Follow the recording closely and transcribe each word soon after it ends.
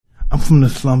from the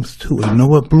slums too. And you know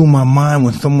what blew my mind?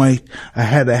 When I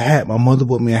had a hat. My mother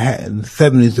bought me a hat in the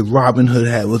 70s. The Robin Hood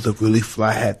hat was a really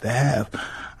fly hat to have.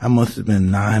 I must have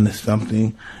been 9 or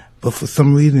something. But for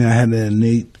some reason, I had an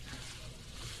innate,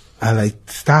 I like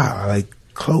style. I like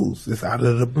clothes. It's out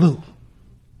of the blue.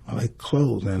 I like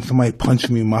clothes. And somebody punched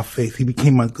me in my face. He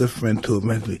became my good friend too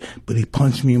eventually. But he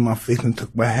punched me in my face and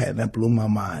took my hat, and that blew my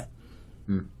mind.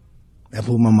 That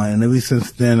blew my mind. And ever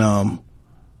since then,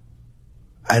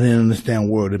 I didn't understand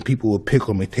world. And people would pick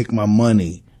on me, take my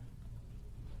money.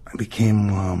 I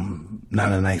became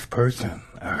not a nice person.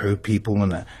 I hurt people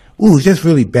and it's just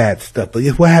really bad stuff. But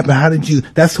what happened?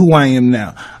 That's who I am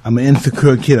now. I'm an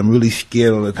insecure kid. I'm really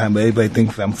scared all the time, but everybody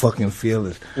thinks I'm fucking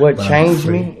fearless. What changed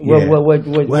me? Yeah.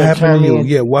 What happened to you?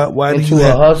 Yeah, why do you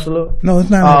a hustler? No, it's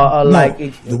not.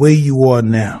 The way you are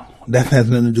now. That has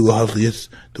nothing to do with hustling. It's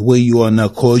the way you are now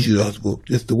caused you to hustle.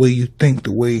 Just the way you think,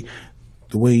 the way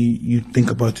you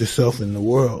think about yourself in the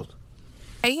world.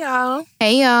 Hey, y'all.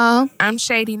 Hey, y'all. I'm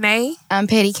Shady Nay. I'm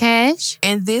Petty Cash.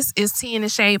 And this is Tea in the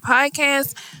Shade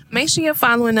Podcast. Make sure you're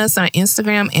following us on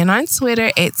Instagram and on Twitter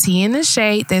at Tea in the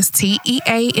Shade. That's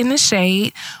TEA in the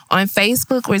Shade. On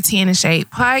Facebook, we're Tea in the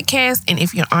Shade Podcast. And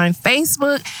if you're on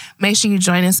Facebook, make sure you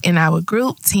join us in our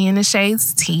group, Tea in the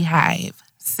Shade's Tea Hive.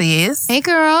 Sis. Hey,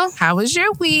 girl. How was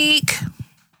your week?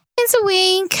 It's a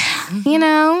week, you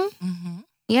know.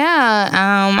 Yeah,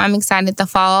 I'm excited. The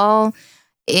fall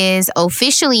is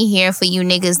officially here for you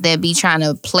niggas that be trying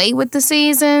to play with the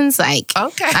seasons. Like,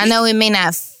 okay. I know it may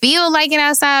not feel like it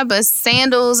outside, but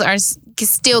sandals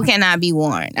still cannot be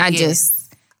worn. I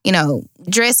just,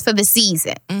 dress for the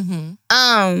season.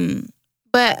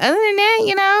 But other than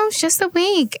that, it's just a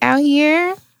week out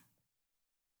here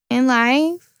in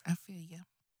life. I feel you.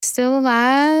 Still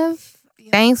alive,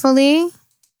 thankfully.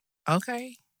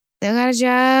 Okay. Still got a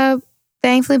job,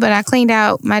 thankfully, but I cleaned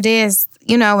out my desk.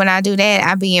 When I do that,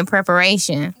 I be in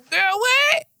preparation. Girl,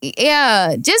 what?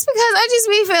 Yeah, just because I just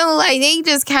be feeling like they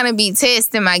just kind of be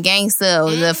testing my gangster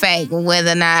of the fact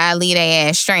whether or not I leave their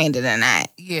ass stranded or not.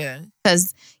 Yeah.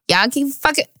 Because y'all keep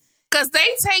fucking... Because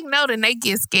they take note and they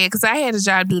get scared. Because I had a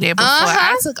job do that before.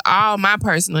 I took all my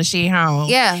personal shit home.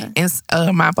 Yeah. And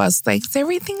my boss was like, is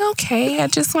everything okay? I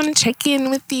just want to check in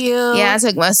with you. Yeah, I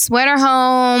took my sweater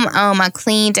home. I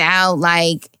cleaned out,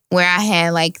 where I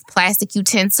had, plastic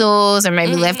utensils or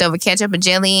maybe leftover ketchup or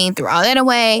jelly and threw all that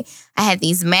away. I had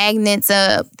these magnets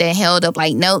up that held up,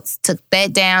 notes. Took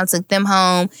that down, took them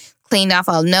home. Cleaned off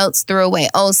all notes, threw away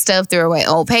old stuff, threw away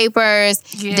old papers.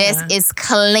 Yeah. Desk is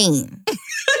clean.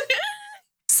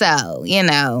 So, hey.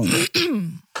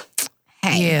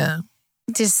 Yeah.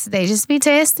 They just be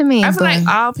testing me. I feel like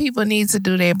all people need to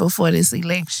do that before this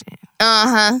election.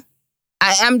 I'm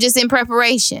just in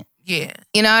preparation. Yeah.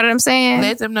 You know what I'm saying?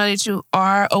 Let them know that you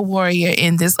are a warrior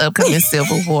in this upcoming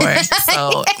civil war.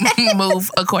 So move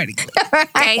accordingly.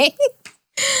 Okay?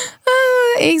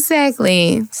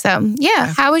 Exactly. So,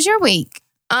 yeah. How was your week?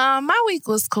 My week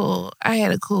was cool. I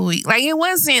had a cool week. It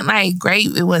wasn't great.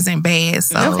 It wasn't bad.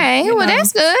 So okay. Well,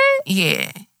 that's good.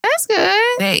 Yeah. That's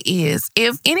good. That is.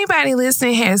 If anybody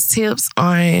listening has tips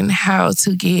on how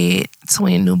to get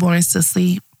twin newborns to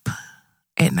sleep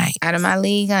at night. Out of my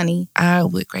league, honey. I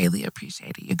would greatly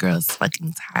appreciate it. Your girl's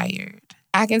fucking tired.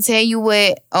 I can tell you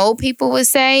what old people would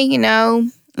say, a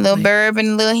little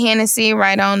bourbon, a little Hennessy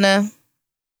right on the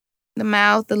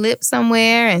mouth, the lip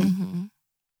somewhere, and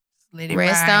let it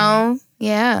rest ride. on.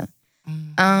 Yeah.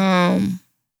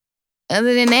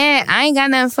 Other than that, I ain't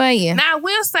got nothing for you. Now, I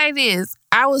will say this.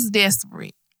 I was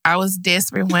desperate.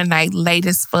 One night, late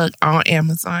as fuck on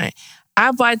Amazon.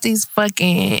 I bought these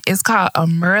it's called a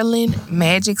Merlin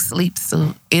Magic Sleep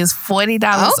Suit. It's $40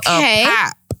 a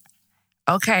pop.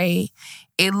 Okay.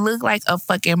 It looked like a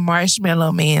fucking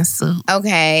Marshmallow Man suit.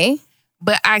 Okay.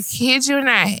 But I kid you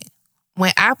not,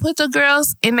 when I put the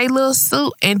girls in their little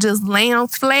suit and just lay them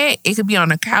flat, it could be on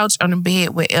the couch, on the bed,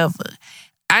 wherever.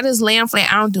 I just lay them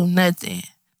flat. I don't do nothing.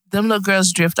 Them little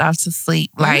girls drift off to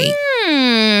sleep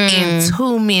in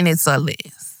 2 minutes or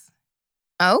less.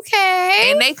 Okay.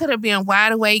 And they could have been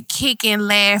wide awake, kicking,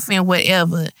 laughing,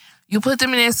 whatever. You put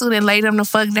them in that suit and lay them the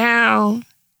fuck down.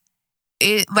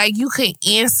 It you could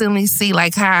instantly see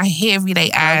how heavy they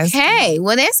eyes. Okay,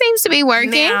 well that seems to be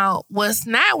working. Now, what's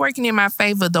not working in my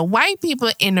favor? The white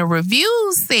people in the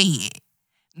reviews said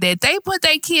that they put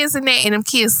their kids in there and them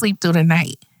kids sleep through the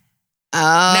night. Oh,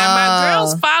 now my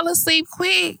girls fall asleep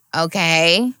quick.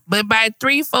 Okay, but by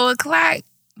 3-4 o'clock.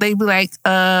 They be like,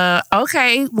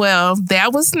 okay, well,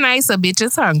 that was nice. A bitch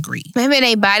is hungry. Maybe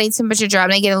they body temperature drop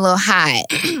and they get a little hot.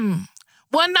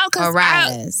 Well, no,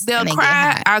 because they'll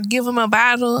cry. I'll give them a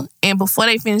bottle, and before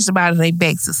they finish the bottle, they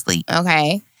back to sleep.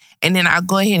 Okay. and then I'll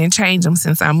go ahead and change them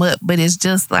since I'm up. But it's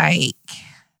just like,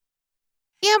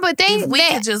 Yeah, but if we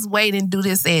could just wait and do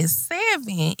this at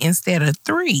 7 instead of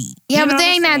 3. Yeah, You know but they what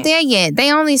ain't I'm not saying? there yet.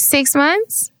 They only 6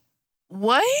 months.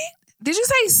 What? Did you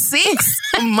say 6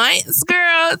 months,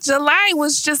 girl? July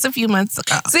was just a few months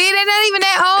ago. See, they're not even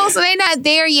that old, so they're not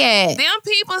there yet. Them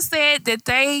people said that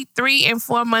they 3 and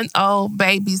 4 month old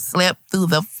babies slept through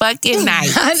the fucking night.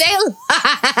 They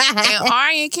And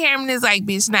Ari and Cameron is like,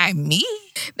 bitch, not me.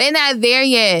 They're not there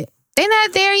yet. They're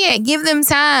not there yet. Give them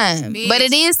time. Bitch, But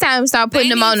it is time to start putting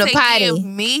They them on need the to potty. Give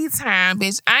me time,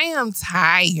 bitch. I am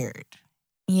tired.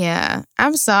 Yeah,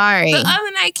 I'm sorry. The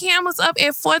other night, Cam was up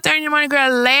at 4:30 in the morning, girl,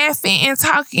 laughing and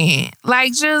talking.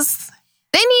 Like, just...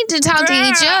 They need to talk to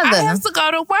each I other. have to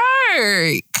go to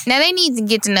work. Now, they need to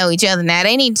get to know each other now.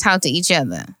 They need to talk to each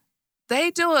other.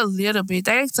 They do a little bit.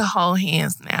 They like to hold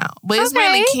hands now. But it's Okay.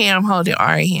 really Cam holding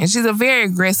Ari hand. She's a very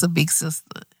aggressive big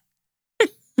sister.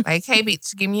 Like, hey,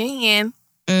 bitch, give me a hand.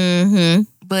 Mm-hmm.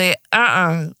 But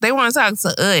they want to talk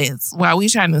to us while we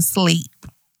trying to sleep.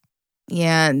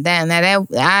 Yeah, that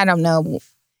I don't know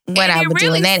what I would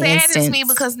do in that instance. It really instance. saddens me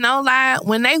because, no lie,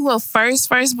 when they were first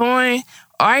born,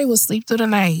 Ari would sleep through the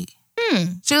night.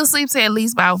 She would sleep till at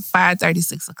least about 5:30,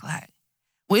 6 o'clock.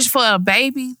 Which for a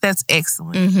baby, that's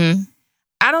excellent. Mm-hmm.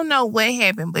 I don't know what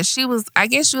happened, but I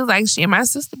guess she was like, shit, my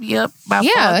sister be up by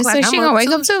 4 o'clock. so she I'm gonna wake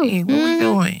up too. Shit, what we Mhm.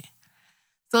 doing?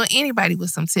 So anybody with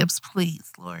some tips, please,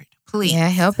 Lord. Please. Yeah,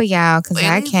 help her, y'all, because At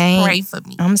I least can't. Pray for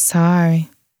me. I'm sorry.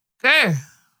 Girl.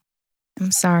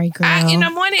 I'm sorry, girl. In the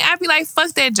morning, I'd be like, fuck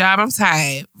that job. I'm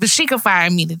tired. But she could fire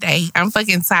me today. I'm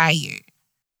fucking tired.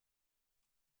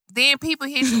 Then people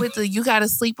hit you with you gotta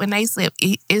sleep when they sleep.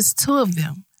 It's 2 of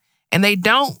them. And they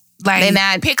don't They're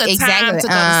not pick a time exactly. to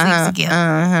go to sleep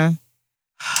together.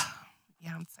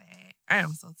 Yeah, I'm sad. I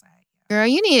am so tired. Girl,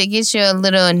 you need to get your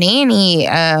little nanny,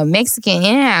 Mexican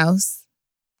in-house.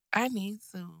 I need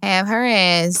to. Have her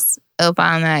ass up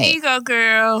all Here night. you go,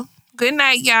 girl. Good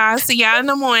night, y'all. See y'all in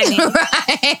the morning.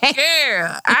 Right.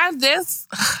 Girl,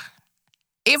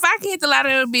 if I get the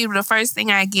lottery, it would be the first thing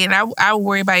I get. I would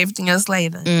worry about everything else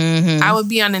later. Mm-hmm. I would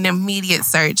be on an immediate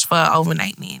search for an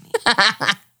overnight nanny.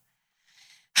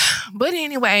 But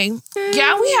anyway,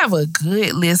 y'all, we have a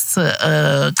good list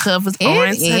to cover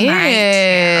on tonight.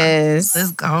 Is.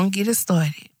 Let's go and get it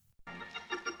started.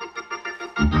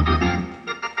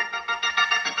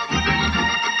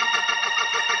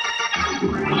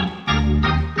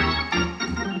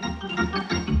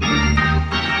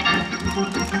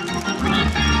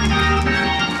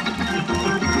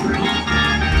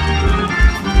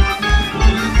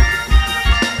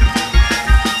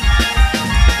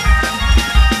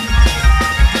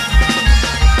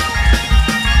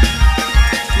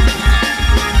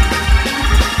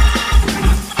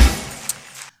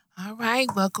 All right,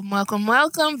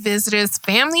 welcome, visitors,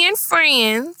 family, and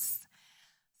friends.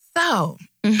 So,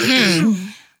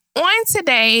 on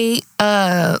today,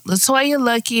 LaToya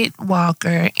Luckett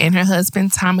Walker and her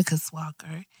husband, Tomicus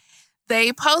Walker,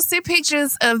 they posted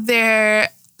pictures of their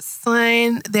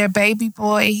son, their baby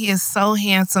boy. He is so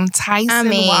handsome, Tyson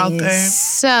Walker.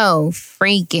 So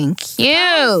freaking cute.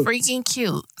 So freaking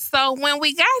cute. So when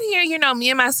we got here, me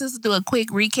and my sister do a quick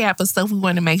recap of stuff we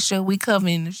want to make sure we cover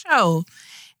in the show.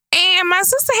 And my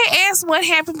sister had asked what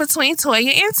happened between Toya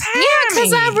and Tommy. Yeah,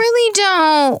 because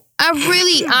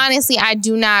honestly, I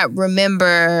do not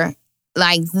remember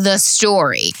like the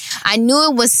story. I knew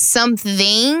it was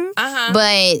something,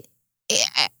 but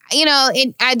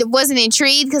I wasn't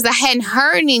intrigued because I hadn't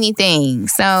heard anything.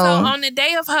 So on the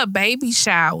day of her baby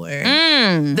shower,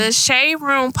 the Shade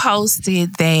Room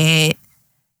posted that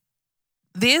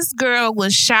this girl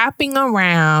was shopping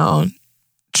around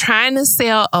trying to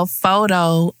sell a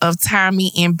photo of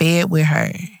Tommy in bed with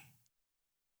her.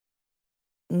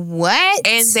 What?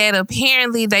 And that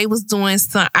apparently they was doing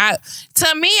some...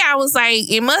 to me, I was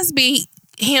like, it must be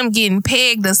him getting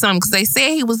pegged or something, because they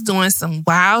said he was doing some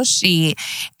wild shit,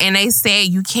 and they said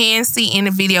you can see in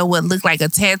the video what looked like a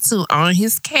tattoo on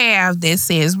his calf that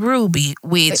says Ruby,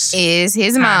 which is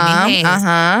his Tommy mom.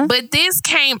 has. But this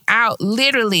came out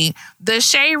literally. The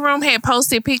Shade Room had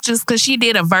posted pictures because she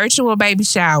did a virtual baby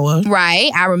shower. Right,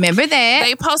 I remember that.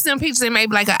 They posted them pictures, and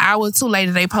maybe like an hour or two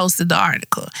later, they posted the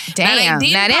article. Damn,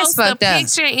 they now didn't that's post the fucked up.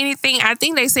 picture or anything. I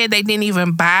think they said they didn't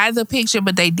even buy the picture,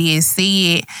 but they did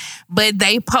see it. But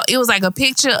it was like a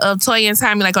picture of Toya and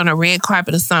Tommy like on a red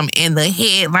carpet or something, and the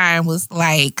headline was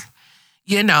like,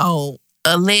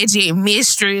 alleged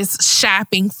mistress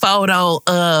shopping photo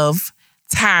of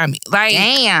Tommy. Like,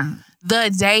 damn.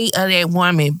 The day of that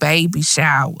woman baby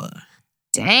shower.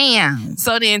 Damn.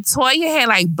 So then Toya had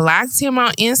like blocked him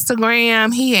on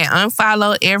Instagram. He had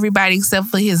unfollowed everybody except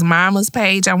for his mama's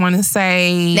page, I want to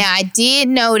say. Now, I did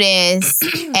notice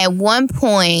at one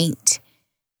point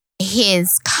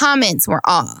his comments were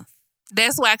off.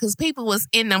 That's why, because people was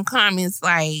in them comments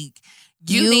like,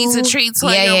 you need to treat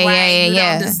Toya right. You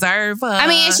don't deserve her. I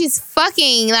mean, and she's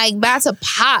fucking like about to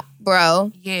pop,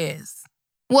 bro. Yes.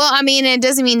 Well, I mean, it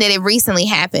doesn't mean that it recently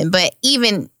happened, but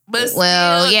even... But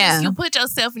well, still, yeah. You put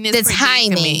yourself in this the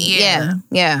predicament. timing.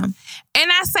 Yeah. And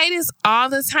I say this all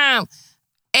the time.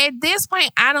 At this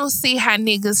point, I don't see how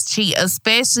niggas cheat,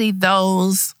 especially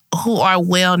those who are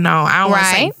well known. I don't want to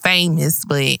say famous,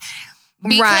 but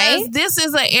because this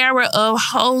is an era of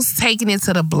hoes taking it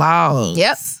to the blogs.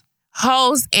 Yep.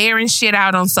 Hoes airing shit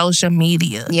out on social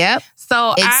media. Yep.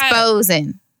 So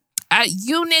exposing.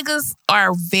 You niggas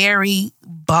are very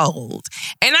bold.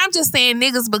 And I'm just saying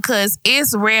niggas because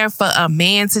it's rare for a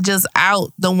man to just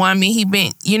out the woman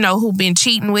who been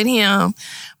cheating with him.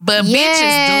 But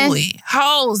bitches do it.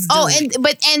 Hoes do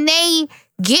it. And they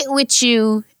get with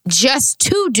you just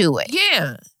to do it.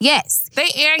 Yeah. Yes. They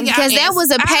air y'all because that was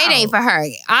a payday for her.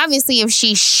 Obviously, if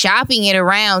she's shopping it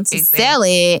around to sell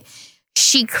it,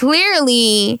 she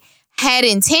clearly had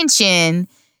intention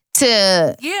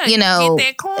to, get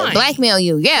that coin. Blackmail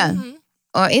you. Yeah. Mm-hmm.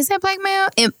 Or is that blackmail?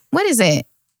 What is it?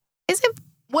 Is it?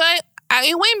 What?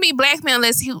 It wouldn't be blackmail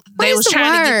unless they was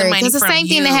trying to get the money from you. It's the same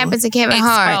thing that happened to Kevin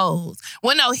Hart.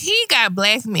 Well, no, he got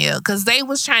blackmailed because they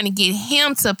was trying to get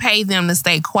him to pay them to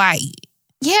stay quiet.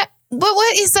 Yeah, but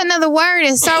what is another word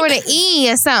that start with an E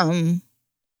or something?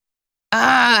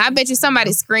 I bet you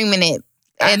somebody's screaming it.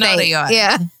 I know they are.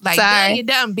 Yeah, like, sorry. You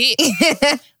dumb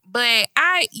bitch. But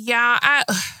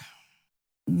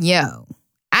Yo,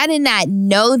 I did not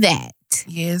know that.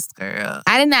 Yes, girl.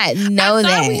 I did not know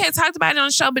that. We had talked about it on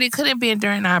the show, but it could have been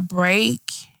during our break.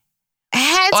 It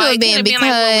had to have been because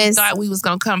like we thought we was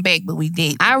gonna come back, but we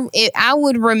didn't. I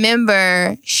would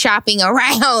remember shopping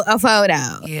around a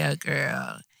photo. Yeah,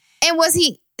 girl. And was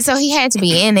he? So he had to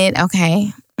be in it.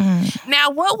 Okay. Mm.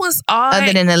 Now, what was odd?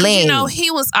 Other than the leg,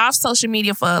 he was off social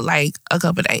media for like a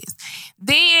couple of days.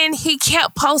 Then he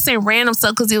kept posting random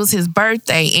stuff because it was his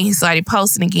birthday, and he started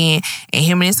posting again. And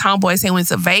him and his homeboys, they went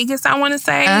to Vegas, I want to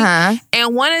say.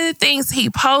 And one of the things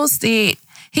he posted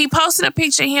a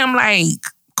picture of him like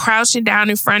crouching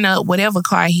down in front of whatever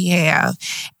car he have,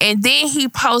 and then he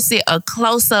posted a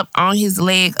close up on his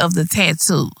leg of the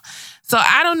tattoo. So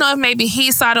I don't know if maybe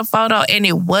he saw the photo and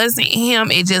it wasn't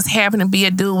him. It just happened to be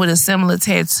a dude with a similar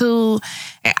tattoo.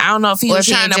 And I don't know if he was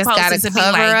trying to post it to be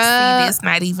like, see, this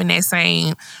not even that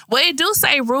same. Well, it do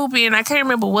say Ruby, and I can't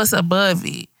remember what's above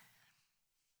it.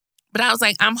 But I was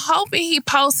like, I'm hoping he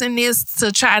posting this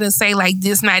to try to say like,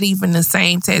 this not even the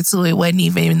same tattoo. It wasn't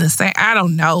even the same. I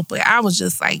don't know. But I was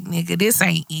just like, nigga, this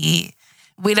ain't it.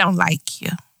 We don't like you.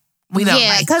 We don't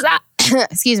like because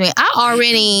excuse me, I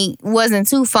already wasn't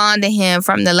too fond of him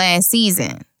from the last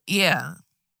season. Yeah.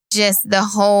 Just the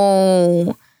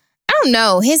whole, I don't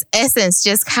know, his essence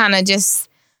just kind of just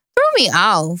threw me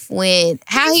off with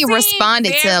how he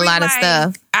responded to a lot of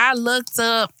stuff. I looked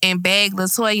up and bagged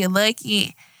LaToya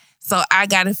Lucky, so I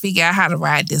got to figure out how to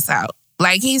ride this out.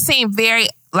 Like, he seemed very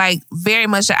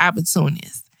much an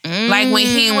opportunist. Like, when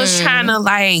he was trying to,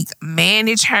 like,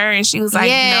 manage her and she was like,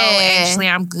 no, actually,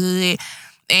 I'm good.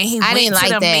 And he went to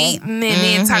the meeting and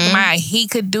then talking about he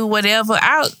could do whatever.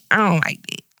 I don't like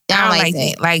that. I don't like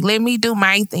that. Like, let me do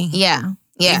my thing. Yeah.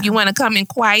 If you want to come and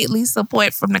quietly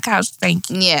support from the couch, thank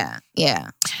you. Yeah.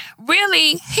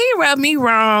 Really, he rubbed me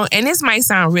wrong. And this might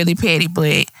sound really petty,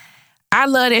 but I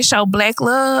love that show Black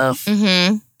Love.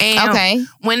 Mm-hmm. And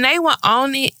when they were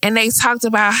on it and they talked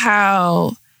about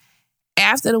how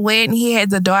after the wedding, he had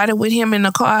the daughter with him in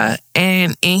the car,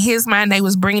 and in his mind, they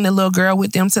was bringing the little girl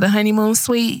with them to the honeymoon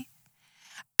suite.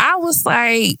 I was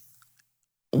like,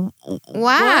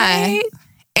 why? What?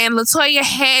 And LaToya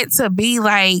had to be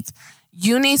like,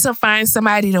 you need to find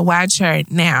somebody to watch her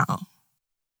now.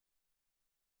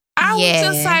 I was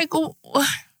just like,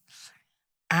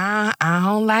 I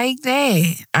don't like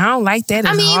that. I don't like that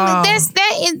at all.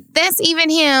 That's even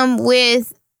him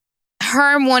with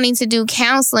her wanting to do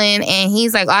counseling, and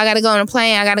he's like, I gotta go on a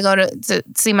plane. I gotta go to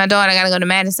see my daughter. I gotta go to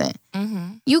Madison.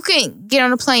 Mm-hmm. You can get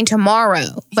on a plane tomorrow,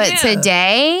 but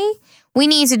today we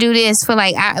need to do this for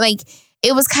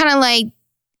it was kind of like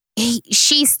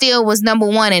she still was number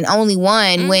one and only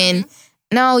one when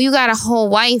no, you got a whole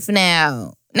wife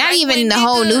now. Not even the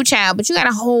whole new child, but you got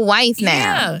a whole wife now.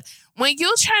 Yeah, when you're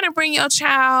trying to bring your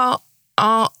child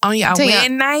on your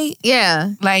wedding night,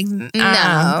 like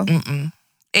no.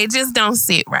 It just don't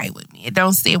sit right with me. It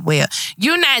don't sit well.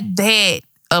 You're not that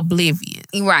oblivious.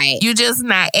 Right. You just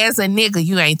not, as a nigga,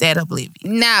 you ain't that oblivious.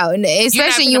 No,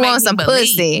 especially you want some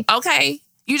pussy. Okay.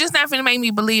 You just not finna make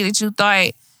me believe that you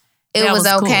thought it was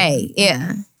okay. Cool.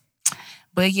 Yeah.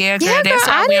 But yeah, girl, that's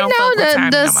why I we didn't don't fuck with know Tommy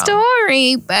the no more.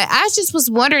 story, but I just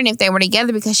was wondering if they were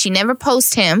together because she never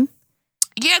posted him.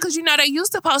 Yeah, because you know they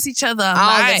used to post each other a all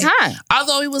lot. the time.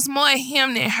 Although it was more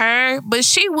him than her, but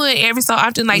she would every so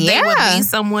often, like they would be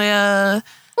somewhere.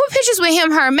 Well, pictures with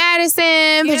him, her,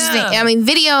 Madison, pictures,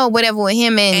 video, whatever with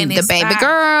him and the baby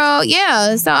girl.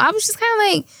 Yeah. So I was just kind of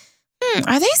like,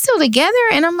 are they still together?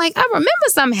 And I'm like, I remember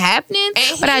something happening,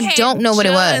 but I don't know what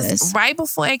it was. Right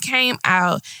before it came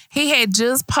out, he had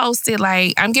just posted,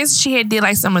 like, I'm guessing she had did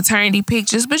like some maternity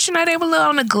pictures, but you know, they were a little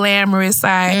on the glamorous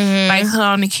side, like her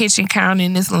on the kitchen counter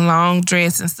in this long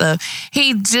dress and stuff.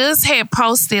 He just had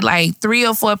posted like 3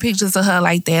 or 4 pictures of her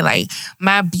like that, like,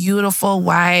 my beautiful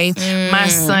wife, my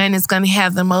son is going to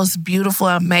have the most beautiful,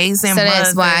 amazing mother. So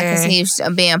that's why, because he was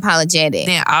being apologetic.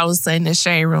 Then all of a sudden the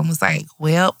shade room was like,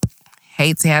 well,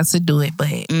 hate to have to do it, but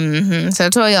So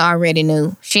Toya already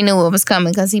knew. She knew what was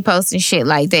coming because he posted shit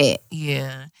like that.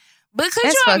 Yeah. But could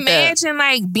you imagine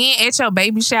like being at your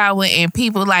baby shower and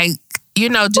people like, you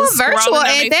know, just virtual at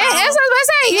that? That's what I was about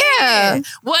to say. Yeah.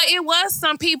 Well, it was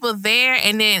some people there,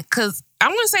 and then because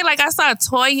I'm gonna say like I saw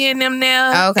Toya and them there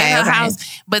at her house,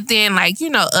 but then like,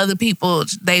 you know, other people,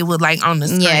 they were like on the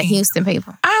screen. Yeah, Houston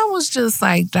people. I was just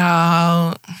like,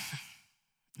 dog,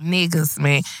 niggas,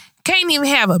 man. Can't even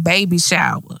have a baby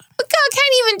shower.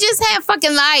 Can't even just have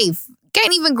fucking life.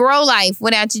 Can't even grow life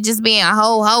without you just being a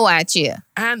hoe out here.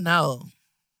 I know.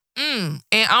 And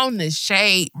on the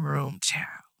shade room, child.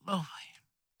 Lord.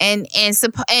 And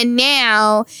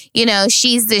now, you know,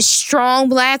 she's this strong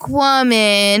black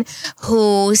woman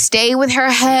who stayed with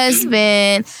her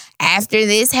husband after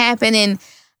this happened. And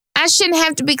I shouldn't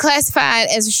have to be classified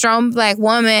as a strong black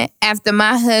woman after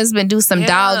my husband do some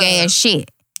dog ass shit.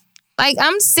 Like,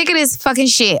 I'm sick of this fucking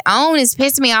shit. OWN is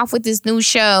pissing me off with this new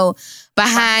show,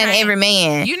 Behind Every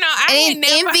Man. You know, I had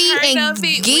never heard of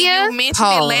it when you mentioned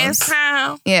it last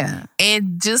time. Yeah.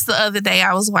 And just the other day,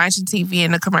 I was watching TV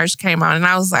and the commercial came on, and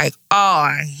I was like,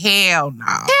 oh, hell no.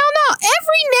 Hell no.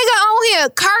 Every nigga on here,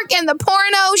 Kirk and the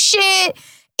porno shit,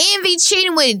 Envy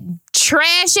cheating with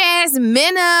trash-ass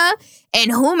Minna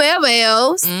and whomever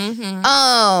else.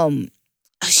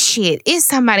 Shit, it's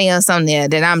somebody else on there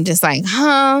that I'm just like,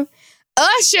 huh?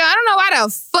 Usher, I don't know why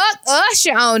the fuck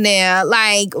Usher on there.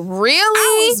 Like, really?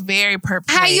 I was very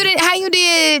perplexed. How you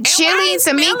did Chili,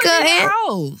 Tamika, and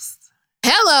host?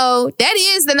 Hello, that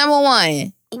is the number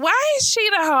one. Why is she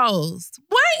the host?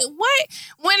 What?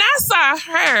 When I saw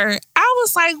her, I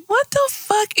was like, what the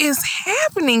fuck is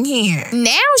happening here?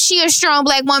 Now she a strong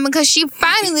black woman because she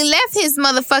finally left his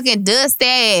motherfucking dust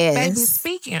ass. Baby,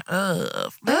 speaking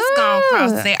of, let's go and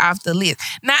cross that off the list.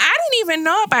 Now, I didn't even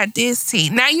know about this tea.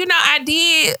 Now, you know, I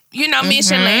did,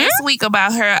 mention last week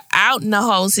about her out in the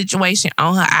whole situation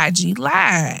on her IG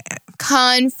Live.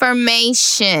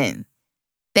 Confirmation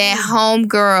that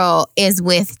homegirl is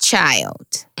with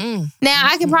child. Now,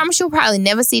 I can promise you'll probably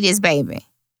never see this baby.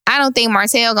 I don't think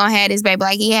Martell gonna have this baby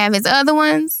like he have his other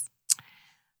ones.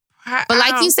 But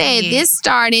like you said,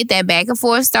 that back and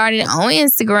forth started on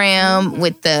Instagram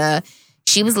with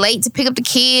she was late to pick up the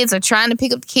kids or trying to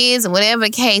pick up the kids or whatever the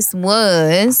case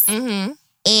was.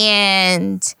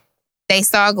 And they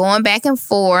started going back and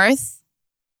forth.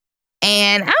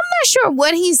 And I'm not sure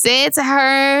what he said to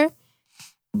her.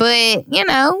 But, you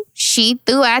know, she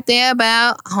threw out there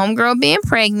about homegirl being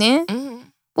pregnant.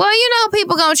 Well,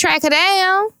 people gonna track her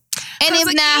down. And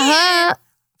if not her...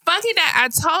 Funky Dot, I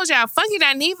told y'all, Funky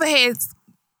Dot Neva had,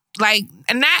 like,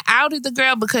 not outed the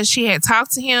girl because she had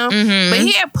talked to him, but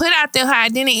he had put out there her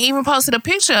identity, even posted a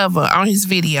picture of her on his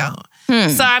video.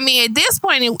 So, I mean, at this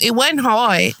point, it wasn't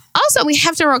hard. Also, we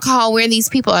have to recall where these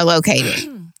people are located.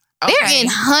 They're in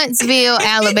Huntsville,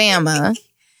 Alabama.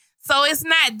 So it's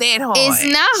not that hard. It's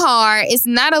not hard. It's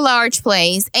not a large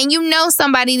place. And you know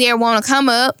somebody there want to come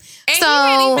up. And he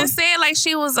had even said like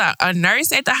she was a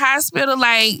nurse at the hospital.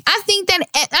 Like, I think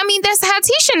that's how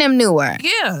Tisha and them knew her.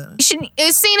 Yeah.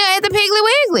 You seen her at the Piggly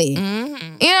Wiggly.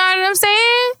 You know what I'm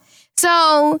saying?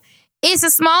 So it's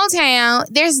a small town.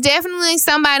 There's definitely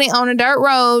somebody on a dirt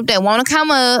road that want to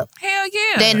come up. Hell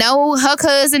yeah. That know her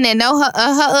cousin, that know her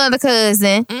other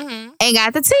cousin, and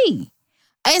got the tea.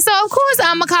 And so, of course,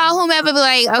 I'm going to call whomever, be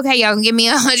like, okay, y'all can give me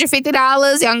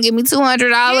 $150. Y'all can give me $200.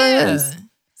 Yeah.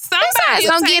 Somebody's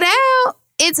going to get out.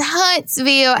 It's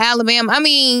Huntsville, Alabama. I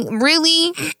mean,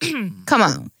 really? Come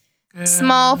on. Girl.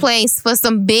 Small place for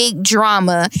some big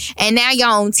drama. And now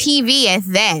y'all on TV at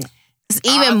that. It's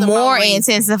even more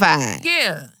intensified.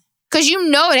 Yeah. Because you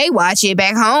know they watch it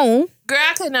back home. Girl,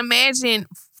 I couldn't imagine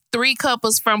 3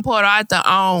 couples from Port Arthur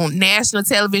on national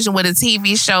television with a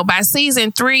TV show. By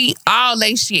season 3, all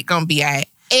they shit gonna be out.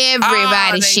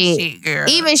 Everybody shit. Girl.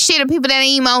 Even shit of people that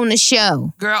ain't even on the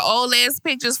show. Girl, old ass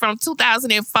pictures from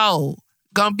 2004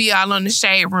 gonna be all on the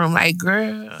shade room. Like,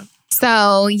 girl.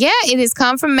 So, yeah, it is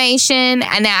confirmation.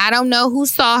 And I don't know who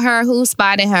saw her, who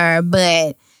spotted her,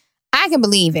 but I can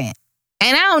believe it.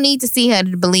 And I don't need to see her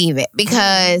to believe it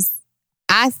because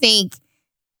I think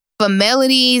for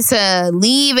Melody to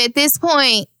leave at this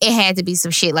point, it had to be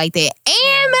some shit like that.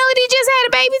 And Melody just had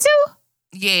a baby too.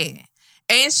 Yeah.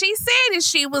 And she said it.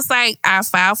 She was like, I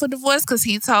filed for divorce because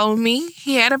he told me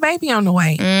he had a baby on the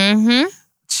way. Mm-hmm.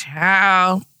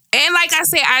 Child. And like I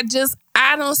said,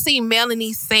 I don't see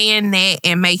Melanie saying that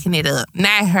and making it up.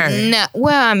 Not her. No,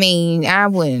 well, I mean, I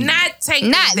wouldn't. Not taking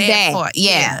Not it that far.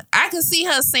 Yeah. I could see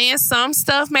her saying some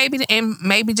stuff maybe and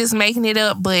maybe just making it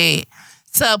up, but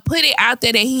to put it out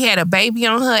there that he had a baby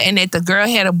on her and that the girl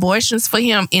had abortions for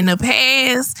him in the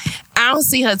past, I don't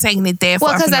see her taking it that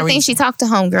far. Well, because I think she talked to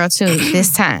homegirl too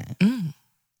this time.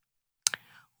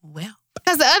 Well.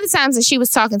 Because the other times that she was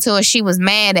talking to her, she was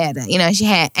mad at her. You know, she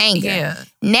had anger. Yeah.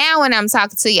 Now when I'm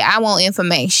talking to you, I want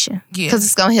information. Yeah. Because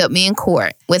it's going to help me in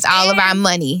court with all of our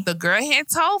money. The girl had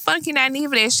told Funky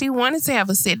Dineva that she wanted to have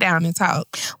a sit down and talk.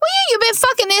 Well, yeah, you've been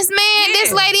fucking this man,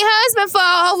 this lady husband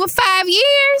for over 5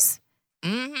 years.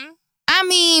 Mm-hmm. I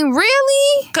mean,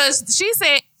 really? Because she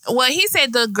said, well, he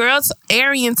said the girl,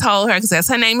 Arian told her, because that's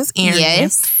her name is Arian.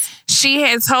 Yes. She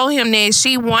had told him that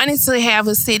she wanted to have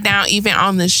a sit down even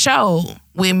on the show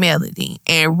with Melody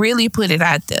and really put it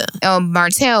out there. Oh,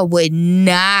 Martell would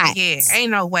not. Yeah,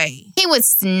 ain't no way. He would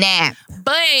snap.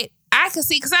 But I could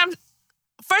see, because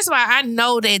first of all, I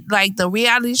know that like the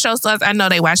reality show stars, I know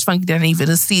they watch Funky Dineva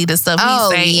to see the stuff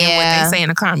he say and what they say in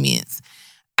the comments.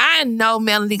 I know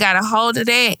Melody got a hold of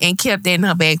that and kept that in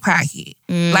her back pocket.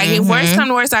 Mm-hmm. Like, if worse come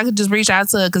to worse, I could just reach out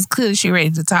to her because clearly she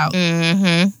ready to talk.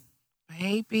 Mm-hmm.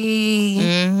 Baby.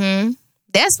 Mm-hmm.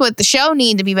 That's what the show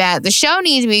need to be about. The show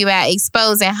needs to be about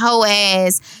exposing hoe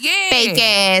ass, fake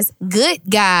ass, good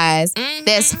guys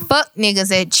that's fuck niggas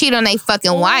that cheat on their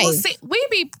fucking wife. See,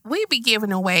 we be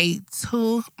giving away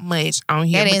too much on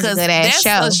here that because is a good ass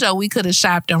that's a show we could have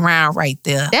shopped around right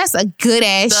there. That's a good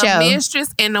ass show. The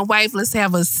mistress and the wife, let's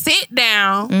have a sit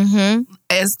down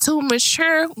as two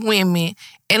mature women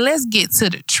and let's get to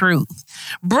the truth.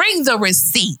 Bring the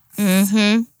receipts.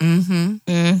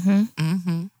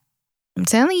 I'm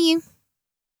telling you.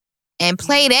 And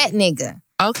play that nigga.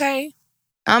 Okay.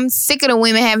 I'm sick of the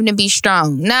women having to be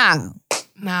strong. No,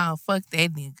 fuck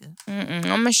that nigga. I'm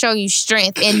going to show you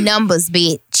strength in numbers,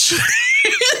 bitch.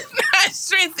 Not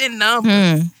strength in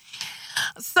numbers.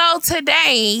 So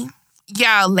today,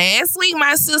 y'all, last week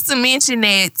my sister mentioned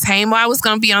that Tamar was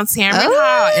going to be on Tamron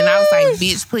Hall. And I was like,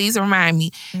 bitch, please remind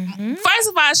me. First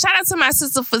of all, shout out to my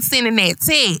sister for sending that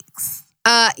text.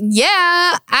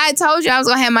 Yeah, I told you I was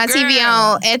gonna have my TV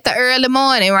on at the early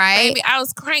morning, right? Baby, I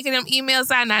was cranking them emails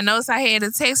out and I noticed I had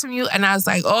a text from you and I was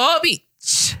like, oh,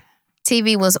 bitch.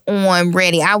 TV was on,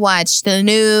 ready. I watched the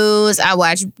news. I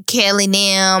watched Kelly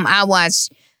them. I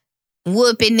watched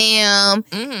Whooping them.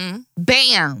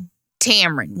 Bam,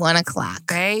 Tamron, 1:00.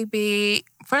 Baby,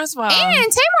 first of all.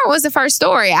 And Tamar was the first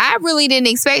story. I really didn't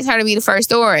expect her to be the first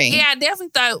story. Yeah, I definitely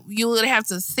thought you would have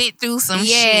to sit through some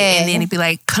shit and then it'd be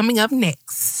like, coming up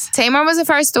next. Tamar was the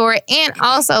first story and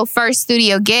also first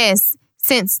studio guest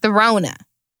since the Rona.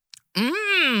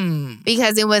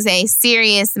 Because it was a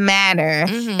serious matter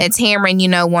that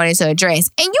Tamron, wanted to address.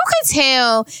 And you could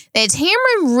tell that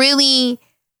Tamron really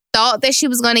thought that she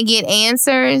was going to get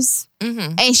answers.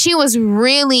 And she was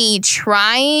really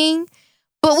trying.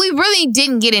 But we really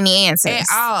didn't get any answers. At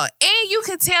all. And you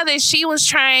could tell that she was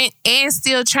trying and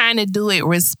still trying to do it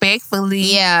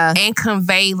respectfully. Yeah. And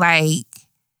convey, like,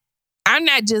 I'm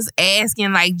not just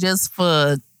asking, like, just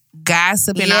for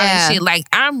gossip and all that shit. Like,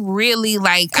 I'm really,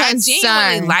 like, concerned.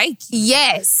 I genuinely like you.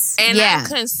 Yes. And I'm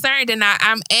concerned and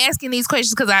I'm asking these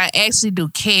questions because I actually do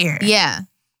care. Yeah.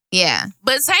 Yeah.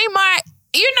 But Tamar,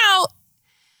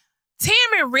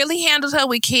 Tamron really handled her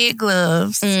with kid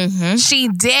gloves. She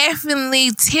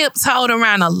definitely tiptoed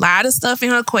around a lot of stuff in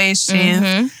her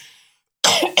questions.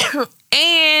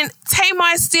 And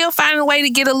Tamar still finding a way to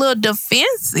get a little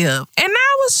defensive. And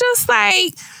I was just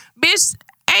like, bitch,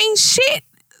 ain't shit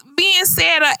being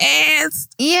said or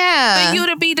asked for you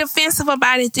to be defensive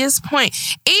about it at this point.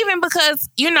 Even because,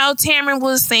 Tamron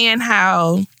was saying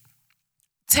how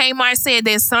Tamar said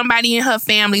that somebody in her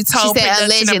family told production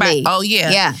allegedly.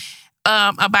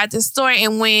 About this story.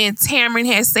 And when Tamron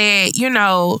had said, you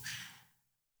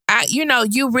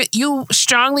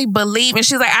strongly believe, and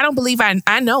she's like, I don't believe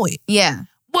I know it. Yeah.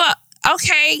 Well,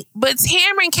 okay, but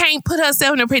Tamron can't put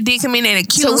herself in a predicament and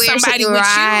accuse somebody with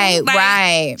right, you. Like,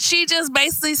 right. She just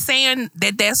basically saying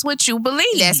that that's what you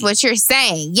believe. That's what you're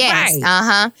saying. Yes.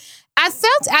 Right. I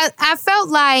felt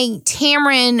like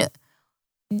Tamron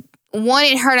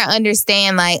wanted her to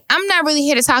understand, like, I'm not really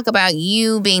here to talk about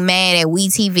you being mad at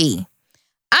WeTV.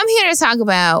 I'm here to talk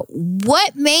about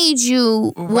what made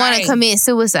you want to commit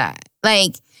suicide.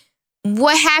 Like,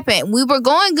 what happened? We were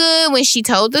going good when she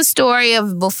told the story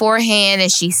of beforehand, and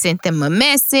she sent them a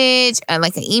message,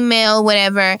 like an email,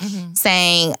 whatever,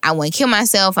 saying, I want to kill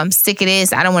myself. I'm sick of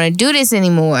this. I don't want to do this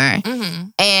anymore.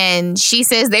 And she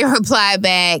says they replied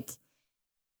back,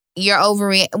 you're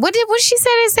overreacting. What she said?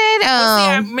 It said.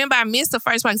 I remember I missed the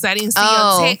first part because I didn't see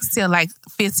your text till like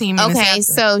 15 minutes after. Okay,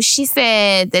 so she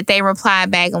said that they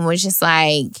replied back and was just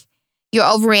like, you're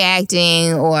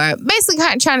overreacting, or basically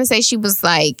kind of trying to say she was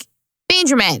like being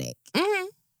dramatic,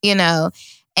 you know,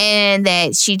 and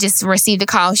that she just received a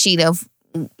call sheet of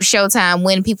Showtime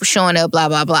when people showing up, blah,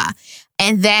 blah, blah.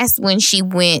 And that's when she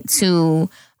went to,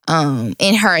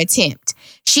 in her attempt.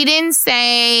 She didn't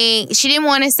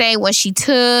want to say what she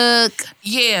took.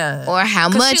 Yeah. Or how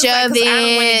much of it. I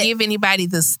don't want to give anybody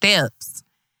the steps.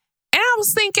 And I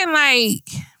was thinking, like,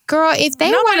 girl, if they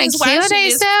want to kill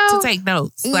themselves, to take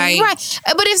notes, like, right.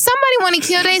 But if somebody want to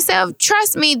kill themselves,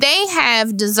 trust me, they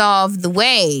have dissolved the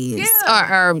ways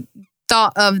or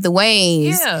thought of the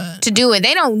ways to do it.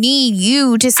 They don't need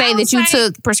you to say that you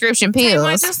took prescription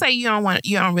pills. Just say you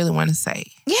don't really want to say.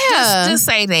 Yeah, just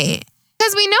say that.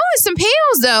 Because we know it's some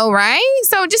pills, though, right?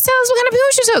 So just tell us what kind of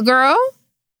pills you took, girl.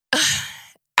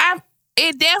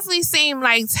 It definitely seemed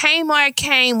like Tamar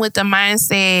came with the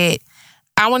mindset,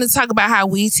 I want to talk about how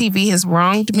WeTV has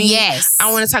wronged me. Yes.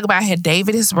 I want to talk about how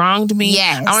David has wronged me.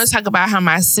 Yes. I want to talk about how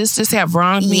my sisters have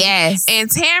wronged me. Yes. And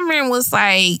Tamron was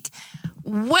like,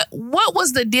 what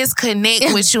was the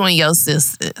disconnect with you and your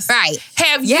sisters? Right.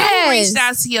 Have you reached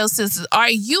out to your sisters? Are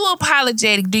you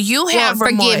apologetic? Do you have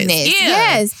remorse? Forgiveness? Yeah.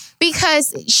 Yes.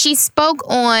 Because she spoke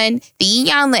on the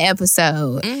Iyanla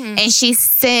episode, and she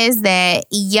says that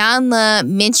Iyanla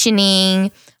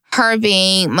mentioning her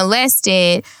being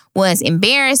molested was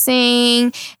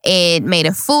embarrassing. It made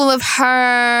a fool of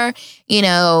her. You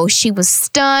know, she was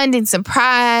stunned and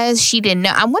surprised. She didn't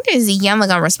know. I wonder, is Iyanla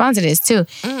going to respond to this too?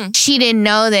 She didn't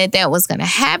know that was going to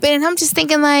happen. And I'm just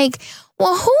thinking, like,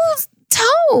 well, who's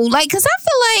told? Like, because I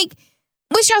feel like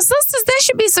with your sisters, that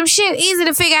should be some shit easy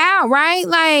to figure out, right?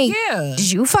 Like,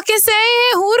 did you fucking say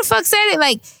it? Who the fuck said it?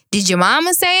 Like, did your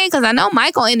mama say it? Because I know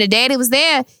Michael and the daddy was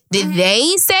there. Did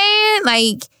they say it?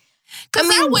 Like, I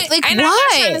mean, like, and what? I'm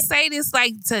not trying to say this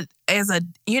like as a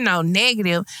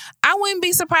negative. I wouldn't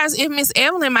be surprised if Miss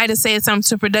Evelyn might have said something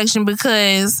to production,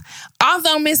 because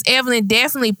although Miss Evelyn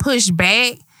definitely pushed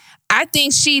back, I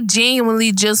think she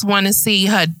genuinely just want to see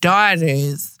her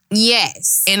daughters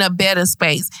in a better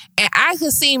space. And I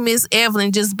could see Miss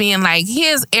Evelyn just being like,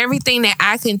 here's everything that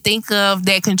I can think of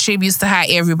that contributes to how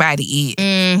everybody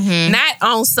is. Not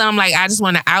on some, like, I just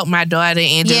want to out my daughter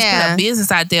and just put a business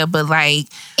out there, but like...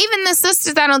 Even the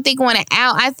sisters, I don't think want to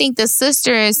out. I think the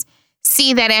sisters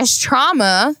see that as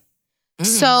trauma.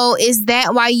 So is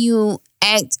that why you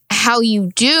act how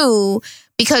you do?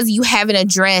 Because you haven't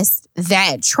addressed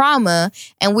that trauma.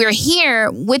 And we're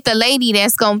here with the lady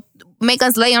that's going to make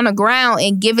us lay on the ground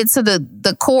and give it to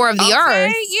the core of the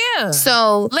earth. Yeah.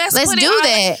 So let's do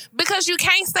that. Because you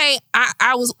can't say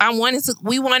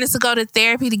we wanted to go to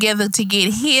therapy together to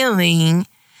get healing,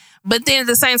 but then at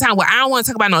the same time, well, I don't want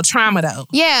to talk about no trauma though.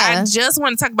 Yeah. I just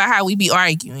want to talk about how we be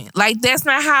arguing. Like, that's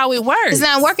not how it works. It's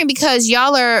not working because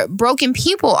y'all are broken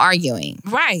people arguing.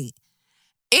 Right.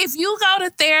 If you go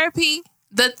to therapy,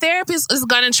 the therapist is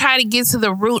going to try to get to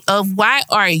the root of why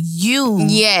are you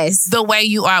the way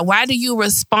you are? Why do you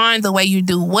respond the way you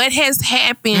do? What has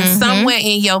happened somewhere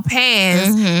in your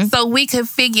past so we could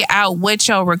figure out what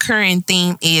your recurring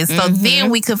theme is. So then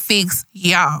we could fix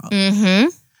y'all.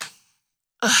 And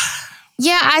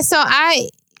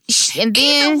then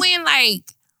even when like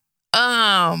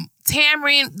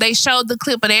Tamron, they showed the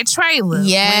clip of that trailer.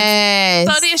 Yes.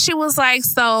 So then she was like,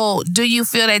 so do you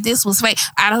feel that this was fake?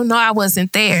 I don't know, I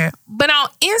wasn't there. But on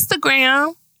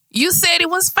Instagram, you said it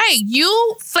was fake.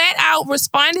 You flat out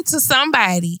responded to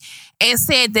somebody and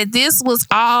said that this was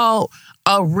all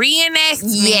a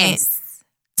reenactment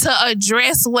to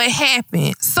address what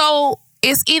happened. So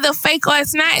it's either fake or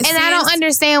it's not. And I don't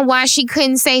understand why she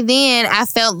couldn't say then. I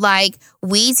felt like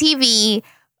WeTV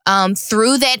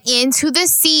threw that into the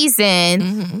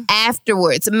season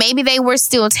afterwards. Maybe they were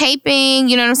still taping,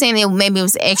 you know what I'm saying? Maybe it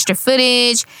was extra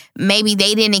footage. Maybe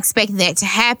they didn't expect that to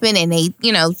happen and they,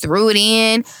 threw it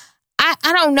in.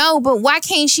 I don't know, but why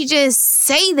can't she just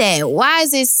say that? Why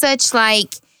is it such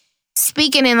like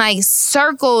speaking in like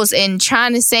circles and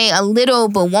trying to say a little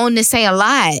but wanting to say a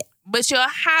lot? But you'll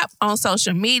hop on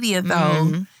social media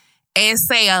though and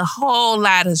say a whole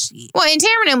lot of shit. Well, and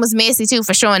Tamron was messy too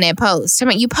for showing that post. I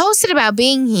mean, you posted about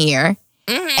being here,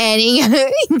 and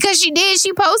because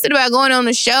she posted about going on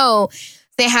the show,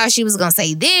 saying how she was gonna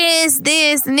say this,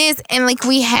 and this, and like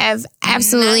we have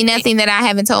absolutely nothing that I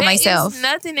haven't told myself.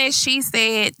 Nothing that she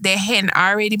said that hadn't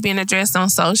already been addressed on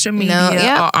social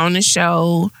media or on the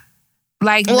show.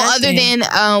 Like, well, other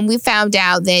than we found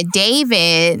out that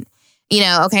David,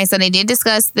 okay, so they did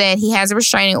discuss that he has a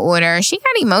restraining order. She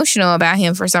got emotional about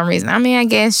him for some reason. I mean, I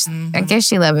guess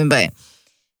she loved him, but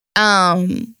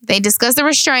they discussed the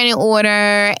restraining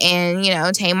order,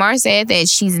 and Tamar said that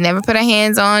she's never put her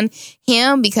hands on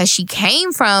him because she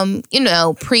came from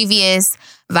previous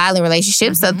violent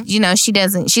relationships. So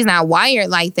she's not wired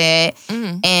like that.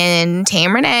 And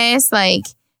Tamron asked, like,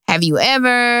 have you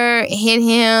ever hit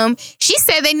him? She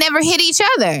said they never hit each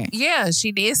other. Yeah,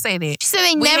 she did say that. She said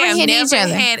they never hit each other. We have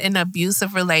never had an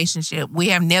abusive relationship. We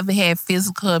have never had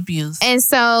physical abuse. And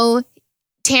so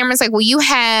Tamron's like, well, you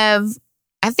have,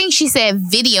 I think she said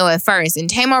video at first. And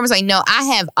Tamar was like, no, I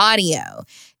have audio.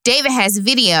 David has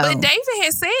video. But David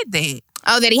had said that.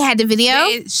 Oh, that he had the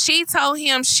video? She told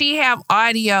him she have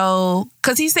audio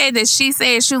because he said that she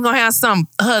said she was going to have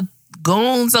her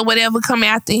goons or whatever come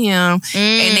after him,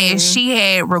 and then she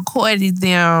had recorded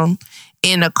them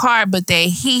in a car, but that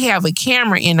he have a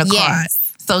camera in the car,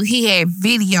 so he had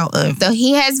video of it. So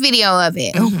he has video of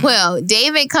it. Well,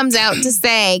 David comes out to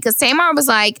say, because Tamar was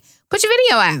like, put your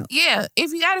video out. Yeah,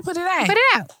 if you got to put it out. Put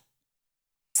it out.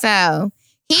 So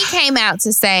he came out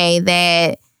to say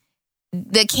that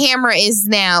the camera is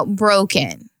now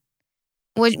broken.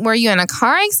 Were you in a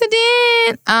car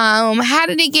accident? How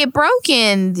did it get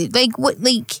broken? What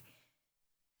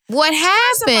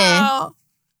happened?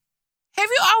 Have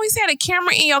you always had a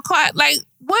camera in your car? Like,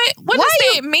 what does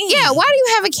that mean? Yeah, why do you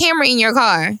have a camera in your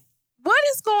car? What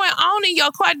is going on in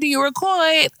your car? Do you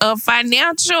record a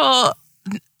financial?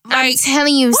 I'm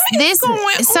telling you, this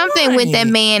is something with that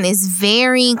man is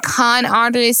very con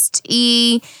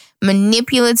artist-y,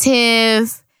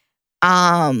 manipulative.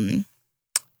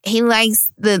 He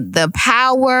likes the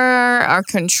power or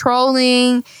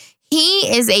controlling.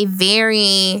 He is a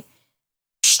very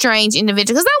strange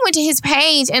individual. Because I went to his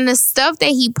page and the stuff that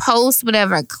he posts,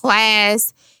 whatever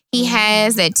class he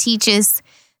has that teaches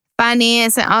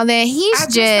finance and all that, I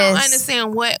just don't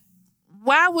understand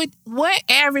what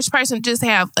average person just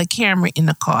have a camera in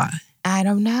the car? I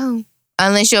don't know.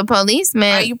 Unless you're a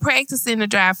policeman. Are you practicing to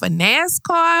drive for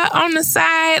NASCAR on the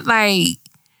side?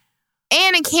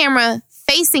 And a camera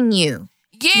facing you.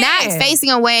 Yeah. Not facing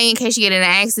away in case you get in an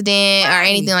accident or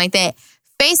anything like that.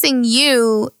 Facing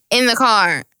you in the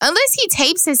car. Unless he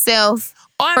tapes himself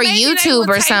for YouTube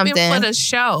or something. For the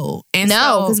show.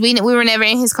 No, because we were never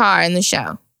in his car in the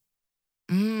show.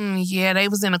 Yeah, they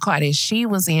was in the car that she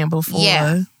was in before.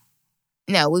 Yeah.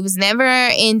 No, we was never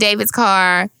in David's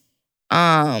car.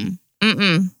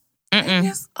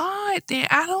 It's odd then.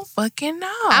 I don't fucking know.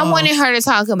 I wanted her to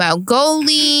talk about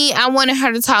Goldie. I wanted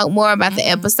her to talk more about the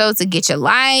episodes to Get Your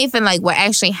Life and what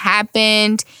actually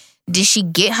happened. Did she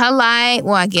get her life?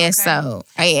 Well, I guess so.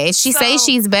 She says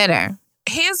she's better.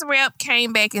 His rep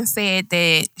came back and said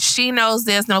that she knows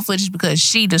there's no footage because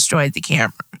she destroyed the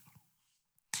camera.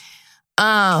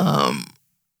 Now,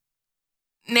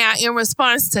 in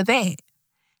response to that,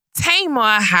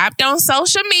 Tamar hopped on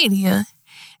social media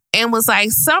and was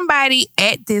like, somebody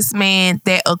at this man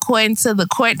that, according to the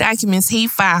court documents he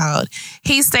filed,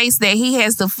 he states that he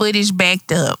has the footage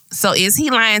backed up. So is he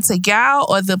lying to y'all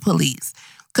or the police?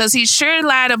 Because he sure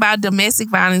lied about domestic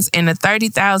violence and the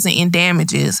 $30,000 in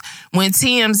damages. When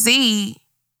TMZ,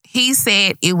 he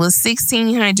said it was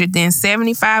 $1,600, then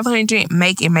 $7,500.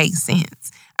 Make it make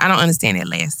sense. I don't understand that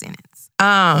last sentence.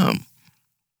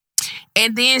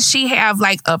 And then she have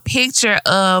a picture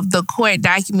of the court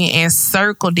document and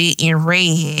circled it in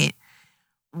red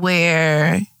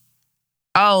where,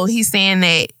 he's saying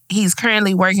that he's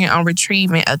currently working on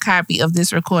retrieving a copy of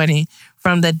this recording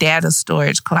from the data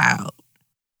storage cloud.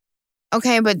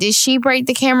 Okay, but did she break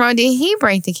the camera or did he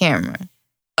break the camera?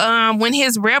 When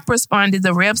his rep responded,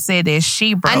 the rep said that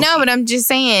she broke it. I know, but I'm just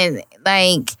saying,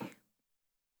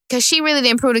 because she really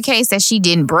didn't prove the case that she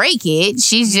didn't break it.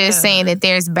 She's just saying that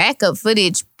there's backup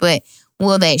footage. But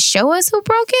will that show us who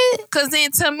broke it? Because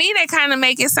then to me, that kind of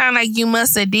make it sound like you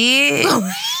must have did.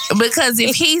 Because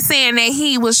if he's saying that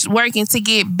he was working to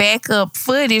get backup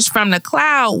footage from the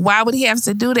cloud, why would he have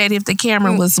to do that if the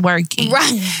camera was working?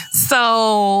 Right.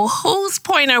 So whose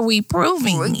point are we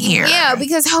proving here? Yeah,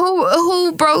 because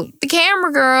who broke the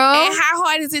camera, girl? And how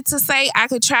hard is it to say I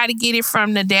could try to get it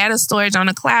from the data storage on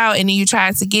the cloud and then you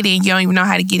try to get it and you don't even know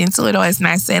how to get into it, or it's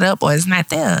not set up, or it's not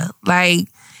there? Like,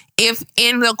 if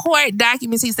in the court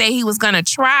documents he said he was going to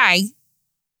try.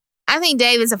 I think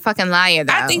David's a fucking liar,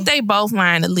 though. I think they both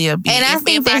lying a little bit. And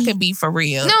if I could be for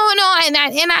real. No, and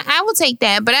I will take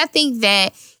that. But I think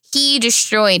that he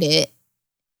destroyed it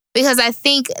because I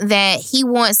think that he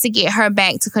wants to get her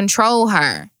back to control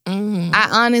her. Mm-hmm. I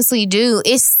honestly do.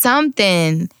 It's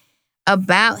something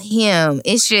about him.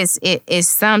 It's just, it's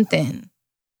something.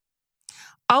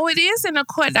 Oh, it is in the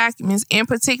court documents. In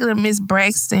particular, Miss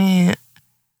Braxton,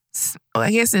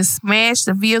 I guess it smashed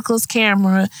the vehicle's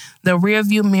camera, the rear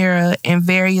view mirror, and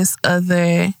various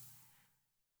other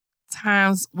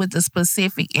times with the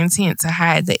specific intent to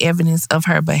hide the evidence of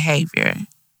her behavior.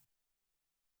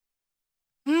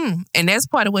 And that's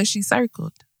part of what she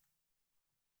circled.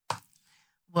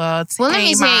 Well, let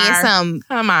me tell you something.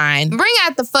 Come on. Bring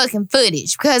out the fucking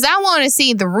footage because I want to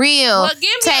see the real Well, give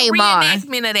me Tamar. a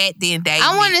reenactment of that then, David.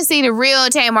 I want to see the real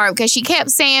Tamar because she kept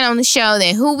saying on the show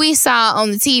that who we saw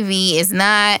on the TV is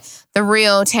not the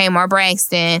real Tamar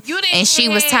Braxton. And she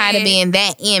was tired of being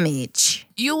that image.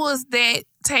 You was that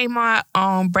Tamar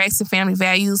on Braxton Family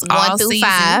Values 1 all through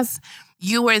seasons. 5.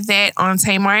 You were that on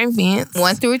Tamar and Vince.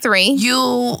 1 through 3.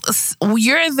 You're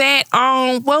that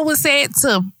on, what was that,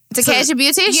 To Catch a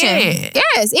Beautician. Yeah.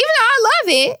 Yes, even though I love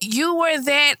it. You were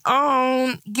that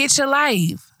on Get Your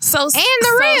Life. And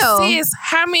the real. Sis,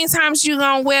 how many times you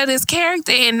gonna wear this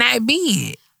character and not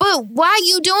be it? But why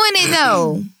you doing it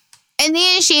though? And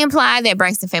then she implied that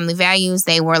Braxton Family Values,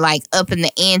 they were like up in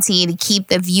the ante to keep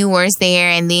the viewers there.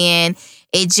 And then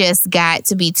it just got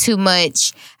to be too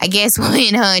much, I guess,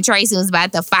 when her and Tracy was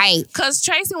about to fight. Because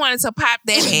Tracy wanted to pop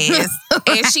that ass.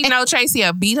 And she know Tracy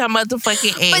will beat her motherfucking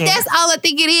ass. But that's all I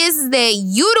think it is that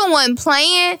you the one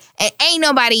playing and ain't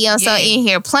nobody else in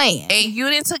here playing. And you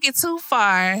didn't took it too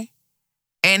far.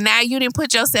 And now you didn't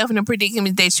put yourself in a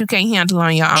predicament that you can't handle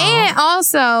on your own. And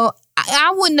also,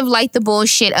 I wouldn't have liked the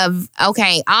bullshit of,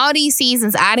 okay, all these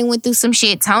seasons, I done went through some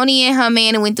shit. Tony and her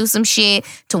man went through some shit.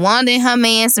 Tawanda and her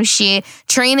man some shit.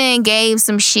 Trina and Gabe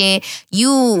some shit.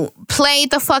 You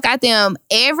played the fuck out them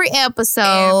every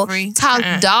episode.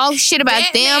 Talked dog shit about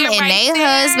that them and right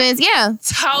their husbands. Yeah.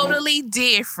 Totally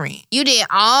different. You did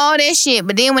all that shit,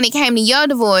 but then when it came to your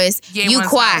divorce, you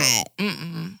quiet.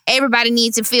 Everybody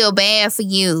needs to feel bad for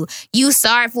you. You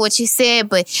sorry for what you said,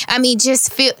 but I mean,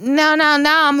 just feel, no, I'm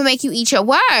gonna make you eat your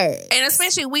words. And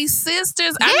especially we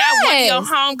sisters, I'm not one of your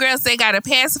homegirls that gotta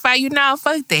pacify you. No,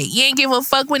 fuck that. You ain't give a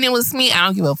fuck when it was me. I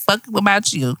don't give a fuck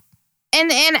about you. And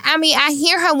I mean, I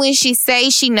hear her when she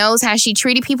says she knows how she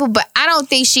treated people, but I don't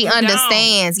think she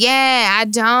understands. Yeah, I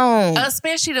don't.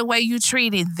 Especially the way you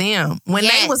treated them. When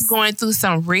they was going through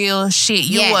some real shit,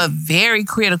 you were very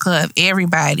critical of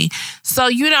everybody. So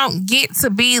you don't get to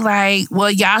be like, well,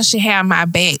 y'all should have my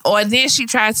back. Or then she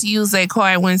tried to use that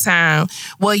card one time.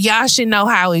 Well, y'all should know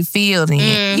how it feels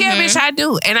then. Yeah, bitch, I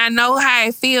do. And I know how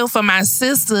it feel for my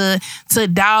sister to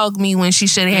dog me when she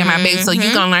should have had my back. So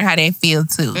you gonna learn how that feel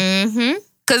too.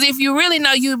 Because if you really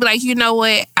know, you'd be like, you know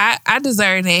what? I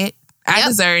deserve that. I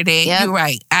deserve that. You're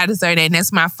right. I deserve that. And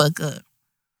that's my fuck up.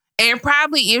 And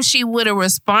probably if she would have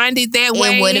responded that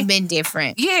way, it would have been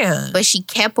different. Yeah. But she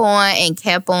kept on and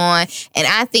kept on. And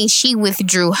I think she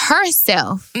withdrew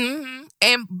herself.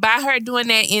 And by her doing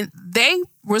that, their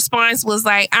response was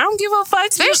like, I don't give a fuck.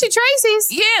 Especially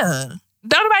Tracy's. Yeah.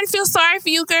 Don't nobody feel sorry for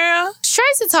you, girl.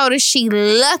 Tracy told her she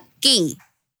lucky.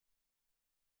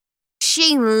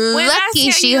 She lucky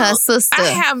she her sister. I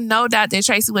have no doubt that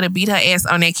Tracy would have beat her ass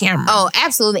on that camera. Oh,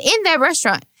 absolutely. In that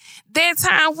restaurant. That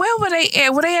time, where were they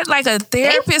at? Were they at like a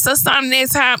therapist or something that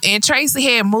time? And Tracy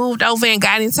had moved over and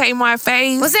got in Tamar's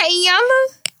face. Was that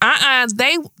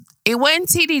Iyanla? It wasn't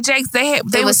TD Jakes.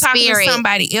 They was talking to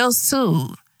somebody else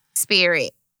too.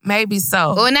 Spirit. Maybe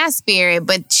so. Well, not Spirit,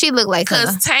 but she looked like her.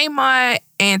 Because Tamar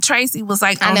and Tracy was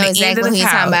like on the exactly end of the what he's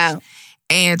couch. talking about.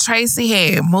 And Tracy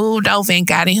had moved over and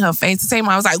got in her face.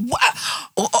 Tamar was like, what?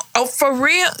 Oh, for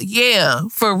real? Yeah,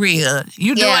 for real.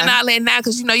 You doing all that now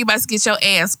because you know you about to get your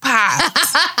ass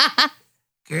popped.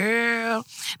 Girl.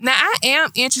 Now, I am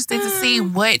interested to see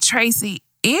what Tracy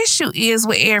issue is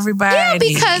with everybody. Yeah,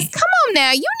 because come on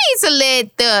now, you need to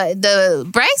let the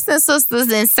Braxton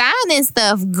sisters and Sign and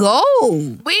stuff go.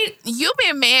 You've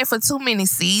been mad for too many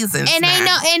seasons. And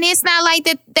now. and it's not like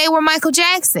that they were Michael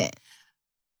Jackson.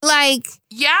 Like,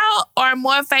 y'all are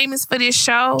more famous for this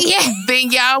show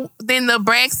than the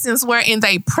Braxtons were in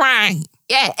their prime.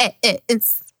 Yeah,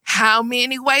 it's how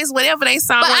many ways, whatever they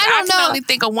song. I can only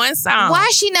think of one song. Why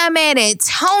she not mad at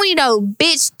Tony though,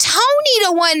 bitch? Tony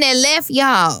the one that left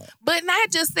y'all. But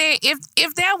not just that.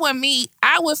 If that were me,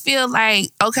 I would feel like,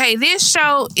 okay, this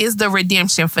show is the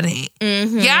redemption for that.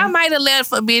 Mm-hmm. Y'all might have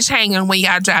left a bitch hanging when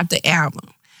y'all dropped the album.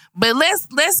 But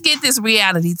let's get this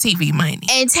reality TV money.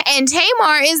 And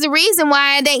Tamar is the reason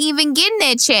why they even getting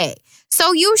that check.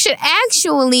 So you should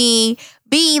actually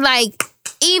be like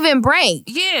even break.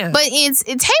 Yeah. But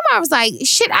Tamar was like,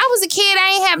 shit, I was a kid.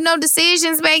 I ain't have no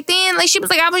decisions back then. Like, she was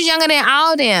like, I was younger than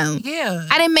all them. Yeah.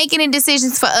 I didn't make any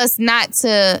decisions for us not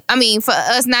to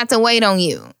wait on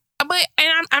you. But,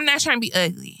 and I'm not trying to be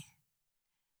ugly.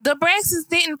 The Braxtons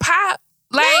didn't pop.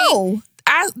 Like, no.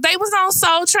 They was on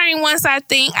Soul Train once, I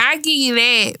think. I give you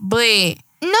that. But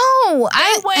no,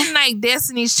 they wasn't like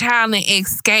Destiny's Child and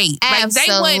Escape. Like, they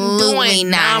wasn't doing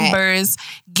not. numbers,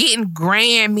 getting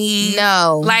Grammys.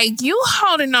 No. Like, you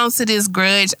holding on to this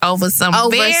grudge over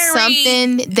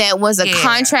something that was a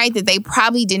contract that they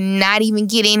probably did not even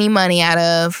get any money out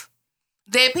of.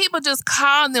 That people just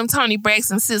called them Tony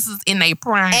Braxton sisters in their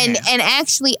prime. And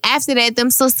actually, after that, them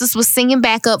sisters was singing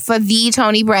back up for the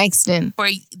Tony Braxton. For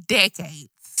decades.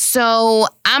 So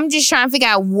I'm just trying to figure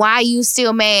out why you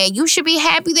still mad. You should be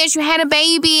happy that you had a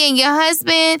baby and your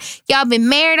husband. Y'all been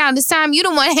married all this time. You the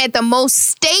one that had the most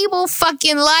stable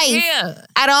fucking life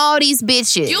out of all these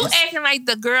bitches. You acting like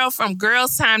the girl from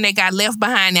Girls Time that got left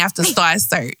behind after Star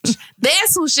Search.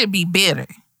 That's who should be bitter.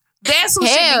 That's who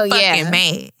should be fucking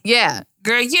mad. Yeah.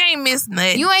 Girl, you ain't missed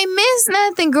nothing. You ain't missed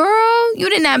nothing, girl. You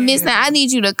did not miss nothing. I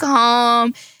need you to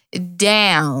calm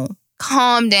down.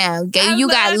 Calm down. Okay? You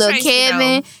got little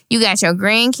Kevin. You got your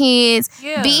grandkids.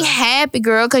 Yeah. Be happy,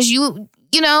 girl, because you lucky.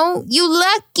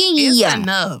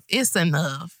 It's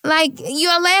enough. Like,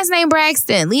 your last name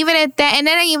Braxton. Leave it at that. And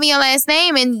that ain't even your last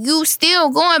name. And you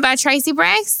still going by Tracy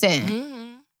Braxton. Mm-hmm.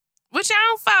 Which I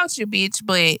don't fault you, bitch,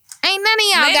 but ain't none of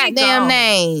y'all goddamn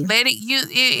names. Let it.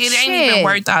 It ain't even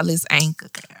worth all this anchor,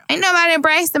 girl. Ain't nobody in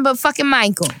Braxton but fucking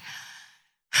Michael.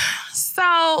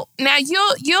 So now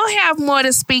you'll have more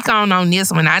to speak on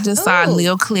this one. I just saw a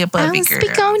little clip of it, girl.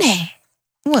 Speak on that.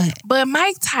 What? But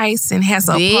Mike Tyson has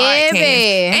a podcast.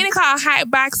 Ain't it called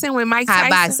Hot Boxing with Mike Tyson?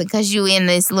 Hot Boxing, because you in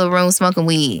this little room smoking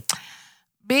weed.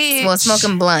 Bitch. Well,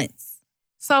 smoking blunts.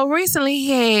 So recently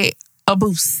he had a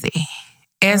Boosie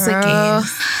as a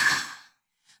guest.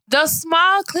 The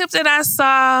small clip that I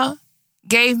saw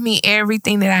gave me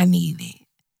everything that I needed.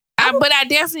 But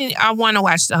I want to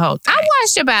watch the whole thing. I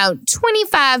watched about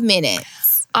 25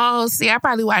 minutes. Oh, see, I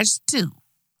probably watched 2.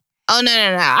 Oh, no.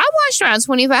 I watched around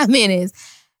 25 minutes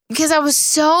because I was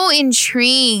so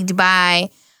intrigued by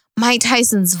Mike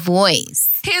Tyson's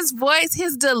voice. His voice,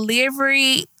 his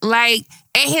delivery, like,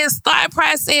 and his thought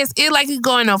process, it like it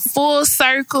go in a full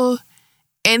circle.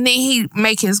 And then he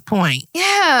make his point.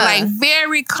 Yeah. Like,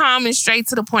 very calm and straight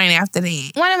to the point after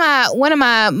that. One of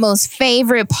my most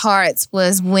favorite parts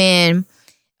was when,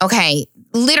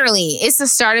 literally, it's the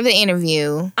start of the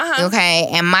interview. Okay.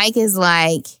 And Mike is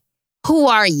like, who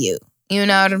are you? You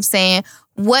know what I'm saying?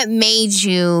 What made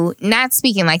you, not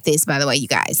speaking like this, by the way, you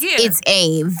guys. Yeah. It's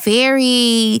a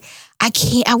very, I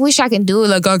wish I could do it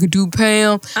like I could do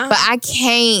Pam, but I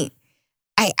can't.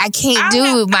 I can't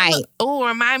do Mike.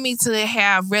 Remind me to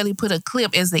have really put a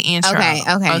clip as the intro.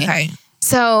 Okay.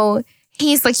 So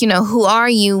he's like, who are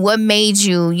you? What made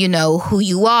you, who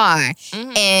you are?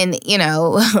 Mm-hmm. And,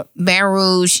 Baton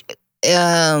Rouge,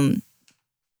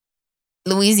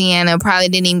 Louisiana, probably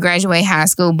didn't even graduate high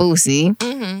school, Boosie.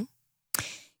 Mm-hmm.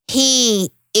 He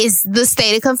is the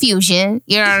state of confusion.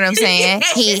 You know what I'm saying?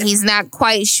 He's not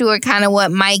quite sure kind of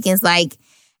what Mike is like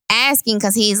asking,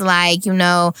 because he's like, I'm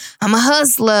a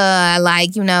hustler. Like,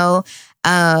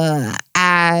 I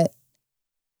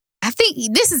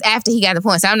think this is after he got the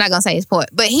point, so I'm not gonna say his point.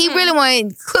 But he really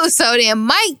wanted clues. So then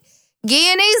Mike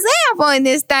give an example in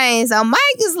this thing. So Mike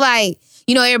is like,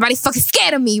 everybody fucking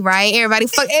scared of me, right? Everybody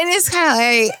and it's kind of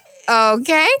like,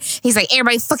 okay. He's like,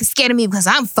 everybody fucking scared of me because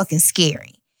I'm fucking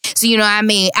scary. So, I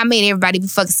made everybody be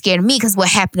fucking scared of me because what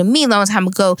happened to me a long time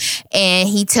ago. And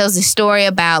he tells a story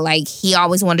about, like, he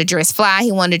always wanted to dress fly.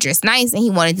 He wanted to dress nice. And he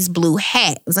wanted this blue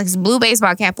hat. It was like this blue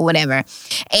baseball cap or whatever.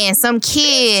 And some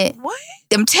kid... What?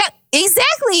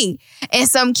 Exactly. And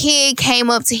some kid came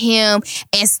up to him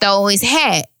and stole his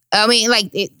hat. I mean,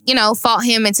 like, fought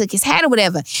him and took his hat or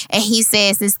whatever. And he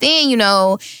says since then,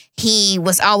 he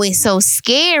was always so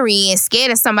scary and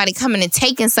scared of somebody coming and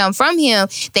taking something from him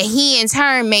that he in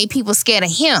turn made people scared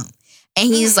of him. And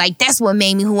he's like, that's what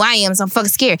made me who I am. So I'm fucking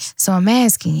scared. So I'm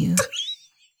asking you,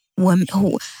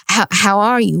 how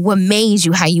are you? What made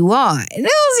you how you are? And it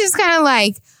was just kind of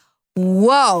like,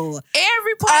 whoa.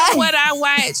 Every part of what I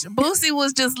watched, Boosie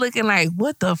was just looking like,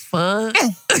 what the fuck?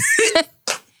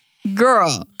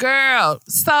 Girl.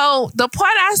 So the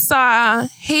part I saw,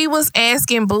 he was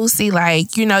asking Boosie,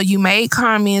 like, you made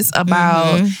comments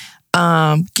about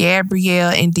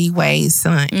Gabrielle and D-Wade's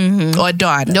son or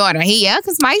daughter.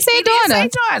 Because Mike said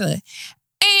daughter.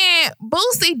 And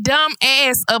Boosie, dumb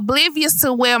ass, oblivious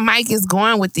to where Mike is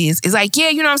going with this, is like, yeah,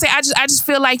 you know what I'm saying? I just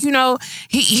feel like,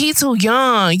 he too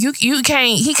young.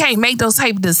 He can't make those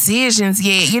type of decisions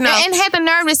yet, And had the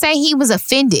nerve to say he was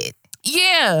offended.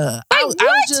 Yeah. I was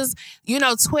just,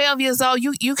 12 years old.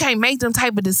 You can't make them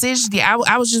type of decisions yet.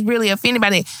 I was just really offended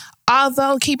by that.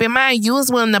 Although, keep in mind, you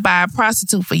was willing to buy a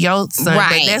prostitute for your son.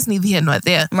 Right. But that's neither here nor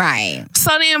there. Right.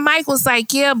 So then Mike was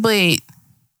like, yeah, but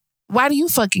why do you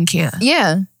fucking care?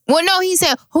 Yeah. Well, no, he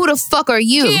said, who the fuck are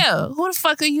you? Yeah, who the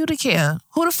fuck are you to care?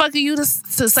 Who the fuck are you to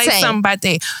say something about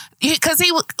that? Because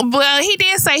he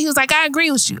did say, he was like, I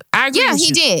agree with you. I agree with you.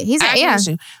 Yeah, he did. He said, yeah.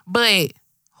 But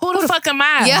who the fuck am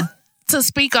I to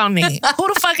speak on that?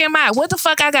 Who the fuck am I? What the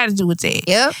fuck I got to do with that?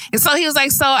 Yep. And so he was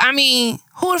like,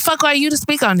 who the fuck are you to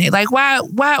speak on that? Like, why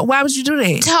would you do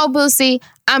that? Told Boosie,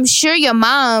 I'm sure your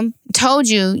mom told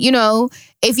you,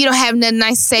 if you don't have nothing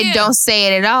nice to say, don't say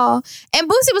it at all. And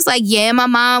Boosie was like, yeah, my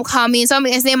mom called me and told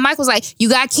me. And then Mike was like, you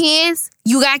got kids?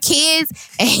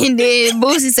 And then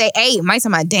Boosie said 8. Mike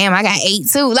talking about, damn, I got 8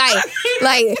 too. Like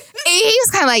he was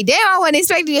kind of like, damn, I wasn't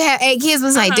expecting you to have 8 kids. But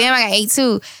it's like, damn, I got 8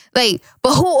 too. Like,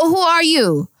 but who are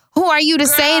you? Who are you to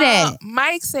say that?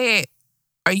 Mike said,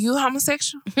 are you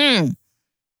homosexual?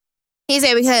 He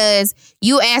said, because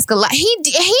you ask a lot. He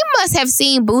must have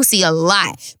seen Boosie a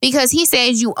lot, because he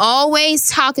says you always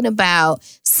talking about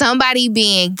somebody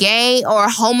being gay or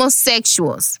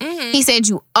homosexuals. He said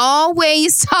you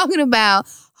always talking about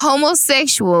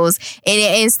homosexuals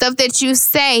and stuff that you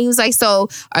say. He was like, so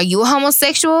are you a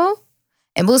homosexual?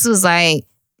 And Boosie was like,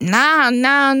 no.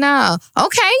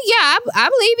 Okay, yeah, I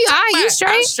believe you. All right, you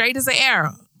straight? I'm straight as an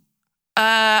arrow.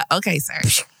 Okay, sir.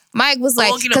 Mike was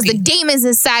like, because the demons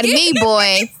inside of me,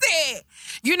 boy.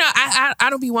 I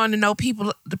don't be wanting to know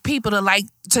the people to like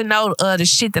to know the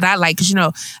shit that I like, because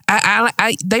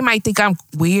I they might think I'm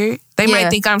weird. They might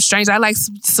think I'm strange. I like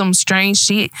some strange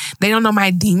shit. They don't know my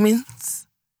demons.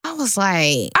 I was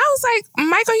like,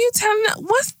 Mike, are you telling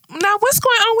what's going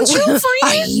on with you, friend?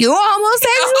 Are you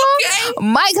homosexual?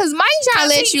 Okay. Mike, because Mike trying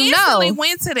to let you know. He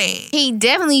went to that. He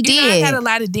definitely did. I got a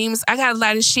lot of demons. I got a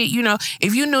lot of shit.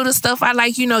 If you knew the stuff I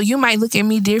like, you might look at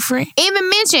me different. Even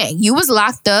mention, you was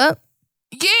locked up.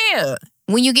 Yeah.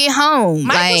 When you get home.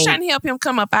 Mike was trying to help him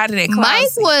come up out of that closet.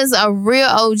 Mike was a real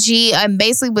OG and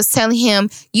basically was telling him,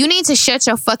 you need to shut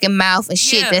your fucking mouth and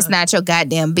shit that's not your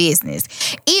goddamn business.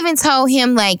 Even told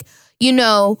him, like,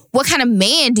 what kind of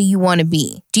man do you want to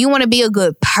be? Do you want to be a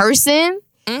good person?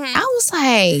 I was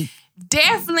like,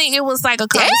 definitely, it was like a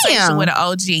conversation with an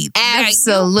OG.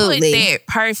 Absolutely. Like, you put that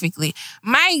perfectly.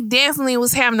 Mike definitely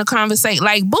was having a conversation.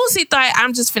 Like, Boosie thought,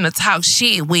 I'm just finna talk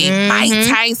shit with Mike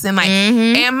Tyson. Like,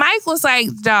 and Mike was like,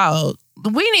 dog,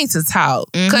 we need to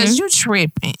talk, because you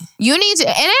tripping. You need to.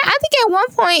 And I think at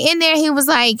one point in there, he was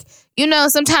like,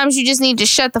 sometimes you just need to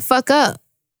shut the fuck up.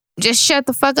 Just shut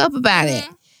the fuck up about it.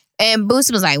 And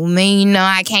Boosie was like, well, man,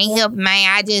 I can't help it, man.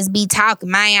 I just be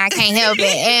talking, man. I can't help it.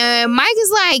 And Mike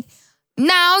is like,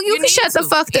 no, you can shut the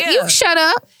fuck up. You can shut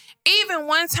up. Even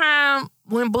one time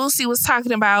when Boosie was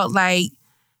talking about, like,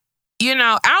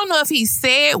 I don't know if he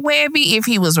said Webby, if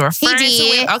he was referring to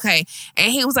it. Okay.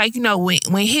 And he was like,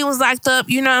 when he was locked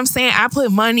up, you know what I'm saying? I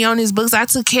put money on his books. I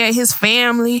took care of his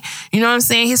family. You know what I'm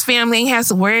saying? His family ain't has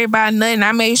to worry about nothing.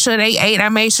 I made sure they ate. I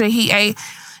made sure he ate.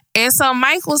 And so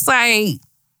Mike was like,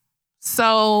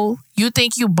 so you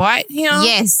think you bought him?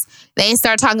 Yes. They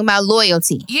start talking about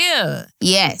loyalty. Yeah.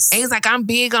 Yes. And he's like, I'm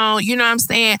big on, you know what I'm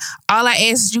saying? All I ask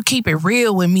is you keep it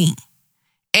real with me.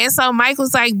 And so Mike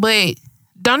was like, but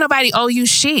don't nobody owe you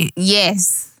shit.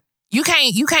 Yes. You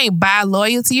can't buy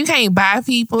loyalty. You can't buy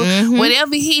people.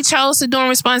 Whatever he chose to do in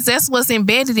response, that's what's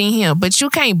embedded in him. But you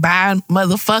can't buy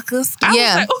motherfuckers. I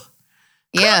was like, oh,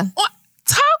 yeah.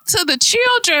 Talk to the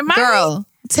children, Mike. Girl,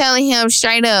 telling him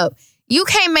straight up, you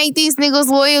can't make these niggas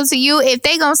loyal to you. If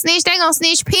they gonna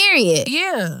snitch, period.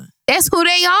 Yeah. That's who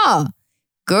they are.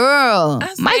 Girl,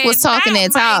 Mike was talking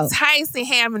that talk. Mike Tyson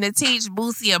having to teach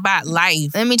Boosie about life.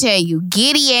 Let me tell you,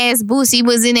 giddy ass Boosie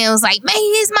was in there and was like, man,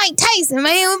 it's Mike Tyson,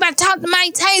 man. We about to talk to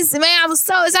Mike Tyson, man. I was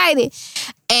so excited.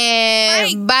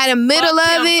 And by the middle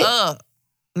of it,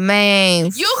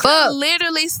 man, you could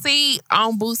literally see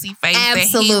on Boosie's face that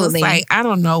he was like, I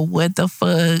don't know what the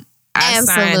fuck I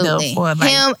signed up for. Like,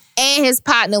 him and his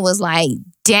partner was like,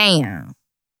 damn,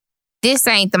 this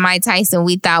ain't the Mike Tyson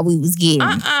we thought we was getting.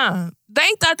 They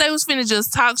thought they was finna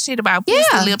just talk shit about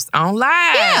Pussy Lips on live.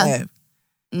 Yeah.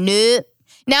 Nope.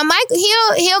 Now, Mike,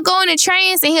 he'll go in a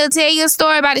trance and he'll tell you a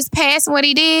story about his past and what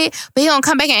he did, but he'll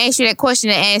come back and ask you that question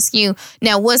and ask you,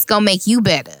 now, what's gonna make you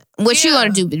better? What you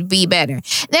gonna do to be better?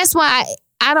 That's why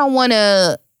I don't want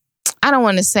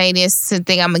to say this to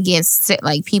think I'm against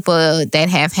like people that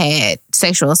have had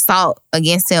sexual assault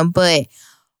against them, but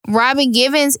Robin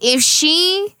Givens, if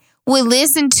she would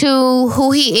listen to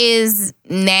who he is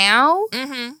now,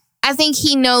 I think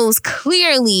he knows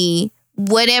clearly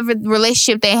whatever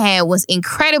relationship they had was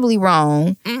incredibly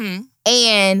wrong.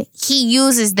 And he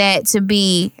uses that to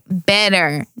be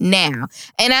better now.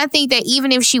 And I think that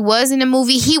even if she was in the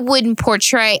movie, he wouldn't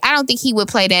portray, I don't think he would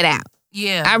play that out.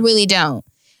 Yeah. I really don't.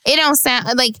 It don't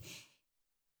sound like,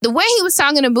 the way he was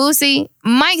talking to Boosie,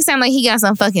 Mike sounded like he got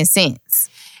some fucking sense.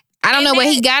 I don't know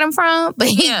where he got them from, but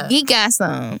he got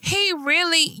some. He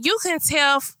really, you can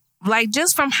tell, like,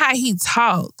 just from how he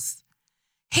talks,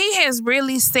 he has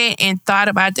really sat and thought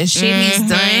about the shit he's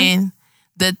done,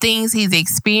 the things he's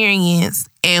experienced,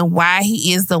 and why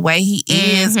he is the way he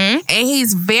is. And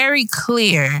he's very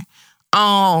clear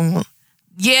on,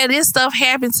 this stuff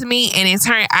happened to me, and in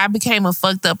turn, I became a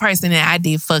fucked up person and I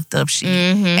did fucked up shit.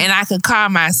 And I could call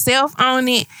myself on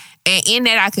it, and in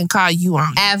that, I can call you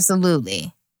on it.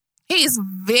 Absolutely. He's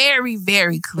very,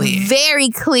 very clear. Very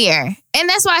clear. And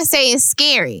that's why I say it's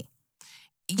scary.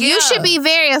 Yeah. You should be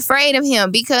very afraid of him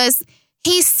because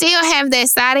he still have that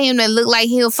side of him that look like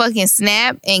he'll fucking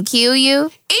snap and kill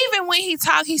you. Even when he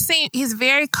talk, he's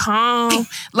very calm.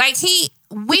 Like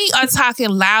we are talking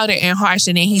louder and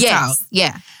harsher than he talks.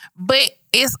 Yeah. But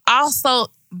it's also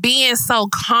being so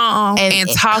calm and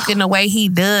talking the way he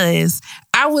does.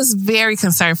 I was very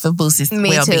concerned for Boosie's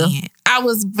well-being. I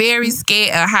was very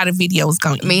scared of how the video was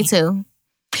going to end. Me too.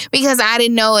 Because I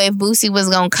didn't know if Boosie was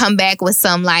going to come back with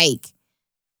some like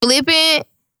flippant.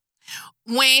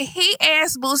 When he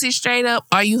asked Boosie straight up,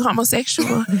 are you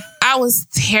homosexual? I was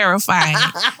terrified.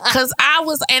 Because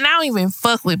and I don't even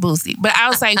fuck with Boosie. But I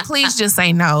was like, please just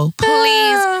say no.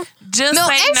 Please just say no.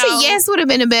 Actually, yes would have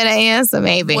been a better answer,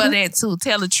 maybe. Well, that too.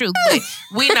 Tell the truth. But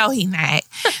we know he not.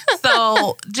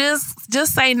 So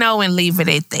just say no and leave it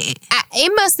at that.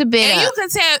 It must have been. And you can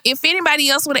tell if anybody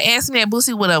else would have asked me that,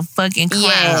 Boosie would have fucking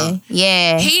clowned.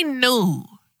 Yeah. He knew.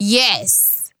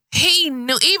 Yes. He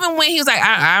knew, even when he was like,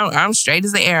 I'm straight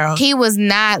as an arrow. He was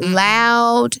not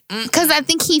loud. Because I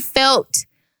think he felt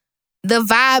the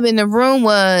vibe in the room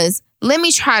was, let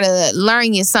me try to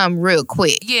learn you something real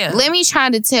quick. Yeah. Let me try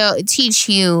to teach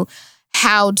you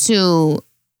how to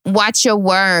watch your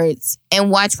words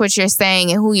and watch what you're saying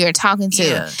and who you're talking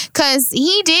to. Because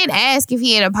he did ask if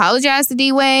he had apologized to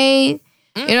D-Wade.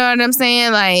 You know what I'm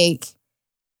saying? Like,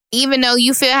 even though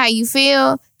you feel how you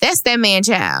feel, that's that man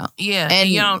child. Yeah. And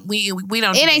you don't, we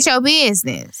don't. It ain't your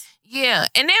business. Yeah.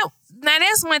 And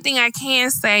that's one thing I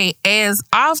can say, as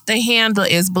off the handle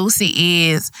as Boosie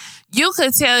is, you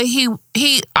could tell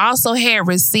he also had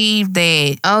received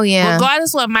that. Oh, yeah.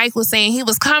 Regardless of what Mike was saying, he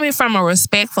was coming from a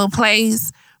respectful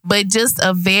place, but just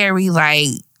a very like,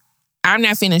 I'm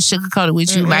not finna sugarcoat it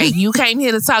with you. Like, you came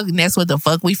here to talk, and that's what the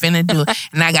fuck we finna do.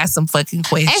 And I got some fucking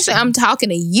questions. Actually, I'm talking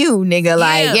to you, nigga.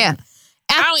 Like, yeah.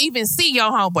 I don't even see your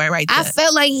homeboy right there. I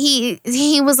felt like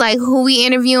he was like, who we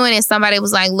interviewing? And somebody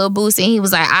was like, Lil Boosie. And he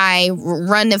was like,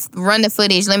 run the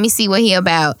footage. Let me see what he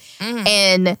about.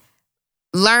 And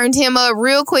learned him up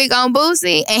real quick on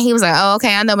Boosie. And he was like, oh,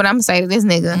 okay, I know what I'm going to say to this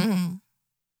nigga.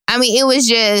 I mean, it was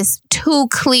just too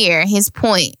clear, his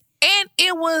point. And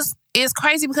it's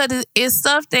crazy because it's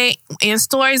stuff that in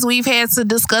stories we've had to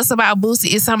discuss about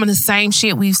Boosie is some of the same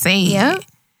shit we've seen. Yeah.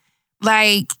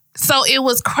 Like, so it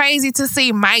was crazy to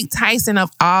see Mike Tyson, of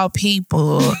all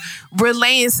people,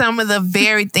 relaying some of the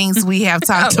very things we have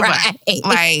talked about.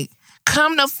 Like,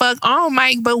 come the fuck on,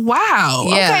 Mike, but wow.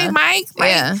 Yeah. Okay, Mike.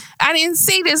 Like, I didn't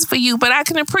see this for you, but I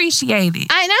can appreciate it.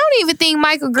 I don't even think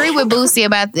Mike agreed with Boosie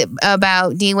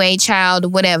about D-Wade child or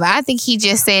whatever. I think he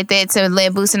just said that to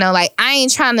let Boosie know, like, I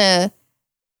ain't trying to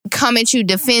come at you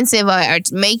defensive or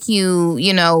make you,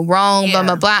 wrong, blah,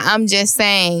 blah, blah. I'm just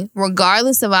saying,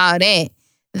 regardless of all that,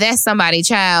 that's somebody's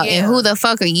child. And who the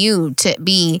fuck are you to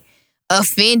be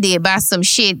offended by some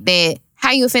shit that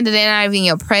How you offended? They're not even in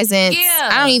your presence. Yeah.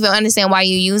 I don't even understand why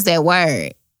you use that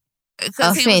word.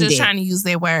 Because he was just trying to use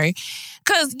that word.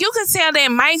 Because you could tell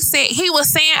that Mike said, he was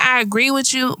saying, I agree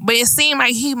with you, but it seemed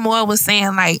like he more was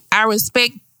saying, like, I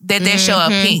respect that that's your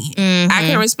opinion. I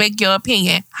can respect your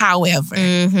opinion. However,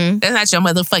 that's not your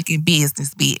motherfucking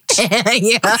business, bitch.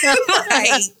 Yeah.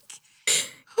 Like,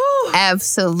 whew.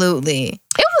 Absolutely.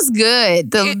 It was good.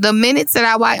 The minutes that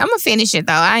I watched, I'm going to finish it,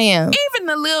 though. I am. Even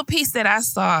the little piece that I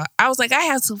saw, I was like, I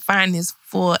have to find this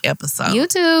full episode.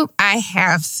 YouTube. I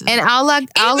have to. And all I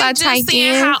just typed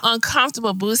seeing in. how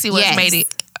uncomfortable Boosie was made it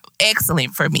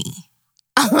excellent for me.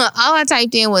 All I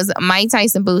typed in was Mike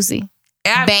Tyson Boosie.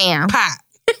 Bam. Pop.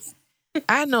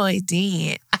 I know it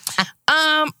did.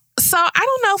 So I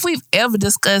don't know if we've ever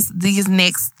discussed these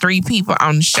next 3 people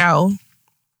on the show,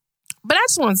 but I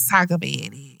just want to talk about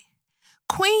it.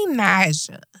 Queen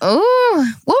Naija.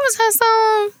 Oh, what was her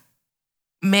song?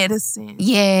 Medicine.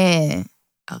 Yeah.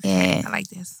 Okay, Yeah. I like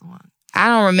that song. I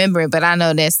don't remember it, but I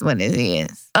know that's what it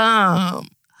is. Her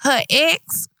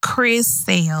ex, Chris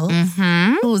Sale,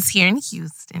 who's here in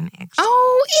Houston, actually.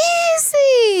 Oh, is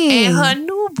he? And her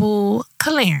new boo,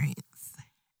 Clarence,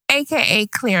 a.k.a.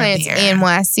 Claire Clarence Bear.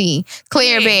 NYC.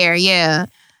 Claire Bear, yeah.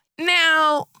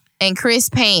 Now, And Chris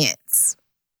Pants.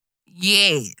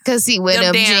 yeah. Because he wear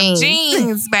Them them damn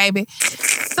jeans. baby.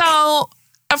 So,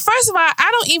 first of all, I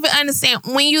don't even understand.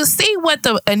 When you see what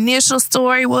the initial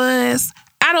story was,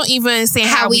 I don't even understand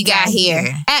how we got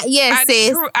here. Yes,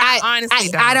 sis. I honestly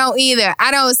don't. I don't either.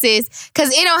 I don't, sis.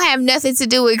 Because it don't have nothing to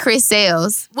do with Chris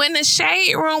Sales. When the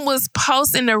Shade Room was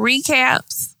posting the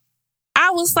recaps,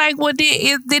 I was like, well,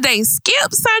 did they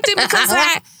skip something?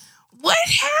 Because what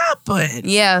happened?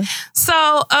 Yeah.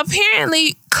 So,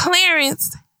 apparently,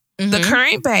 Clarence, the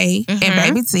current bae and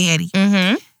baby daddy,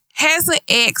 has an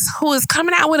ex who is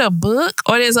coming out with a book,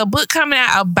 or there's a book coming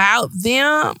out about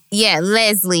them. Yeah,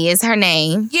 Leslie is her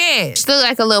name. Yeah. She look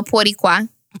like a little Portiqua.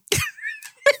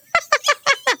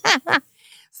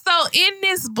 So in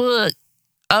this book,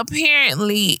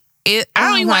 apparently, I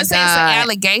don't even want to say it's an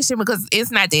allegation because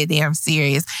it's not that damn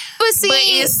serious. But see,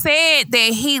 it said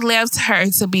that he left her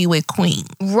to be with Queen.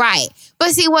 Right. But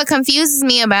see, what confuses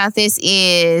me about this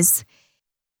is,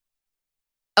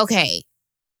 okay,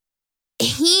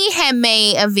 he had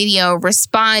made a video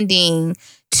responding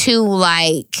to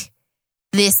like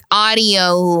this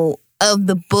audio of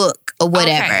the book or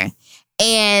whatever. Okay.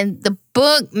 And the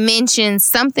book mentions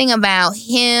something about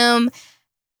him,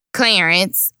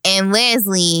 Clarence, and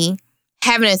Leslie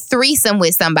having a threesome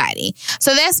with somebody.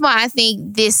 So that's why I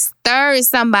think this third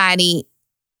somebody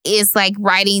is like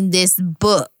writing this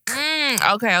book.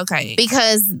 Okay.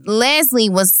 Because Leslie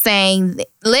was saying,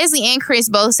 Leslie and Chris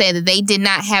both said that they did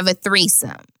not have a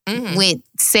threesome with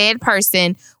said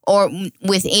person or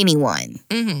with anyone.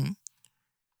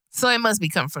 So it must be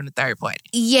coming from the third party.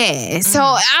 Yeah. So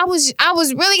I was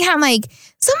really kind of like,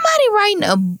 somebody writing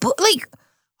a book, like,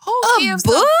 who gives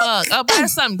a fuck about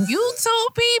some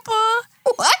YouTube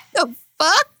people? What the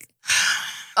fuck?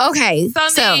 Okay, so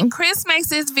then Chris makes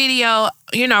this video,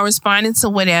 responding to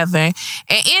whatever. And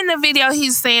in the video,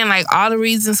 he's saying, like, all the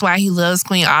reasons why he loves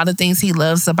Queen, all the things he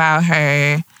loves about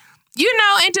her.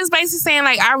 And just basically saying,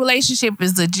 like, our relationship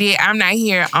is legit. I'm not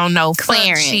here on no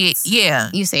Clarence. fuck shit. Yeah.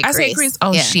 You say I Chris. said Chris.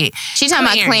 Oh, yeah. shit. She talking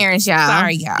about Clarence, y'all.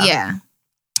 Sorry, y'all. Yeah.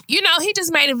 He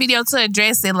just made a video to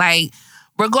address it, like,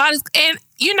 regardless. And,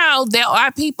 there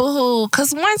are people who,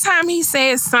 because one time he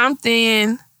said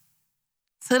something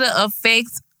to the effect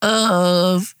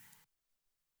of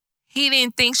he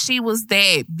didn't think she was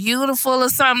that beautiful or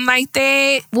something like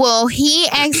that. Well, he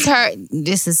asked her,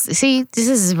 this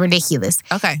is ridiculous.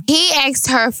 Okay. He asked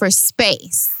her for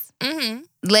space.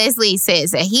 Leslie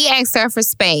says that he asked her for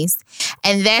space,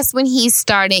 and that's when he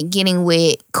started getting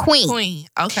with Queen.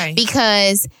 Okay.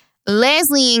 Because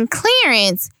Leslie and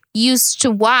Clarence used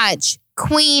to watch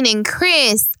Queen and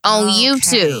Chris on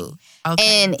YouTube.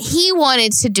 Okay. And he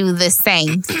wanted to do the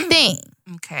same thing.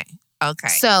 Okay.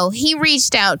 So he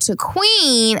reached out to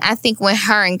Queen, I think when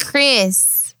her and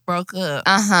Chris broke up.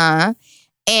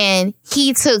 And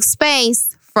he took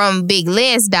space from Big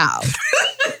Les Dog.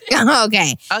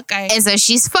 Okay. And so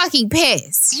she's fucking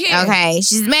pissed. Yeah. Okay.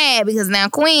 She's mad because now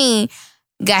Queen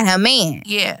got her man.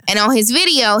 Yeah. And on his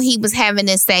video, he was having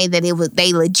to say that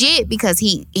they legit because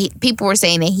he people were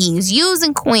saying that he was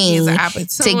using Queen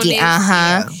to get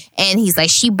Yeah. And he's like,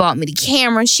 she bought me the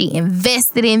camera. She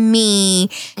invested in me.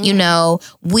 You know,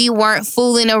 we weren't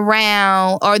fooling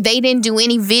around, or they didn't do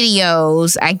any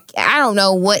videos. I don't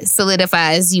know what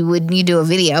solidifies you when you do a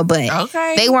video, but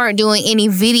they weren't doing any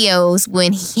videos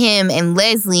when him and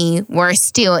Leslie were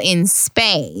still in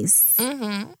space.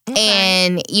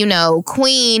 And, you know,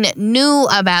 Queen knew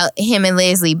about him and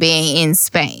Leslie being in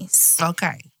space.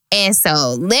 And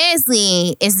so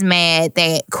Leslie is mad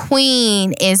that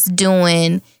Queen is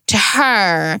doing to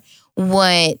her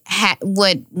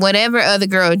whatever other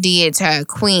girl did to her,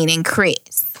 Queen and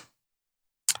Chris.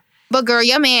 But girl,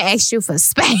 your man asked you for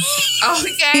space.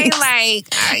 Like,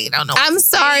 I don't know. I'm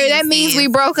sorry. That means we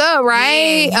broke up,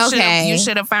 right? Yeah, you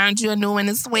should have found you a new one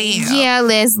as well. Yeah,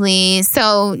 Leslie.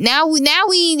 So now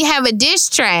we have a diss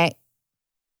track.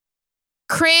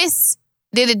 Chris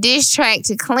did a diss track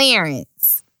to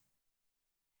Clarence.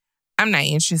 I'm not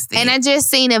interested. And I just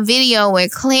seen a video where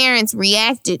Clarence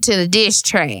reacted to the diss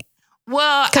track.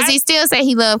 Well, because he still said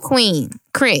he loved Queen,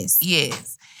 Chris.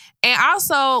 Yes. And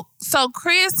also, so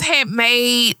Chris had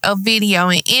made a video,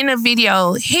 and in the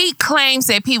video, he claims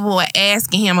that people were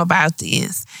asking him about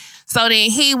this. So then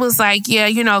he was like, yeah,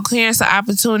 you know, Clarence an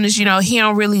opportunist, you know, he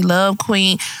don't really love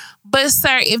Queen. But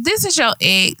sir, if this is your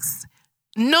ex,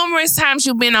 numerous times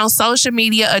you've been on social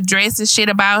media addressing shit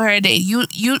about her that you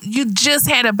just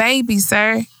had a baby,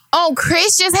 sir. Oh,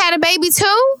 Chris just had a baby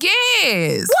too?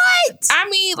 Yes. What? I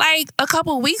mean, like a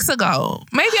couple weeks ago.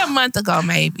 Maybe a month ago,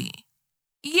 maybe.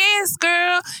 Yes,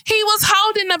 girl. He was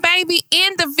holding the baby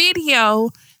in the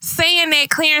video saying that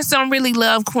Clarence don't really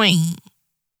love Queen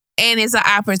and is an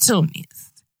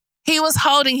opportunist. He was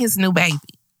holding his new baby.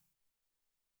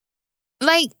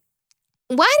 Like,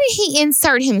 why did he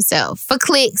insert himself? For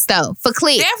clicks, though. For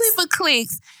clicks. Definitely for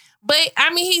clicks. But,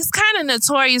 I mean, he's kind of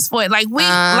notorious for it. Like,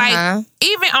 like,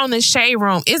 even on the Shade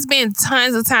Room, it's been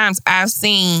tons of times I've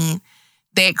seen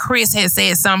that Chris had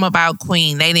said something about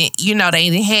Queen. They didn't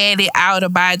had it out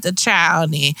about the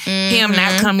child and him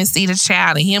not coming to see the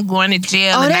child and him going to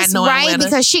jail and not knowing right,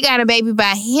 because she got a baby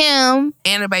by him.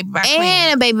 And a baby by Clarence.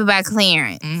 And a baby by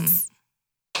Clarence.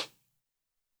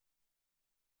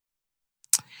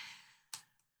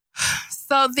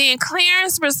 So then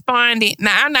Clarence responded.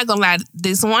 Now, I'm not going to lie.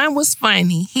 This one was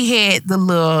funny. He had the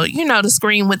little, you know, the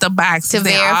screen with the boxes to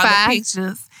verify all the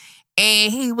pictures.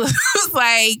 And he was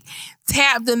like,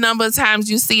 tap the number of times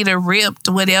you see the ripped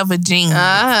whatever jeans.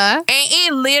 And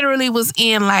it literally was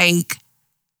in like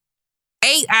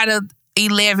 8 out of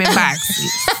 11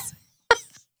 boxes.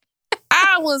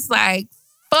 I was like,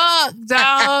 fuck,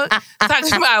 dog.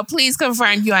 Talking about, please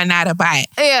confirm you are not a bot.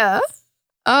 Yeah.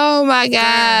 Oh my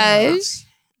gosh.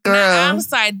 Girl. Now, I'm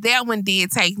sorry, that one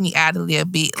did take me out a little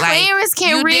bit. Like, Clarence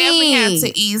can read. You definitely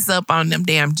have to ease up on them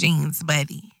damn jeans,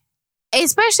 buddy.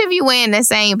 Especially if you're wearing the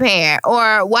same pair.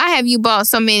 Or why have you bought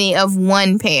so many of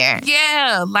one pair?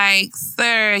 Yeah, like,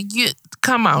 sir, you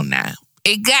come on now.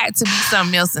 It got to be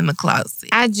something else in the closet.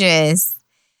 And then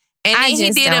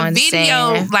he did a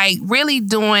video, like, really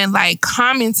doing, like,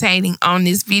 commentating on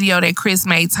this video that Chris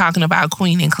made talking about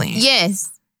Queen and Clarence.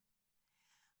 Yes.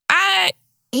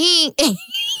 He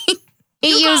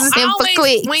uses him for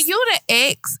clicks. When you the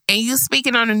ex and you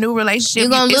speaking on a new relationship, you're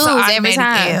going to lose every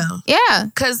time. Yeah.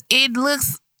 Because it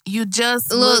looks, you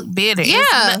just look bitter.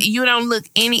 Yeah. You don't look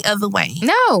any other way.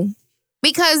 No.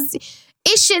 Because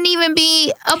it shouldn't even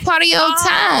be a part of your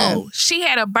time. She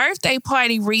had a birthday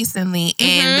party recently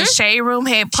and the Shade Room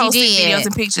had posted videos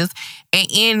and pictures. And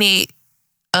in it,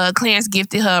 Clarence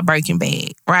gifted her a Birkin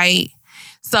bag, right?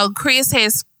 So Chris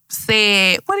has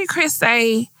said, what did Chris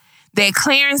say? That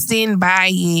Clarence didn't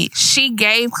buy it. She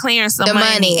gave Clarence the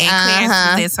money and Clarence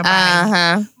was there to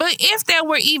buy it. But if that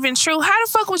were even true, how the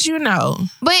fuck would you know?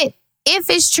 But if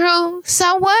it's true,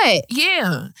 so what?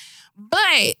 Yeah.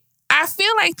 But I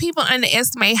feel like people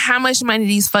underestimate how much money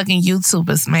these fucking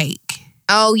YouTubers make.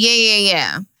 Oh,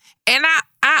 yeah. And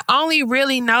I only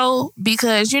really know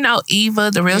because, you know,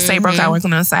 Eva, the real estate broker I work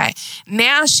on the side,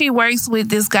 now she works with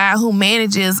this guy who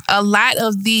manages a lot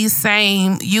of these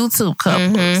same YouTube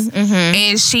couples.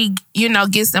 And she, you know,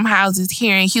 gets them houses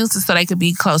here in Houston so they could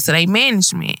be close to their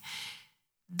management.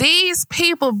 These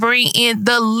people bring in,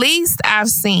 the least I've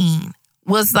seen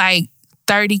was like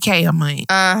 $30K a month.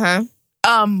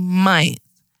 A month.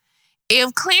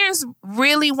 If Clarence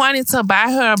really wanted to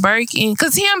buy her a Birkin,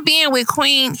 because him being with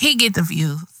Queen, he get the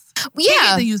views. Yeah. He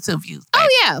get the YouTube views. Oh,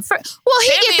 yeah.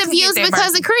 He get the views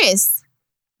because of Chris.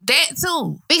 That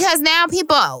too. Because now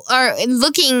people are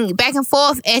looking back and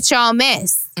forth at y'all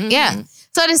mess. Yeah.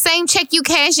 So the same check you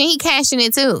cashing, he cashing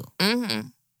it too.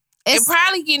 It's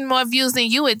probably getting more views than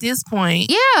you at this point.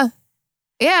 Yeah.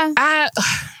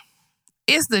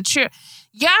 It's the truth.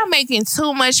 Y'all making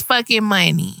too much fucking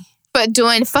money But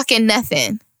doing fucking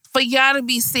nothing. for y'all to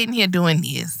be sitting here doing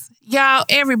this. Y'all,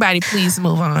 everybody, please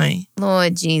move on.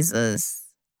 Lord Jesus.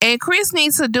 And Chris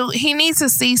needs to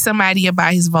see somebody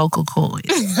about his vocal cords.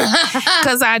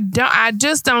 Because I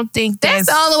just don't think That's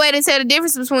the only way to tell the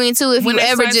difference between two. If when you they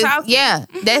ever start just, talking. yeah,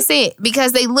 that's it.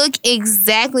 Because they look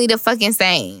exactly the fucking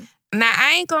same. Now,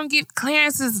 I ain't gonna give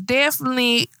Clarence is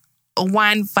definitely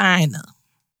one finer.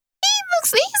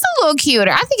 He's a little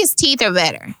cuter. I think his teeth are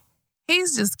better.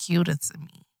 He's just cuter to me.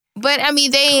 But I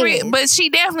mean, But she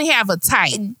definitely have a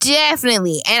type.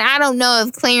 definitely. And I don't know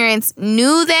if Clarence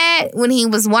knew that when he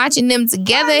was watching them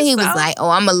together. He was like, oh,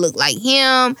 I'm going to look like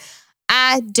him.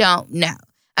 I don't know.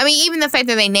 I mean, even the fact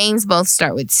that their names both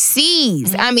start with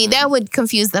C's, I mean, that would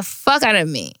confuse the fuck out of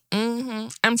me. Mm-hmm.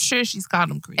 I'm sure she's called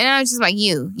him Chris. And I was just like,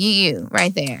 you,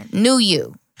 right there.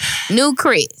 New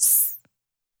Chris.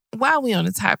 While we on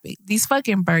the topic, these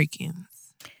fucking Birkins.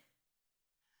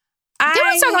 Did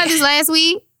we talk about this last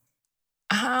week?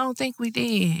 I don't think we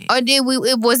did. Or did we?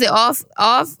 Was it off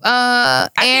I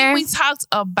air? think we talked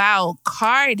about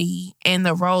Cardi and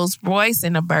the Rolls Royce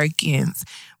and the Birkins,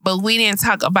 but we didn't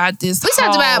talk about this. We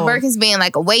talked about Birkins being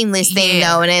like a waiting list thing,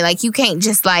 though, and then like you can't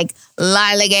just like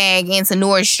lollygag into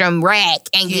Nordstrom Rack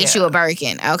and get you a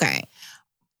Birkin. Okay.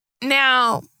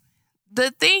 Now,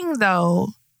 the thing though,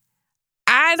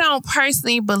 I don't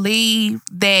personally believe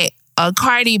that a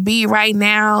Cardi B right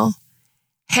now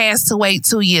has to wait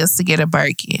 2 years to get a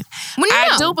Birkin.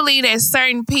 I do believe that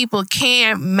certain people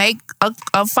can make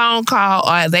a phone call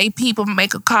or people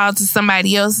make a call to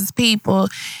somebody else's people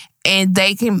and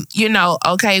they can,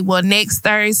 okay, well, next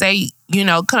Thursday,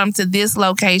 come to this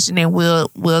location and we'll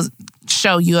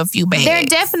show you a few bags. They're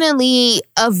definitely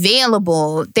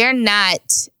available. They're not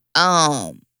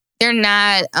unavailable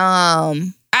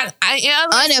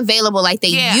like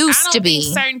they used to be. I don't think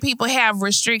certain people have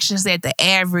restrictions that the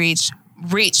average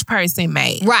rich person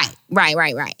may. Right. Like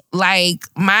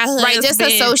my husband. Right, just a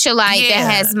socialite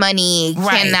that has money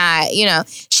cannot,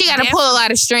 she got to pull a lot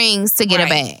of strings to get a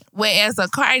bag. Whereas a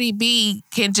Cardi B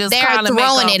can just They're call and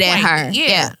throwing make it at her.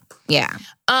 Yeah.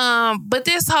 But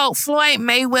this whole Floyd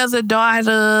Mayweather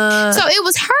daughter. So it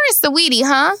was her, Saweetie,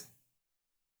 huh?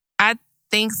 I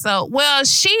think so. Well,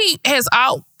 she has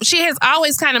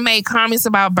always kind of made comments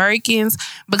about Birkins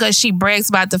because she brags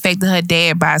about the fact that her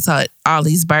dad buys her all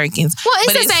these Birkins. Well,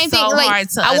 it's the same thing. Like,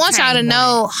 I want y'all to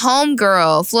know,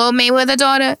 homegirl, Floyd Mayweather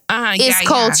daughter, is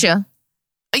culture.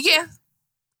 Yeah,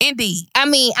 indeed. I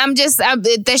mean,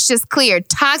 that's just clear.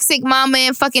 Toxic mama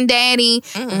and fucking daddy,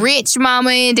 rich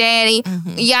mama and daddy.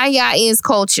 Yaya is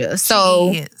culture.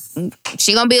 So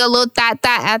she gonna be a little thot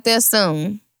out there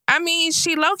soon. I mean,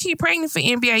 she low-key pregnant for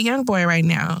NBA Youngboy right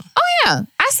now. Oh, yeah.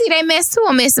 I see they mess too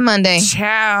on Missy Monday.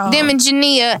 Child. Them and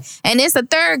Jania. And it's a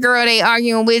third girl they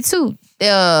arguing with, too.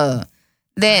 Over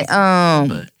NBA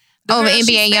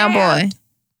Youngboy.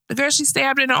 The girl she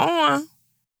stabbed in the arm.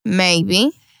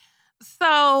 Maybe.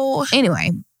 So.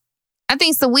 Anyway. I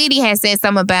think Saweetie has said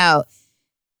something about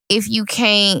if you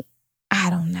can't, I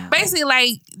don't know. Basically,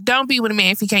 like, don't be with a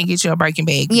man if he can't get you a Birkin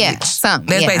bag. Yeah, bitch. something.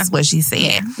 That's basically what she said.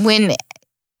 Yeah. When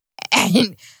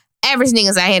average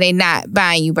niggas out here, they not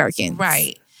buying you Birkins.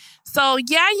 Right. So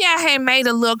Yaya had made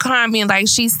a little comment, like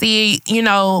she said,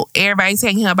 everybody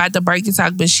taking her about the Birkin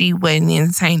talk, but she wasn't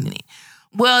entertaining it.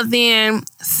 Well, then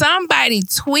somebody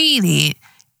tweeted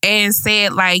and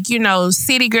said, like,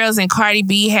 City Girls and Cardi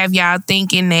B have y'all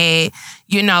thinking that,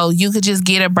 you could just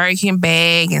get a Birkin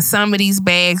bag and some of these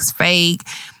bags fake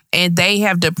and they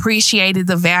have depreciated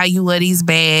the value of these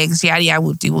bags, yada, yada,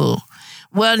 whoop-de-whoop.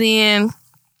 Well, then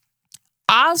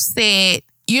Offset,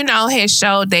 has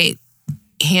showed that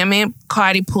him and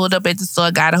Cardi pulled up at the store,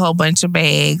 got a whole bunch of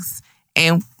bags,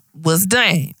 and was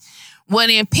done. Well,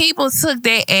 then people took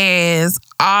that as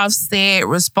Offset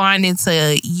responding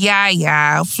to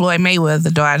Yaya, Floyd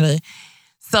Mayweather's daughter.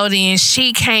 So then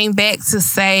she came back to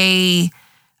say,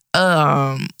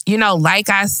 like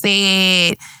I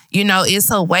said,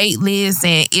 it's a wait list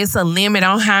and it's a limit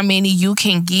on how many you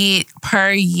can get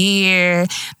per year.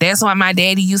 That's why my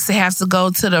daddy used to have to go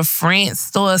to the French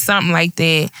store or something like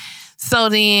that. So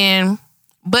then,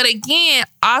 but again,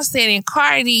 Offset and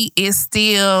Cardi is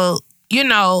still,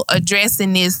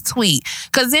 addressing this tweet.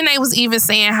 Because then they was even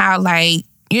saying how, like,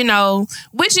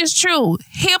 which is true,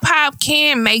 hip-hop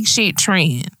can make shit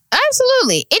trend.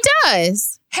 Absolutely. It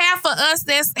does. Half of us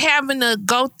that's having to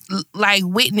go, like,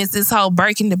 witness this whole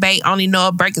Birkin debate only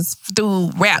know Birkins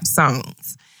through rap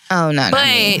songs. Oh, no.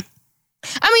 But,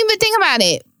 but think about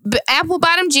it. Apple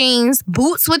bottom jeans,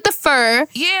 boots with the fur.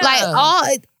 Yeah.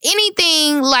 Like,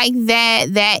 anything like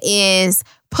that is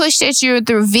pushed at you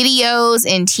through videos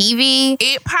and TV,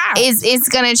 it pops. it's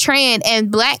gonna trend.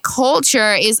 And Black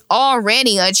culture is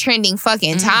already a trending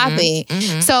fucking topic.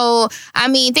 So I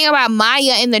mean, think about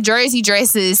Maya in the jersey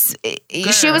dresses.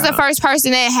 Girl. She was the first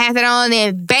person that had it on,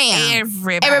 and bam,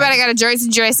 everybody got a jersey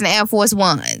dress and Air Force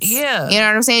Ones. Yeah, you know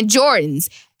what I'm saying? Jordans.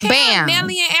 Bam.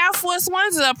 Nelly and Air Force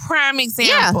Ones is a prime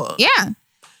example. Yeah.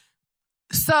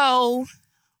 So,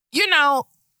 you know,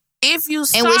 if you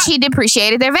in which he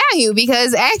depreciated their value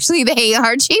because actually they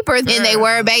are cheaper than they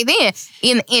were back then.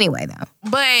 Anyway, though.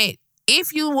 But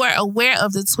if you were aware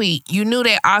of the tweet, you knew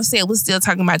that Offset was still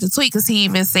talking about the tweet because he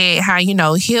even said how, you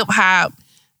know, hip hop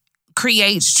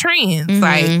creates trends.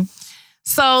 Like,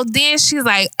 so then she's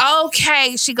like,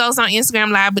 okay. She goes on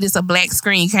Instagram Live, but it's a black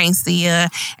screen. You can't see her.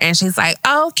 And she's like,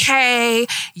 okay,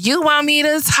 you want me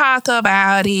to talk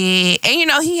about it. And, you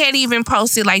know, he had even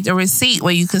posted, like, the receipt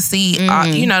where you could see,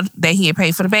 you know, that he had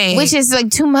paid for the bag. Which is,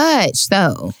 like, too much,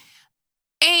 though.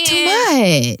 And too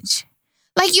much.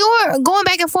 Like, you're going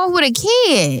back and forth with a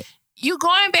kid. You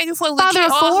going back and forth with Father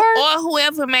of four? Or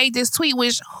whoever made this tweet,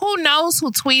 which who knows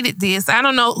who tweeted this? I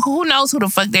don't know. Who knows who the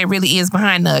fuck that really is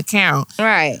behind the account?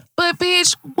 Right. But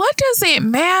bitch, what does it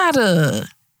matter?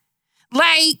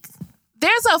 Like,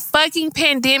 there's a fucking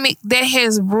pandemic that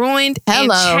has ruined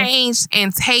and changed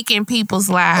and taken people's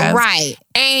lives. Right.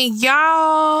 And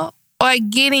y'all are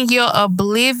getting your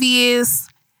oblivious,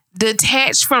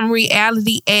 detached from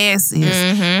reality asses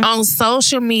on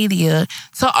social media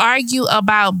to argue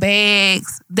about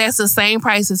bags that's the same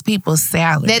price as people's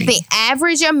salary. That the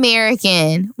average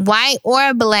American, white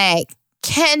or black,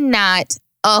 cannot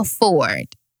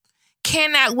afford.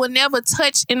 Will never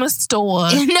touch in a store.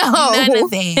 No. None of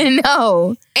that.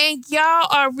 No. And y'all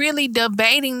are really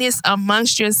debating this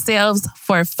amongst yourselves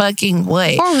for fucking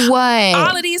what? For what?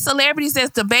 All of these celebrities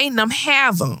that's debating them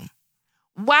have them.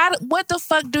 Why? What the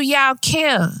fuck do y'all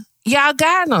care? Y'all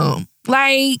got them.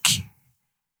 Like,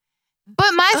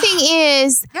 but my thing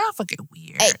is, y'all fucking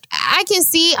weird. I can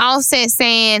see Offset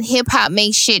saying hip hop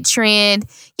makes shit trend.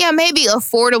 Yeah, maybe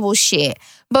affordable shit,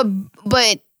 but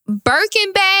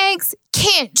Birkin bags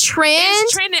can't trend.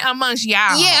 It's trending amongst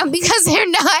y'all. Yeah, because they're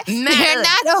not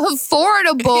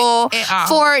affordable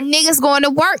for niggas going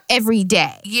to work every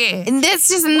day. Yeah. And that's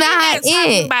just not it. We're not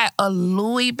talking it. about a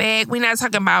Louis bag. We're not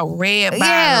talking about red bottles.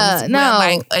 Yeah, no.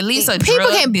 Like, at least a people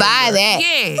drug can dealer. buy that.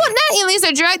 Yeah. Well, not at least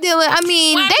a drug dealer. I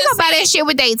mean, Well, they gonna buy that shit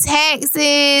with their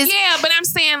taxes. Yeah, but I'm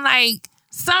saying, like,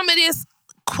 some of this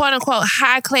quote-unquote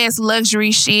high-class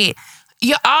luxury shit,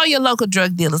 all your local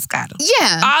drug dealers got them.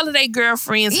 Yeah. All of their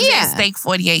girlfriends is at Steak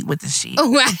 48 with the shit.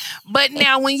 Right. But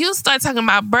now when you start talking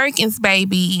about Birkins,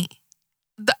 baby,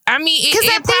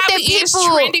 it probably is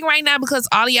trending right now because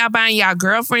all of y'all buying y'all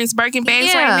girlfriends Birkin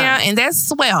bags right now, and that's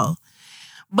swell.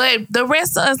 But the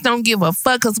rest of us don't give a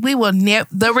fuck because we will never.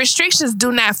 The restrictions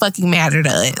do not fucking matter to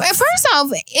us. First off,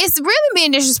 it's really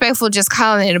being disrespectful just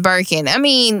calling it a Birkin. I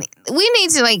mean, we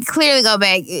need to like clearly go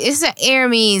back. It's an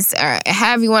Hermes, or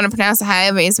however you want to pronounce it,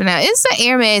 however it's pronounced. It's an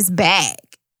Hermes bag.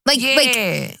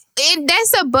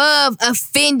 That's above a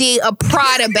Fendi, a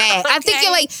Prada bag. Okay. I think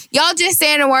you're like, y'all just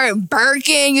saying the word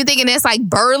Birkin. You're thinking that's like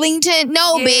Burlington.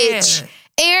 No, bitch.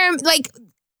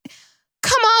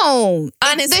 Come on.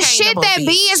 The shit that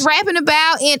B is rapping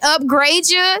about in Upgrade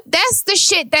Ya, that's the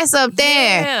shit that's up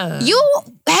there.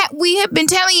 Yeah. We have been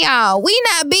telling y'all, we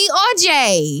not B or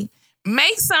J.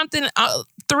 Make something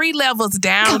 3 levels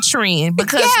down trend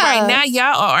because right now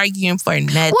y'all are arguing for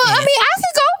nothing. Well, I mean, I can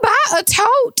go buy a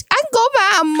tote. I can go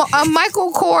buy a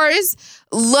Michael Kors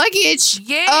luggage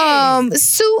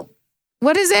suit.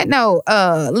 What is that? No,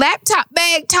 laptop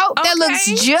bag tote that looks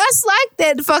just like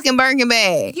that fucking Birkin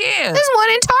bag. Yeah. There's one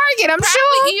in Target, I'm probably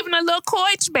sure. Even a little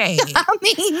Coach bag. I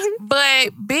mean. But,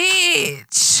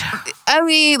 bitch. I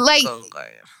mean, like,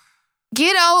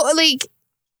 you know, like,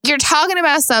 you're talking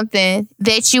about something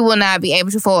that you will not be able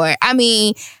to afford. I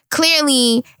mean,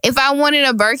 clearly, if I wanted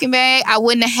a Birkin bag, I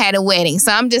wouldn't have had a wedding.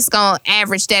 So I'm just going to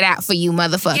average that out for you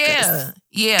motherfuckers.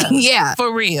 Yeah. Yeah.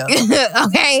 For real.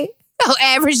 Okay? So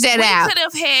average that out. We could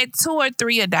have had 2 or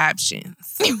 3 adoptions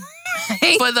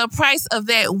for the price of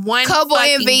that one couple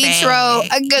in vitro, bag.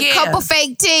 a good couple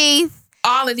fake teeth.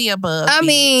 All of the above. I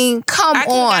mean, come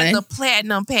on. I got the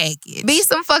platinum package. Be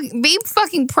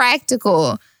fucking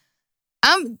practical.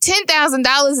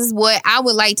 $10,000 is what I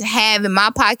would like to have in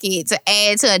my pocket to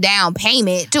add to a down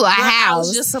payment to a house. I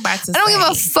was just about to say. I don't give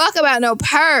a fuck about no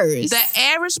purse. The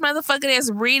average motherfucker that's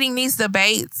reading these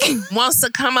debates wants to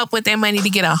come up with that money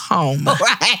to get a home.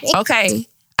 Right. Okay.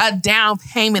 A down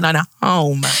payment on a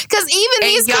home. Because even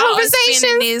these y'all conversations. Are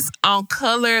spending this on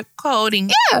color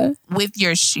coding with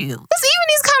your shoes. Because even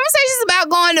these conversations is about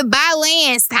going to buy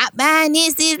land. Stop buying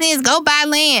this. Go buy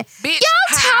land. Bitch,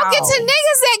 Y'all talking to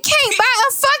niggas that can't buy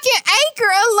a fucking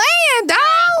acre of land,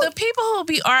 dog. The people who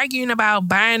be arguing about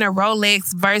buying a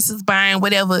Rolex versus buying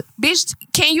whatever, bitch,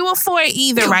 can you afford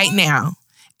either right now?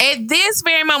 At this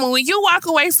very moment, when you walk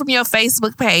away from your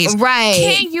Facebook page, right?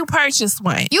 Can you purchase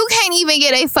one? You can't even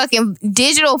get a fucking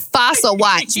digital fossil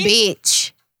watch,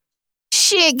 bitch.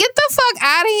 Shit, get the fuck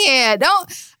out of here.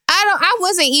 I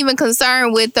wasn't even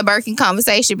concerned with the Birkin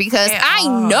conversation because I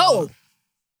know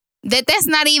that that's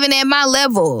not even at my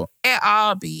level. At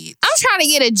all, bitch. I'm trying to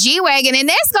get a G-Wagon and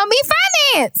that's going to be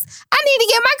financed. I need to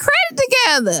get my credit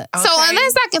together. Okay. So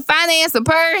unless I can finance a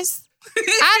purse,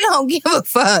 I don't give a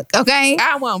fuck, okay?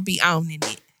 I won't be owning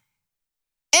it.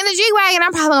 In the G-Wagon,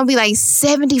 I'm probably going to be like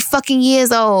 70 fucking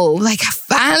years old. Like, I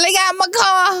finally got my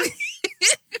car.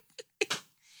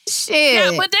 Shit.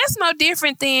 Yeah, but that's no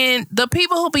different than the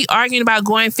people who be arguing about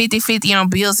going 50-50 on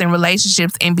bills and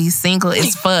relationships and be single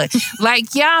as fuck.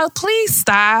 Like, y'all, please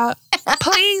stop.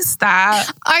 Please stop.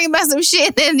 Arguing about some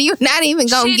shit that you're not even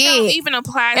going to get. Shit don't even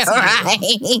apply to you.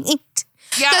 Right.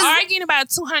 Y'all arguing about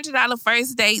 $200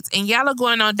 first dates and y'all are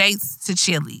going on dates to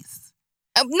Chili's.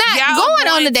 Not going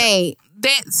on the date.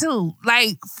 That too.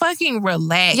 Like, fucking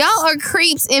relax. Y'all are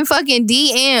creeps in fucking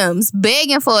DMs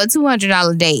begging for a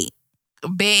 $200 date.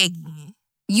 Begging.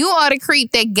 You are the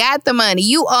creep that got the money.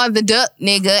 You are the duck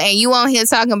nigga and you on here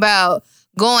talking about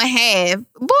going half.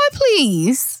 Boy,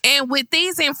 please. And with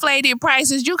these inflated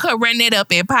prices, you could run it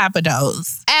up at Papa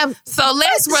Do's. So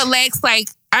let's relax. Like,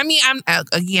 I mean, I'm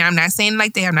not saying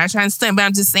like that. I'm not trying to stunt, but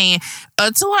I'm just saying a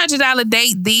 $200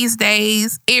 date these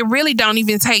days, it really don't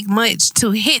even take much to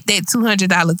hit that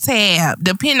 $200 tab,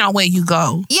 depending on where you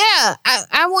go. Yeah,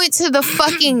 I went to the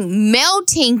fucking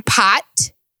melting pot.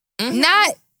 Mm-hmm.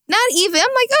 Not even.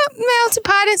 I'm like, oh, melting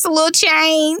pot is a little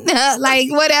chain, like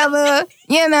whatever,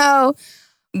 you know,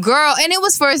 girl. And it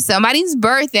was for somebody's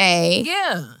birthday.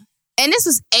 Yeah. And this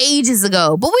was ages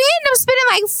ago. But we ended up spending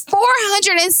like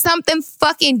 $400 and something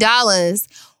fucking dollars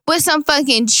with some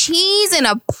fucking cheese in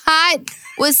a pot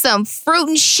with some fruit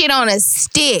and shit on a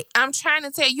stick. I'm trying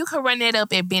to tell you, could run that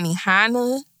up at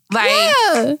Benihana. Like,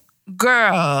 yeah.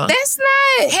 Girl. That's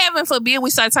not. Heaven forbid we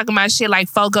start talking about shit like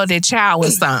Fogo de Chao or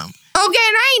something. Okay, and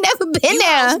I ain't never been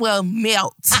there. Well,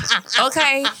 melt.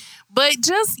 Okay? But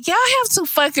just, y'all have to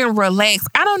fucking relax.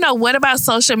 I don't know what about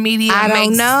social media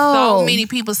makes so many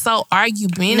people so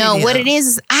argumentative. No, what it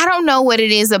is I don't know what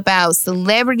it is about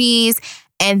celebrities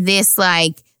and this,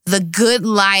 like, the good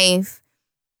life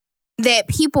that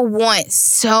people want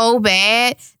so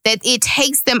bad that it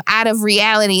takes them out of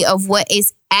reality of what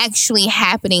is actually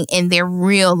happening in their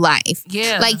real life.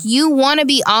 Yeah. Like, you want to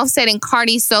be Offset and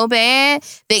Cardi so bad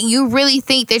that you really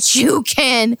think that you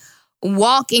can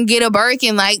walk and get a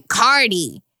Birkin like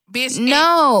Cardi. Bitch,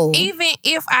 no. Even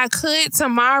if I could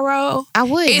tomorrow, I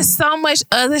would. It's so much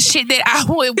other shit that I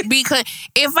would be.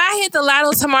 If I hit the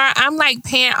lotto tomorrow, I'm like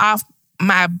paying off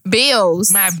my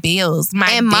bills, my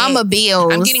and mama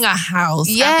bills. I'm getting a house.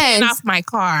 Yes. I'm paying off my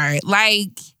car.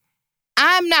 Like,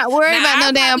 I'm not worried about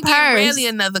no damn purse. Really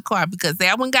another car because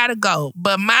that one gotta go.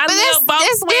 But my little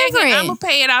Volkswagen, I'm gonna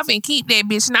pay it off and keep that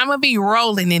bitch, and I'm gonna be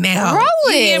rolling in that hoe.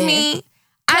 You hear me?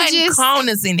 Cutting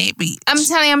corners in that bitch. I'm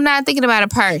telling you, I'm not thinking about a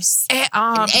purse at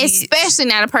all, especially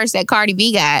not a purse that Cardi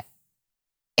B got.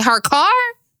 Her car?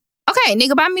 Okay,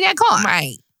 nigga, buy me that car.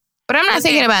 Right. But I'm not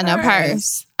thinking about no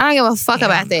purse. I don't give a fuck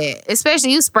about that.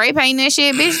 Especially you spray painting that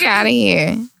shit, bitch. Get out of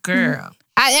here, girl.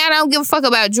 I don't give a fuck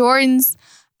about Jordans.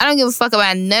 I don't give a fuck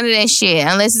about none of that shit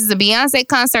unless it's a Beyonce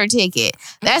concert ticket.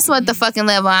 That's what the fucking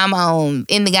level I'm on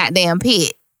in the goddamn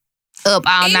pit. Up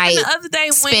all Even night the other day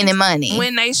spending money.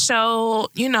 When they showed,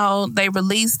 they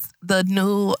released the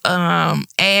new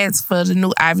ads for the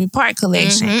new Ivy Park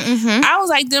collection. I was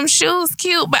like, them shoes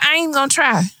cute, but I ain't gonna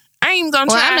try. I'm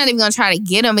not even gonna try to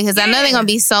get them because I know they're gonna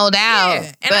be sold out.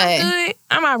 Yeah. And I'm good.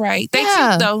 I'm all right. They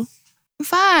cute though.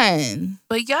 Fine.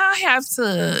 But y'all have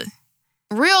to.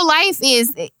 Real life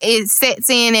is sets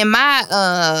in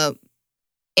my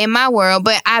world,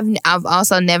 but I've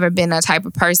also never been a type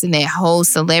of person that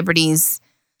holds celebrities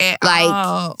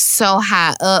so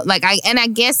high up. Like I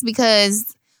guess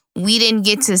because we didn't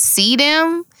get to see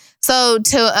them. So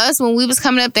to us, when we was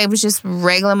coming up, they was just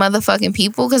regular motherfucking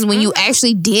people. Because when you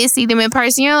actually did see them in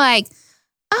person, you're like,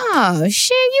 oh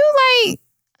shit, you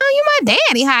my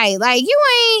daddy height. Like you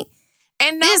ain't.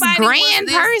 And this grand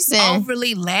person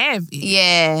overly lavish.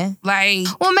 Yeah. Like,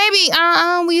 well, maybe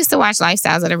we used to watch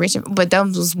Lifestyles of the Rich, but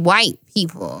those was white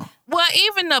people. Well,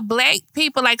 even the black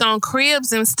people, like on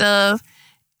Cribs and stuff,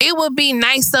 it would be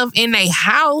nice stuff in their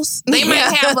house. They might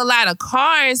have a lot of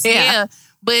cars,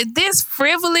 But this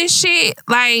frivolous shit,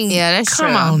 like, Yeah, that's come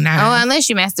true. on now. Oh, unless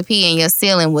you Master P and your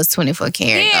ceiling was 24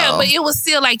 karat. Yeah, though. but it was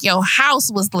still like your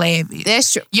house was lavish.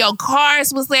 That's true. Your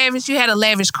cars was lavish. You had a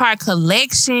lavish car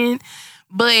collection.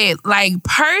 But like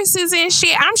purses and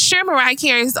shit, I'm sure Mariah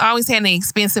Carey's always had an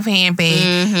expensive handbag.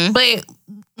 Mm-hmm. But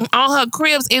on her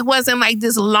cribs, it wasn't like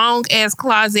this long ass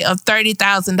closet of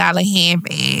 $30,000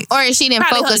 handbags. Or she didn't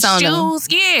Probably focus her on them. shoes.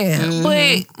 Yeah, Mhm.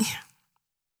 but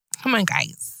come on,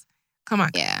 guys. Come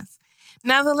on. Yeah.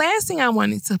 Now, the last thing I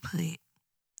wanted to put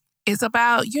is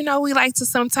about, we like to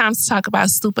sometimes talk about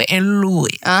Stupid and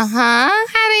Louis. How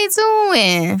they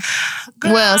doing?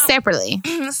 Girl, Well, separately.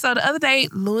 So the other day,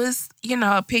 Louis,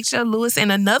 a picture of Louis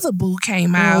and another boo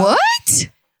came out. What?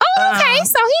 Oh, okay.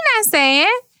 So he not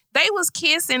saying. They was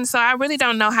kissing, so I really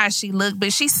don't know how she looked,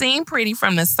 but she seemed pretty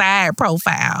from the side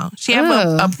profile. She have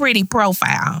a pretty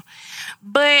profile.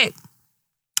 But,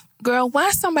 girl,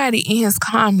 why somebody in his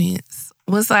comments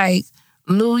was like,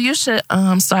 Lou, you should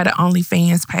start an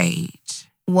OnlyFans page.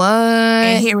 What?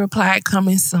 And he replied,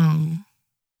 coming soon.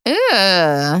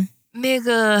 Ugh.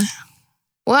 Nigga.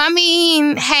 Well, I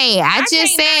mean, hey, I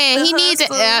just can't said knock he the need to.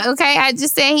 hustle. Okay, I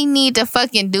just said he need to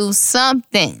fucking do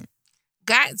something.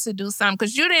 Got to do something,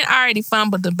 because you didn't already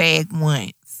fumble the bag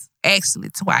once. Actually,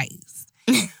 twice.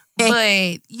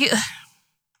 But, do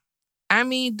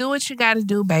what you got to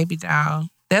do, baby doll.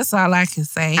 That's all I can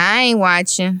say. I ain't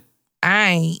watching. I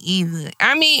ain't either.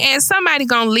 And somebody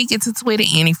gonna leak it to Twitter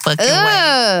any fucking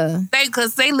way.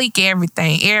 Because they leak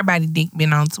everything. Everybody dick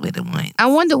been on Twitter once. I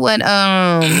wonder what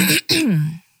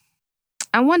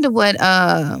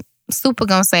Super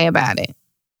gonna say about it.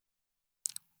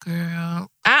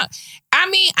 Girl, I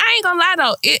ain't gonna lie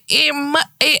though.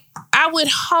 I would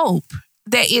hope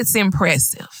that it's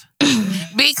impressive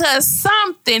because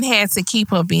something had to keep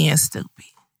her being stupid.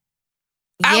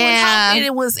 I would hope that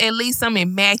it was at least some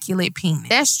immaculate penis.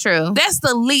 That's true. That's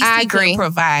the least he could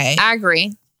provide. I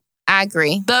agree.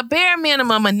 The bare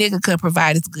minimum a nigga could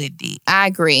provide is good dick. I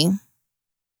agree.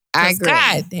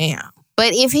 God damn.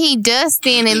 But if he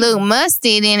dusty and it look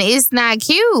musty, then it's not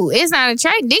cute. It's not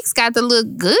attractive. Dick's got to look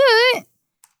good.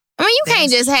 I mean, you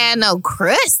can't just have no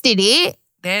crusty dick.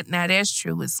 That's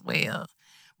true as well.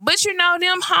 But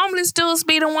them homeless dudes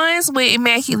be the ones with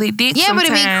immaculate dicks. Yeah, but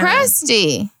it be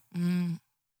crusty.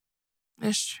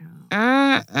 That's true.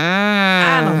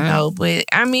 I don't know, but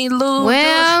Lou.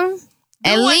 Well,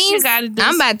 at least you gotta do.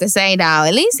 I'm about to say, dog.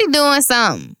 At least he doing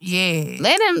something. Yeah.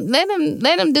 Let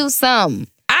him do something.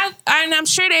 I'm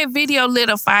sure that video lit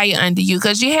a fire under you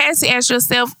because you had to ask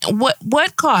yourself,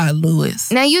 what car,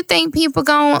 Louis? Now you think people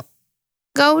gonna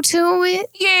go to it?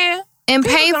 Yeah. And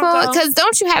pay for it? Because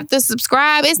don't you have to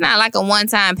subscribe? It's not like a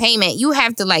one-time payment. You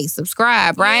have to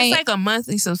subscribe, right? Yeah, it's like a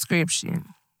monthly subscription.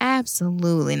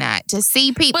 Absolutely not. To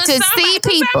see people. Somebody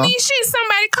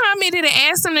commented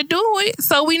and asked them to do it.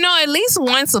 So we know at least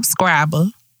one subscriber.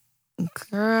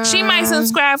 Girl. She might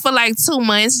subscribe for 2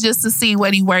 months just to see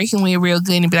what he working with real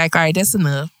good and be like, all right, that's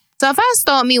enough. So if I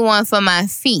start me one for my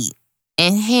feet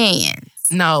and hands.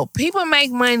 No, people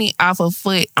make money off of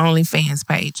foot OnlyFans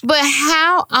page. But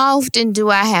how often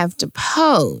do I have to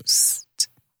post?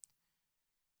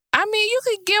 You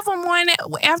could give them one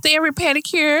after every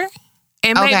pedicure.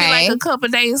 And maybe a couple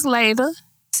days later.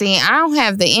 See, I don't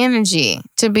have the energy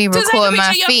to be recording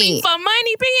my feet. For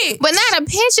money, bitch. But not a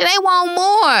picture. They want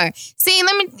more. See,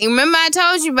 remember I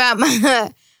told you about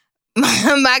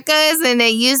my cousin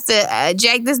that used to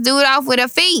jack this dude off with her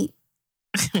feet.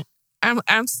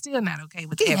 I'm still not okay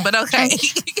with that, but okay.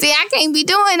 See, I can't be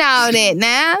doing all that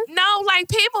now. No,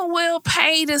 people will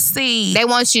pay to see. They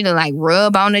want you to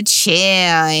rub on a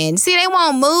chair and see, they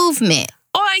want movement.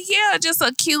 Or just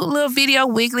a cute little video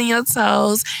wiggling your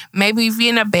toes. Maybe if you're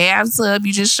in a bathtub,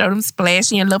 you just show them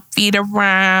splashing your little feet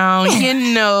around,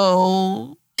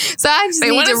 So I just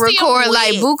need to record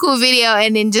buku video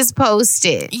and then just post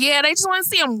it. Yeah, they just want to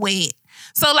see them wet.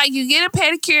 So you get a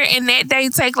pedicure and that day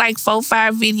take 4,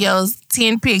 5 videos,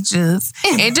 10 pictures,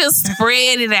 and just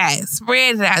spread it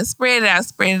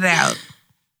out.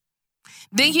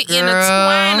 Then you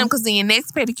intertwine them because in your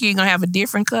next pedicure you're gonna have a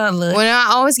different color. Well, I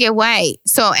always get white.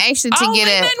 So actually, ain't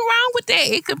nothing wrong with that.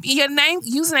 It could be your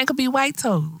username could be White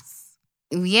Toes.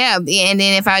 Yeah, and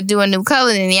then if I do a new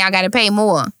color, then y'all gotta pay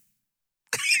more.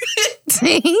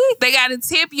 They gotta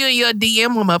tip you in your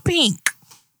DM with a pink.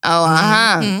 Oh,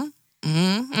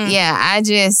 Yeah, I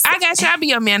got you. I'll be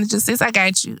your manager, sis. I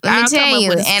got you. Let me tell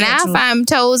you, and I'll find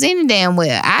toes any damn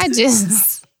where. I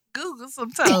just Google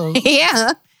some toes.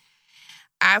 Yeah.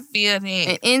 I feel that.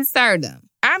 And insert them.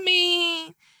 I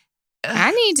need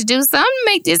to do something to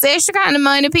make this extra kind of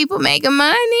money people making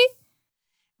money.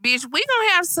 Bitch, we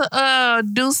gonna have to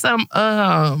do some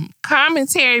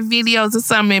commentary videos or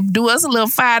something. Do us a little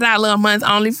 $5 a month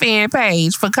OnlyFans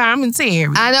page for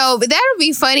commentary. I know, but that would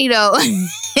be funny though.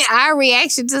 Our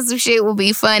reaction to some shit would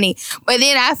be funny. But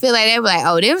then I feel like they'd be like,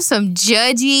 oh, them some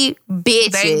judgy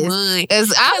bitches. They would.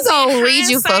 Because I'm going to read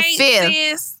you for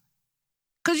fifth.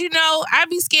 Because, you know, I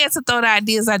be scared to throw the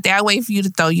ideas out there. I wait for you to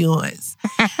throw yours.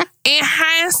 In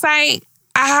hindsight,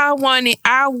 I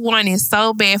wanted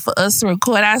so bad for us to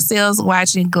record ourselves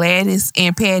watching Gladys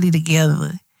and Patty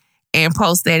together and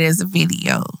post that as a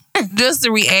video. Just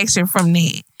the reaction from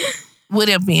that would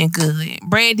have been good.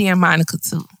 Brandy and Monica,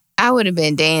 too. I would have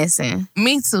been dancing.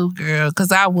 Me too, girl,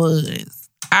 because I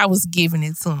was giving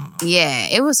it to them. Yeah,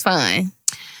 it was fun.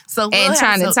 So and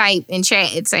trying to type and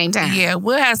chat at the same time. Yeah,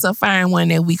 we'll have to find one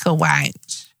that we could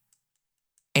watch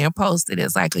and post it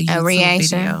as like a YouTube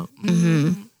reaction video.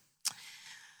 Mm-hmm.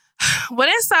 Well,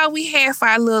 that's all we had for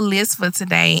our little list for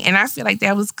today, and I feel like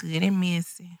that was good and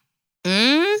messy.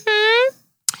 Mm-hmm.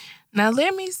 Now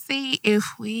let me see if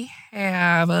we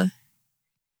have.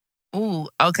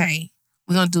 Okay.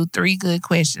 We're going to do 3 good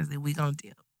questions and we're going to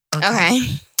dip.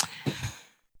 Okay.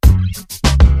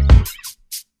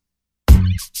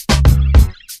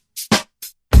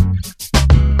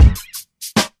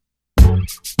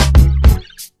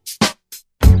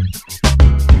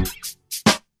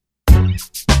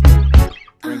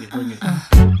 Bring it.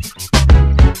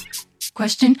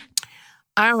 Question.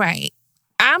 All right.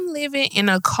 I'm living in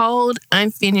a cold,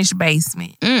 unfinished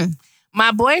basement.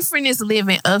 My boyfriend is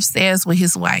living upstairs with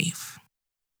his wife.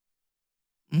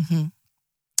 Mm-hmm.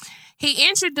 He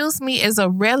introduced me as a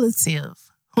relative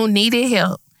who needed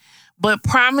help, but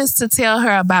promised to tell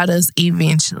her about us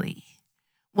eventually.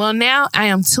 Well, now I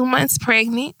am 2 months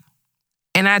pregnant,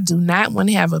 and I do not want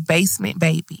to have a basement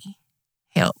baby.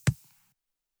 Help.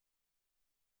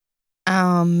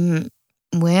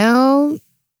 Well,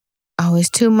 it's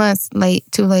 2 months late.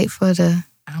 Too late for the.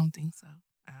 I don't think so.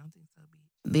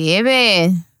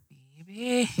 Baby.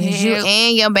 You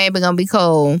and your baby gonna be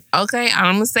cold. Okay, all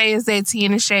I'm gonna say is that Tea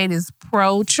in the Shade is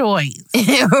pro-choice.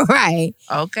 Right.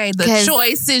 Okay, the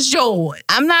choice is yours.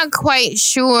 I'm not quite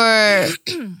sure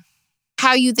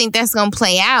how you think that's gonna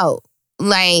play out.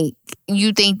 Like,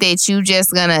 you think that you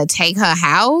just gonna take her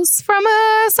house from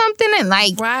her or something? And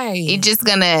like, right. You're just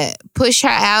gonna push her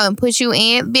out and put you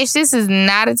in? Bitch, this is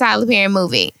not a Tyler Perry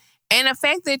movie. And the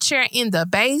fact that you're in the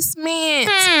basement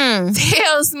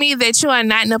tells me that you are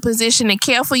not in a position to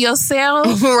care for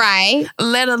yourself. Right.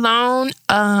 Let alone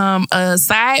a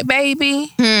side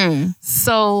baby.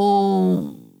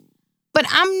 So... But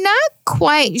I'm not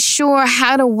quite sure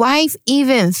how the wife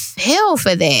even fell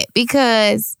for that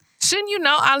because... Shouldn't you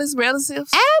know all his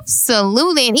relatives?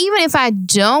 Absolutely. And even if I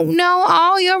don't know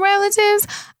all your relatives,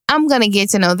 I'm going to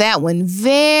get to know that one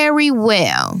very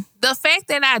well. The fact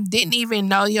that I didn't even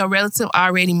know your relative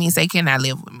already means they cannot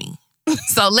live with me.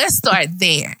 So let's start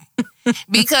there.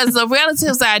 Because the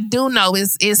relatives I do know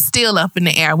is still up in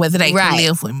the air whether they can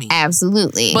live with me.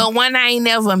 Absolutely. But one I ain't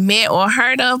never met or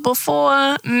heard of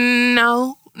before,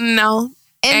 no. And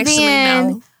actually, then,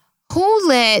 no. Who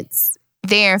lets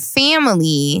their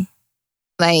family,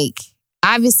 like,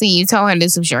 obviously you told her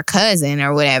this was your cousin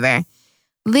or whatever,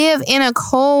 live in a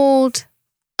cold,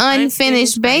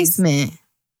 unfinished basement?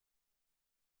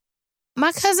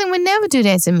 My cousin would never do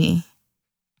that to me.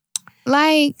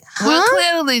 Like, well,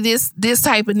 clearly this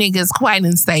type of nigga is quite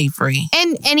unsavory.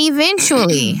 And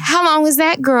eventually, how long is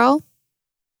that, girl?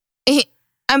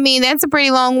 I mean, that's a pretty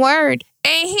long word.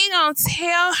 And he gonna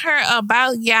tell her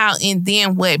about y'all and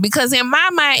then what? Because in my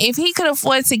mind, if he could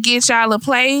afford to get y'all a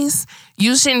place,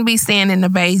 you shouldn't be staying in the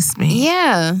basement.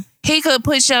 Yeah. He could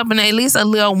put you up in at least a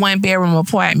little 1-bedroom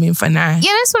apartment for now.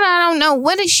 Yeah, that's what I don't know.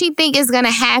 What does she think is going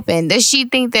to happen? Does she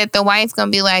think that the wife's going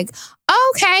to be like,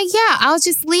 okay, yeah, I'll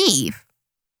just leave?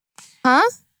 Huh?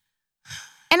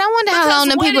 And I wonder how long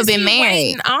the people been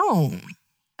married.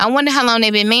 I wonder how long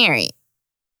they've been married.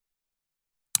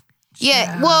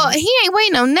 Yeah, well, he ain't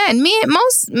waiting on nothing.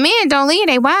 Most men don't leave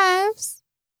their wives.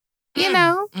 You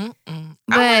know? But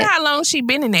I wonder how long she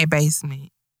been in that basement.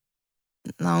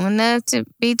 Long enough to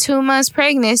be 2 months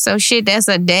pregnant, so shit, that's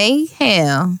a day.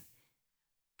 Hell.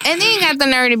 And then got the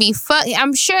nerve to be fucking.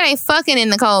 I'm sure they fucking in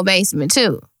the cold basement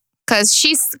too. Cause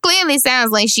she clearly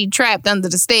sounds like she trapped under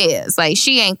the stairs. Like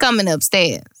she ain't coming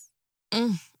upstairs.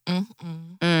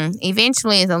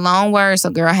 Eventually it's a long word, so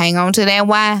girl, hang on to that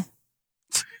Y.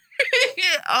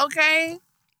 Okay.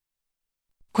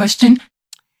 Question.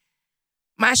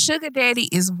 My sugar daddy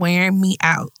is wearing me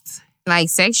out. Like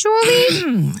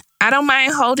sexually? I don't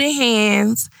mind holding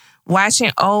hands, watching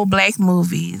old black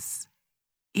movies.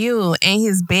 Ew, and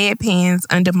his bedpans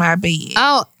under my bed.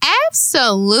 Oh,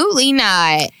 absolutely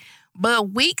not.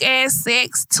 But weak ass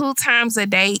sex 2 times a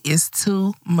day is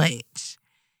too much.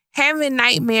 Having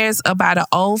nightmares about an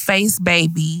old faced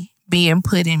baby being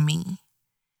put in me.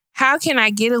 How can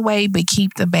I get away but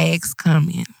keep the bags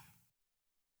coming?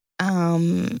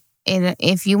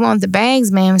 If you want the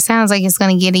bags, ma'am, it sounds like it's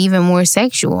going to get even more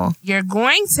sexual. You're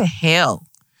going to hell.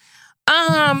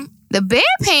 The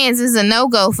bedpans is a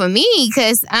no-go for me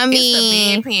because, I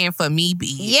mean... It's a bedpan for me,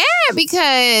 B. Yeah,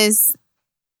 because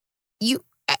I'm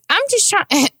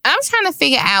trying to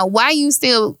figure out why you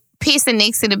still pissing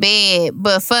next to the bed,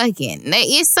 but fucking.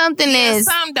 It's something that's...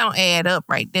 Some don't add up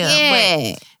right there.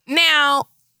 Yeah. But now,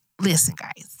 listen,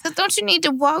 guys. So don't you need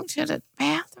to walk to the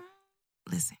bathroom?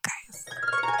 Listen, guys.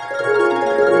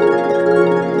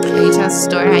 Can you tell us the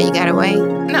story how you got away?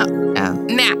 No. Oh.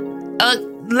 Now,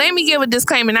 let me give a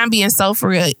disclaimer, and I'm being so for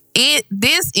real.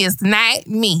 This is not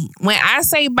me. When I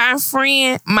say my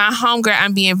friend, my homegirl,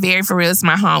 I'm being very for real. It's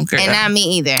my homegirl. And not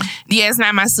me either. Yeah, it's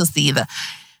not my sister either.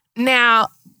 Now,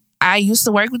 I used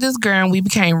to work with this girl, and we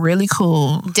became really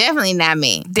cool. Definitely not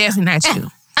me. Definitely not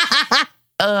you.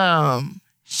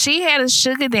 She had a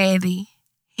sugar daddy.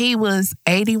 He was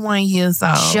 81 years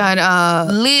old. Shut up.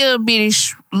 Little bitty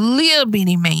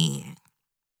man.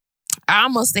 I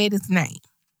almost said his name.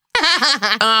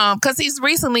 Because he's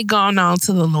recently gone on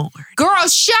to the Lord. Girl,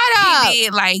 shut up. He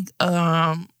did maybe like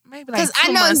because 2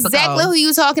 I know months exactly ago. who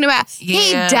you talking about. Yeah,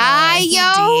 he died,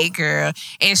 yo. He did, girl.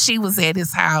 And she was at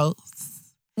his house.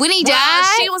 When he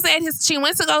died? She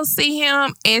went to go see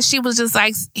him, and she was just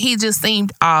like, he just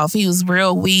seemed off. He was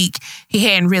real weak. He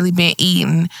hadn't really been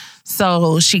eating.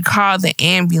 So she called the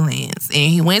ambulance,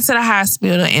 and he went to the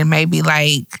hospital, and maybe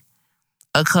like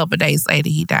a couple days later,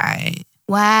 he died.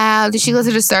 Wow. Did she go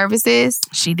to the services?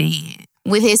 She did.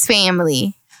 With his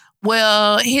family?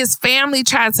 Well, his family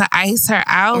tried to ice her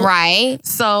out. Right.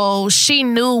 So she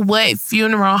knew what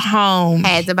funeral home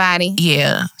had the body.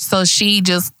 Yeah. So she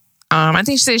just, I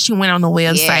think she said she went on the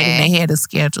website and they had a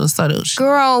schedule. So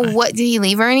girl, what, did he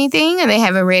leave her anything or they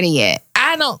haven't ready yet?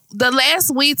 The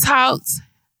last we talked,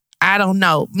 I don't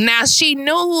know. Now she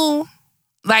knew,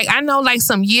 like I know like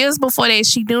some years before that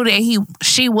she knew that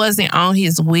she wasn't on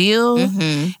his will.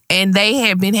 Mm-hmm. And they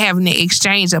had been having an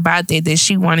exchange about that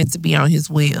she wanted to be on his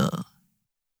will.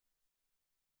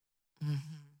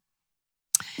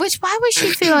 Which, why would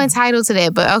she feel entitled to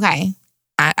that? But okay.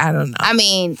 I don't know. I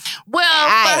mean.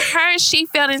 Well, for her, she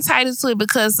felt entitled to it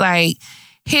because like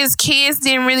his kids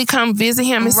didn't really come visit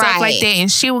him and stuff like that.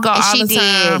 And she would go all the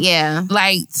time. Yeah.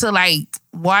 Like to like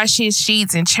wash his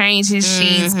sheets and change his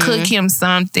sheets, cook him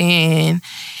something.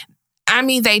 I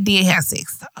mean, they did have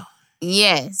sex though.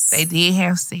 Yes. They did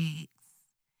have sex.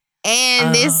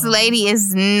 And this lady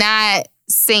is not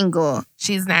single.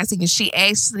 She's not single. She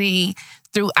actually,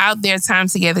 throughout their time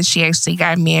together, she actually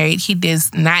got married. He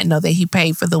does not know that he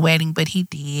paid for the wedding, but he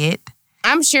did.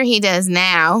 I'm sure he does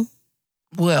now.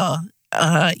 Well,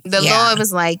 the Lord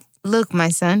was like, look, my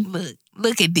son.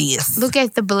 Look at this. Look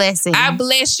at the blessing. I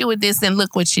blessed you with this and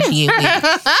look what you did with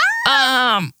it.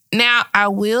 Now, I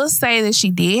will say that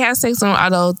she did have sex with him,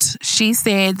 although she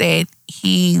said that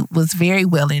he was very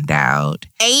well endowed.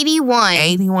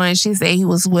 81. She said he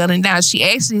was well endowed. She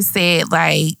actually said,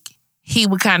 like, he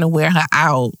would kind of wear her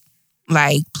out.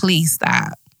 Like, please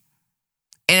stop.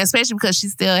 And especially because she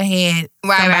still had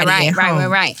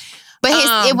Right. But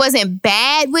it wasn't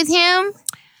bad with him?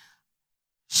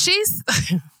 She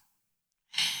said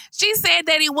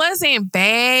that it wasn't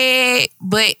bad,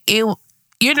 but it...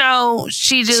 You know,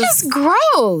 she just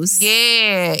gross.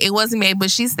 Yeah, it wasn't bad,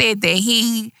 but she said that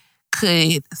he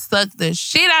could suck the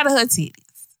shit out of her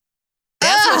titties.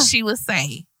 That's what she was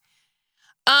saying.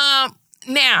 Now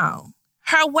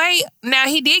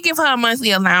he did give her a monthly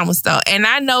allowance though, and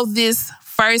I know this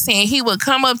firsthand. He would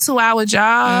come up to our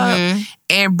job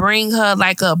and bring her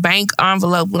like a bank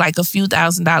envelope with like a few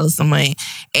 $1,000s a month.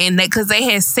 And because they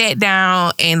had sat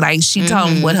down and like she told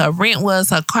him what her rent was,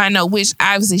 her car note, which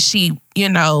obviously she,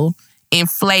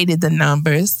 inflated the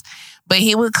numbers. But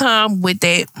he would come with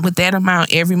that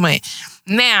amount every month.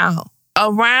 Now,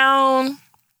 it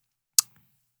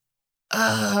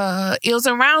was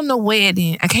around the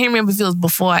wedding. I can't remember if it was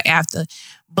before or after,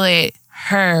 but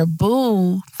her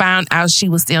boo found out she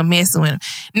was still messing with him.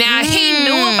 Now, he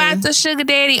knew about the sugar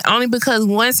daddy only because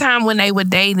one time when they were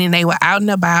dating, they were out and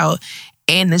about,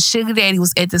 and the sugar daddy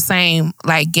was at the same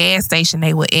like gas station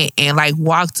they were at and like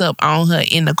walked up on her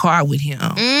in the car with him.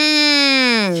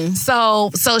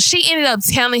 So she ended up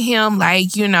telling him like,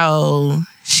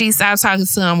 she stopped talking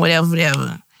to him,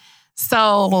 whatever.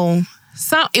 So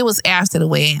it was after the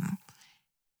wedding.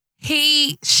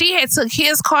 she had took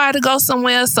his car to go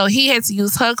somewhere, so he had to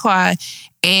use her car,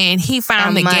 and he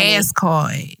found the gas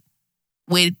card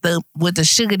with the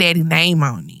sugar daddy name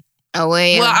on it. Oh,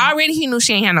 well. Well, already he knew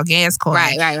she ain't had no gas card.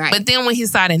 Right. But then when he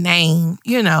saw the name,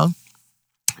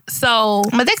 so.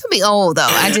 But that could be old, though.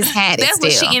 I just had it. That's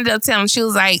what she ended up telling him. She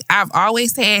was like, I've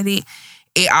always had it.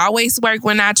 It always worked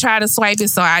when I try to swipe it,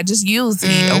 so I just used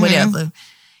it or whatever.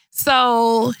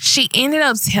 So she ended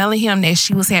up telling him that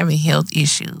she was having health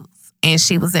issues and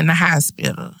she was in the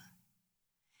hospital.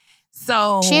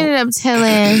 So she ended up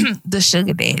telling the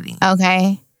sugar daddy.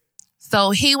 Okay.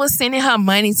 So he was sending her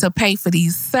money to pay for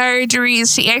these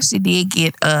surgeries. She actually did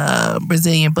get a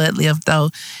Brazilian butt lift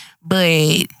though,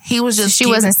 but he was just she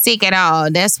wasn't sick at all.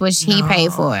 That's what he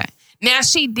paid for. Now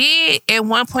she did at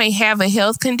one point have a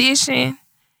health condition,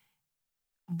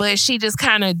 but she just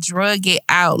kind of drug it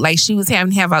out. Like she was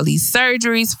having to have all these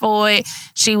surgeries for it.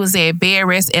 She was at bed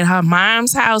rest at her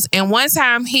mom's house, and one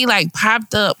time he like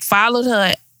popped up, followed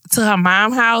her to her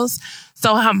mom's house.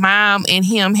 So her mom and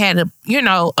him had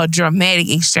a dramatic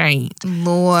exchange.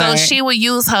 Lord. So she would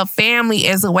use her family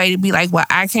as a way to be like, well,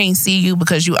 I can't see you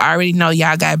because you already know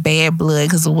y'all got bad blood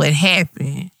because of what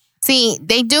happened. See,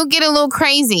 they do get a little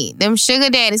crazy, them sugar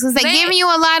daddies, because they're giving you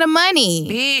a lot of money.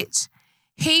 Bitch,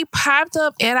 he popped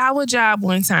up at our job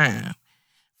one time.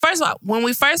 First of all, when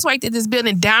we first worked at this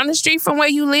building down the street from where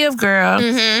you live, girl,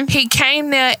 he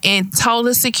came there and told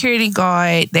the security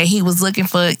guard that he was looking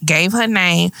for, gave her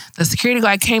name. The security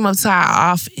guard came up to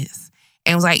our office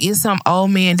and was like, it's some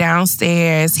old man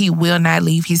downstairs. He will not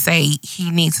leave. He said he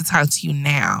needs to talk to you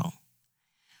now.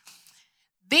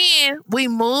 Then we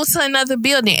moved to another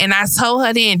building and I told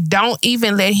her then, don't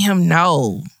even let him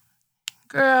know.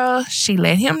 Girl, she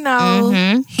let him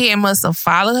know. He must have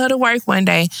followed her to work one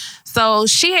day. So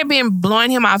she had been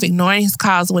blowing him off, ignoring his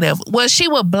calls, whatever. Well, she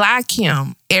would block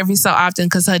him every so often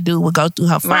because her dude would go through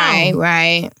her phone.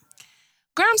 Right.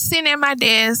 Girl, I'm sitting at my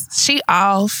desk. She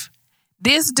off.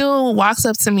 This dude walks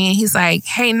up to me and he's like,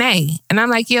 hey, Nay. And I'm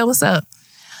like, yeah, what's up?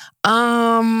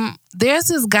 There's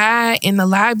this guy in the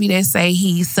lobby that say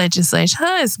he's such and such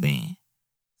husband.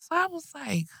 So I was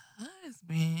like,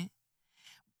 husband?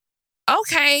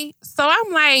 Okay. So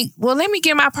I'm like, well, let me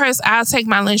get my purse. I'll take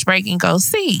my lunch break and go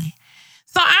see.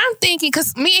 So I'm thinking,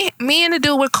 because me and the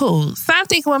dude were cool. So I'm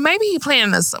thinking, well, maybe he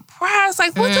planning a surprise.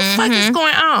 Like, what the fuck is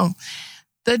going on?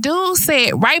 The dude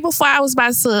said, right before I was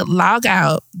about to log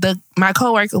out, my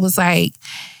coworker was like,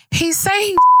 he say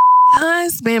he's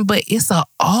husband, but it's an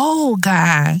old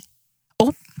guy.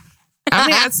 Oh,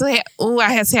 I had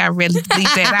to really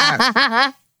bleep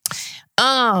that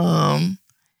out.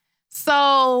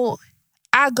 So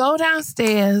I go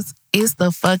downstairs, it's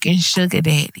the fucking sugar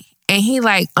daddy. And he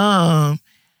like,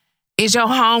 is your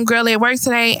homegirl at work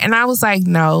today? And I was like,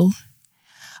 no.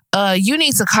 You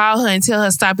need to call her and tell her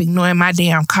stop ignoring my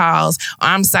damn calls. Or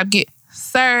I'm stop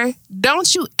Sir,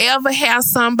 don't you ever have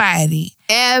somebody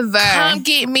come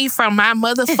get me from my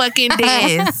motherfucking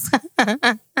desk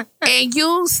and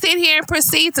you sit here and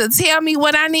proceed to tell me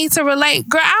what I need to relate.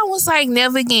 Girl, I was like,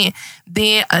 never again.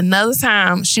 Then another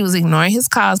time, she was ignoring his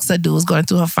calls because her dude was going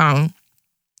through her phone.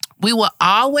 We would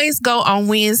always go on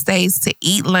Wednesdays to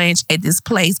eat lunch at this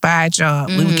place by our job.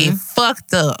 We would get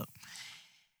fucked up.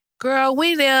 Girl,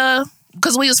 we there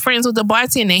because we was friends with the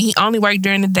bartender and he only worked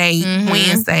during the day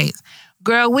Wednesdays.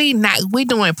 Girl, we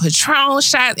doing Patron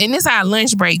shots, and this our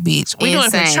lunch break, bitch. We doing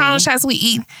Patron shots, we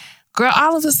eat. Girl,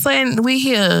 all of a sudden, we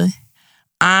hear,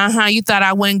 you thought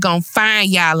I wasn't gonna find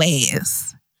y'all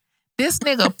ass. This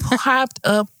nigga popped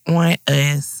up on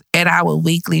us at our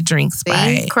weekly drink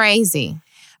spot. Crazy.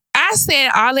 I said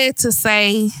all that to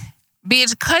say,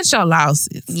 bitch, cut your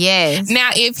losses. Yes. Now,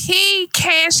 if he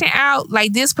cashing out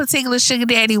like this particular sugar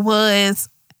daddy was,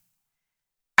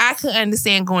 I could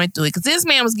understand going through it because this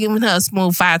man was giving her a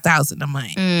smooth $5,000 a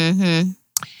month.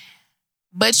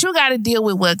 But you got to deal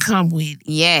with what come with it.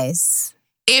 Yes.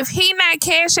 If he not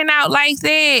cashing out like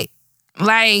that,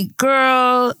 like,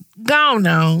 girl, go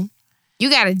on.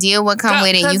 You got to deal with what come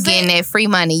with it. You getting that free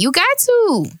money. You got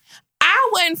to. I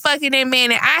wasn't fucking that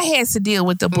man and I had to deal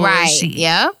with the bullshit. Right.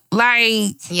 Yep.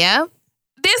 Like, yep.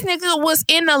 This nigga was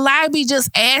in the lobby just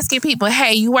asking people,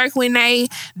 hey, you work with Nay?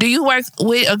 Do you work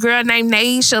with a girl named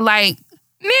Naisha? Like,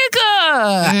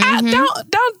 nigga,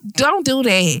 don't do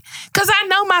that. Because I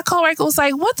know my coworker was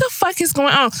like, what the fuck is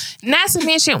going on? Not to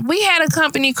mention, we had a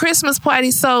company Christmas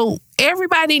party, so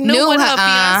everybody knew what her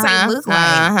fiance looked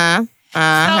like. So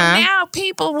now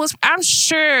people was, I'm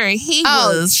sure he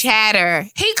was chatter.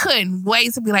 He couldn't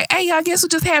wait to be like, hey, y'all, guess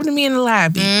what just happened to me in the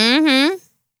lobby?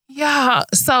 Y'all,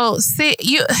 so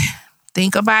you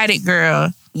think about it,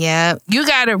 girl. Yeah. You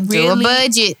gotta really do a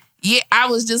budget. Yeah, I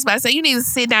was just about to say, you need to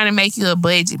sit down and make you a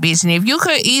budget, bitch. And if you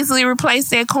could easily replace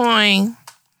that coin,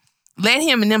 let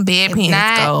him and them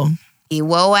bedpans go. He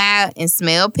woe out and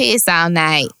smell piss all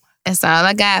night. That's all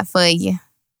I got for you.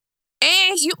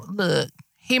 And you, look,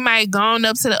 he might gone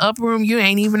up to the upper room. You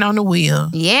ain't even on the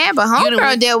wheel. Yeah, but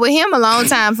homegirl dealt with him a long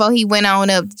time before he went on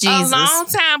up to Jesus. A long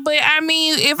time, but I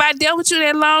mean, if I dealt with you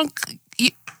that long...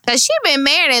 Because she been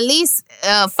married at least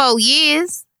 4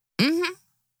 years. Mm-hmm.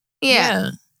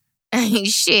 Yeah.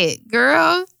 Shit,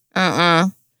 girl.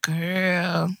 Girl.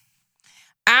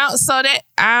 I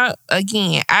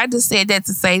just said that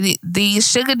to say that these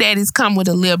sugar daddies come with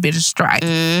a little bit of strife.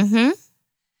 Mm-hmm.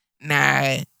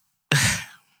 Nah,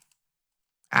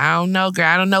 I don't know, girl.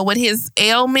 I don't know what his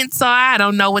ailments are. I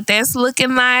don't know what that's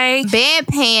looking like.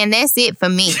 Bedpan, that's it for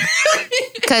me.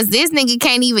 Because this nigga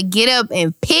can't even get up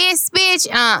and piss, bitch.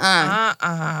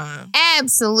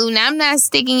 Absolutely. I'm not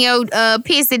sticking your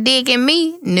pissy dick in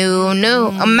me. No.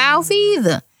 A mouth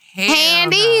either.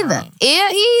 Hand either. Ear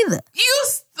either. You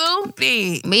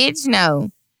stupid. Bitch, no.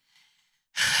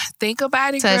 Think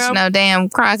about it, Touch girl. no damn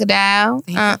crocodile.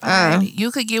 Think about it.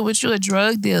 You could get with you a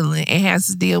drug dealer and have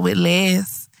to deal with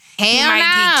less. He might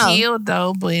get killed,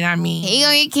 though, but I mean... He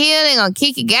gonna get killed. They gonna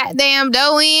kick your goddamn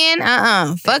dough in.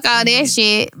 Fuck all that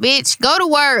shit. Bitch, go to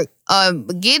work.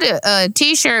 Get a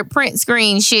t-shirt print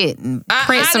screen shit and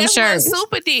print some shirts.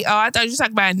 Super did. Oh, I thought you were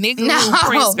talking about a nigga who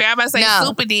print screen. I'm about to say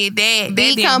Super did that.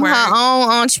 Become her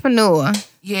own entrepreneur.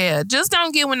 Yeah, just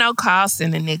don't get with no call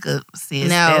center nigga, sis. No.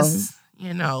 That's,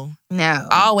 No.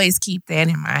 Always keep that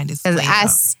in mind as well.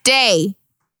 Because I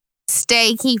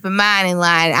stay keeping mine in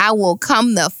line. I will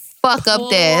come the fuck up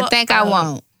there. Think I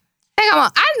won't. I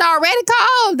done already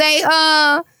called.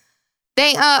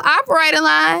 They operator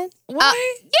line. What?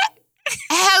 Yeah.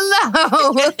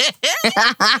 Hello.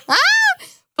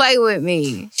 Play with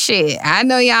me. Shit. I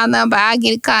know y'all number. I'll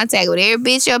get in contact with every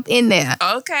bitch up in there.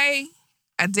 Okay.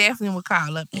 I definitely would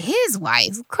call up. His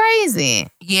wife crazy.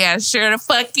 Yeah, sure the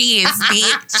fuck is,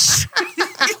 bitch.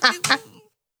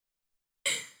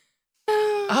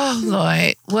 Oh,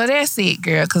 Lord. Well, that's it,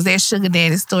 girl, because that sugar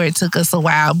daddy story took us a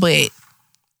while, but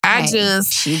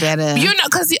she better... You know,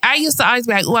 because I used to always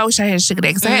be like, oh, I wish I had a sugar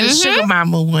daddy, because I had a sugar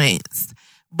mama once.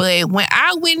 But when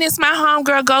I witnessed my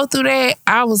homegirl go through that,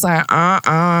 I was like,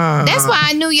 That's why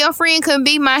I knew your friend couldn't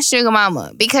be my sugar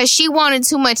mama, because she wanted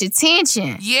too much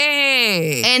attention.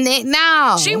 Yeah. And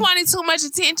no. She wanted too much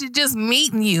attention just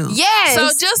meeting you. Yes. So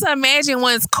just imagine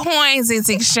once coins is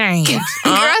exchanged. Girl, somebody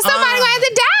gonna have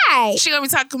to die. She gonna be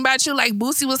talking about you like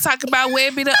Boosie was talking about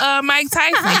Webby to Mike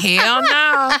Tyson. Hell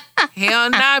no. Hell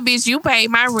no, bitch. You paid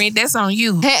my rent. That's on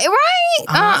you.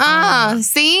 Right?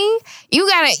 See? You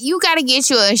gotta get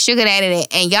you a sugar daddy,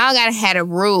 and y'all gotta have the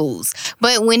rules.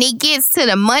 But when it gets to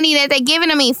the money that they're giving,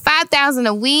 $5,000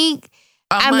 a week.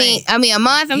 A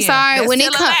month. I'm sorry. When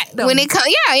it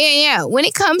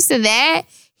comes to that,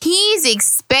 he's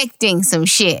expecting some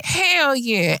shit. Hell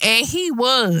yeah, and he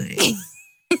was.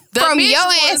 From your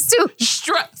ass too.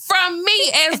 From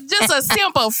me as just a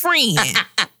simple friend.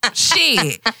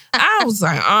 Shit. I was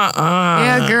like,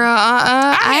 Yeah, girl,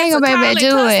 I ain't gonna be able to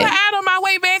do it. Out on my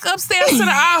way back upstairs to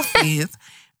the office.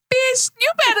 Bitch, you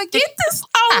better get this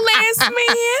old ass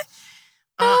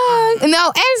man. No,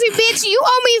 actually, bitch, you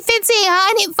owe me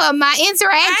 $1,500 for my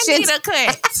interactions. I need a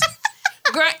cut.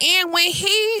 Girl, and when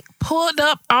he pulled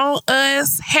up on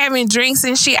us having drinks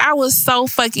and shit, I was so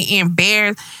fucking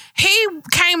embarrassed. He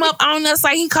came up on us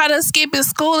like he caught us skipping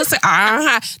school and said,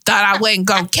 thought I wasn't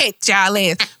gonna catch y'all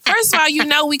ass. First of all, you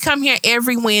know we come here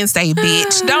every Wednesday,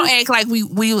 bitch. Don't act like we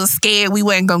was scared we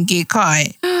wasn't gonna get caught.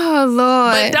 Oh,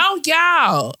 Lord. But don't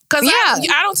y'all. Because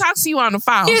I don't talk to you on the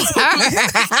phone.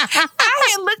 I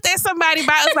had looked at somebody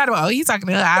by us, oh, he's talking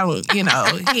to her. I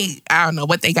don't know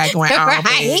what they got going on.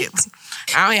 Right?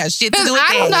 I don't have shit to do with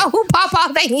I don't know who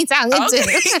Papa think he's talking to.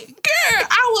 Girl,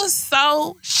 I was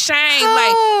so shamed.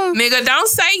 Like, nigga, don't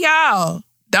say y'all.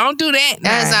 Don't do that now.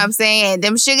 That's what I'm saying.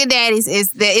 Them sugar daddies,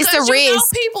 it's the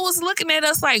risk. People was looking at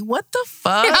us like, what the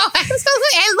fuck? At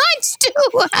lunch, too.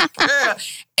 Girl,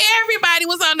 everybody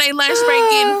was on their lunch break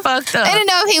getting fucked up. I didn't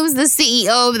know if he was the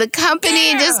CEO of the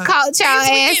company and just caught y'all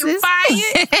asses.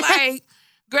 Fired. Like,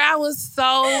 girl, I was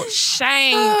so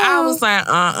shamed. I was like,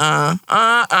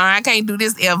 I can't do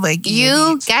this ever again.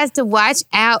 You got to watch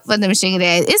out for them sugar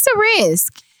daddies. It's a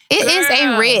risk. It is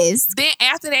a risk. Then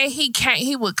after that,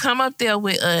 he would come up there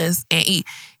with us and eat.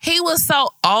 He was so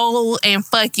old and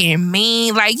fucking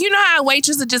mean. Like, you know how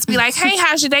waitresses would just be like, hey,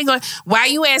 how's your day going? Why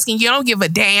you asking? You don't give a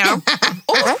damn.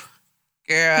 Ooh.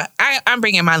 Girl, I'm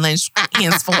bringing my lunch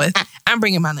henceforth. I'm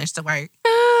bringing my lunch to work.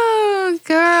 Oh,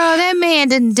 Girl, that man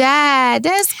done died.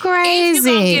 That's If crazy.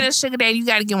 you gonna get a sugar daddy, you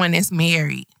got to get one that's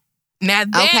married. Now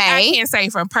that I can't say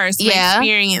from personal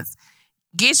experience.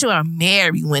 Get you a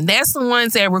married one. That's the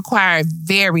ones that require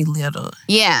very little.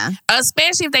 Yeah.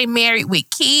 Especially if they married with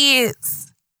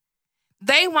kids.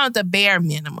 They want the bare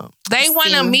minimum. They want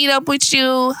to meet up with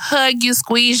you, hug you,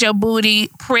 squeeze your booty,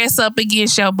 press up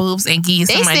against your boobs, and give you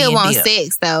some money. They still want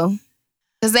sex, though.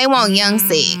 Because they want young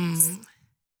sex.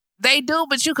 They do,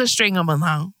 but you could string them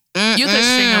along. You could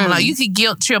string them along. You could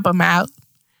guilt trip them out.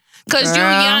 Because you're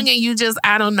young and you just,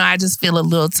 I don't know, I just feel a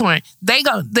little torn.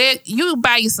 You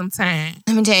buy you some time.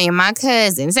 Let me tell you, my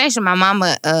cousin, it's actually my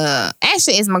mama,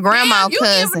 actually it's my grandma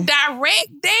cousin. You give direct,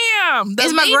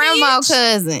 It's my grandma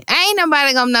cousin. Ain't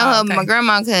nobody gonna know her but my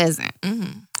grandma cousin.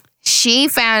 Mm-hmm. She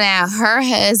found out her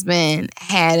husband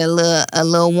had a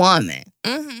little woman.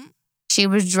 Mm-hmm. She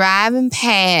was driving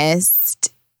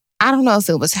past, I don't know if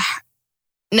it was her.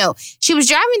 No, she was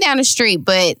driving down the street,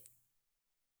 but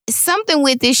something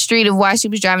with this street of why she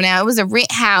was driving out. It was a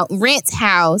rent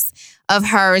house of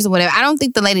hers or whatever. I don't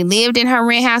think the lady lived in her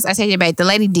rent house. I take it back. The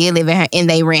lady did live in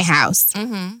their rent house.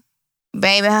 Mm-hmm.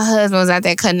 Baby, her husband was out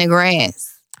there cutting the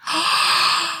grass.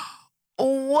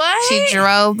 What? She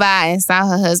drove by and saw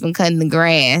her husband cutting the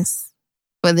grass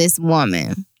for this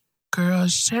woman. Girl,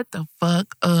 shut the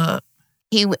fuck up.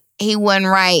 He wasn't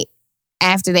right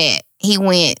after that. He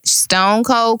went stone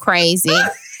cold crazy.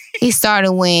 He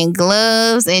started wearing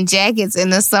gloves and jackets in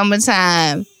the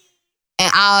summertime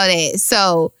and all that.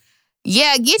 So,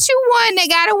 yeah, get you one that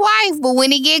got a wife, but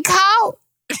when he get caught,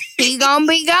 he gonna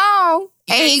be gone.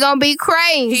 And he gonna be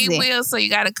crazy. He will, so you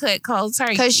gotta cut cold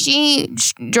turkey. Because she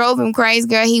drove him crazy,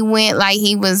 girl. He went like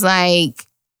he was like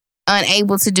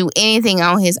unable to do anything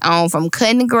on his own, from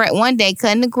cutting the grass, one day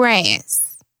cutting the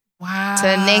grass. Wow. To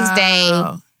the next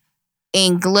day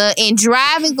in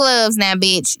driving gloves now,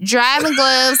 bitch. Driving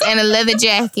gloves and a leather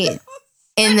jacket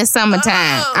in the summertime.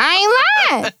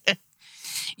 I ain't lying.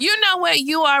 You know what?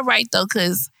 You are right, though,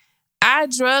 because I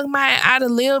drug mine out a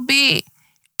little bit.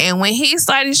 And when he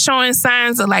started showing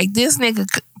signs of like, this nigga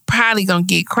probably gonna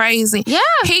get crazy. Yeah.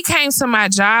 He came to my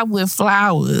job with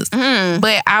flowers.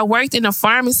 But I worked in a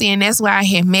pharmacy and that's where I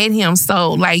had met him.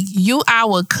 So like, you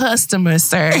our customer,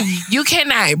 sir. You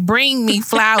cannot bring me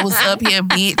flowers up here,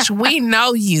 bitch. We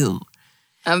know you.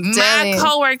 My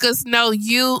coworkers know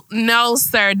you. No,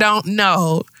 sir, don't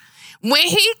know. When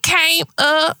he came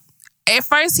up, at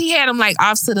first he had him like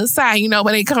off to the side, you know,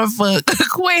 when they come for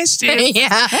questions.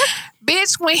 Yeah.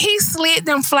 Bitch, when he slid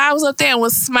them flowers up there and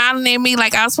was smiling at me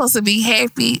like I was supposed to be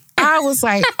happy, I was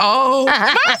like, oh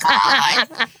my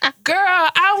God. Girl,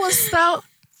 I was so...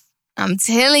 I'm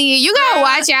telling you, you gotta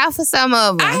watch out for some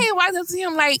of them. I had walked up to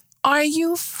him like, are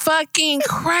you fucking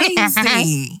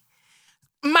crazy?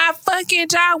 My fucking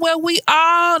job where we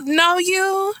all know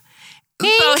you.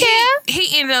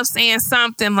 He ended up saying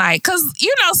something like, because,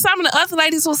 you know, some of the other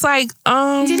ladies was like,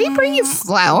 did he bring you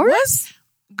flowers?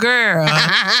 Girl.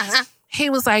 He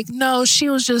was like, no, she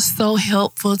was just so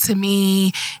helpful to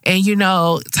me. And, you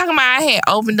know, talking about I had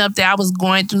opened up that I was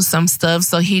going through some stuff,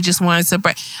 so he just wanted to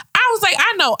break. I was like,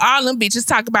 I know all them bitches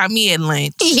talk about me at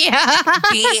lunch. Yeah.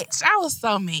 Bitch, I was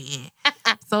so mad.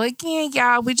 So again,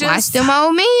 y'all, we just... Watch them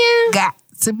old men. Got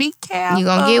to be careful. You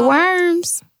gonna get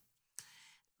worms.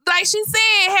 Like she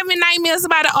said, having nightmares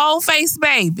about an old face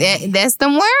baby. That's the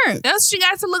worm. That's what you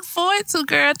got to look forward to,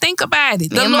 girl. Think about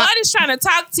it. The Lord is trying to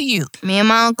talk to you. Me and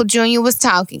my Uncle Junior was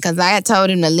talking because I had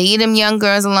told him to leave them young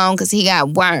girls alone because he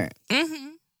got worms. Mm-hmm.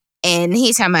 And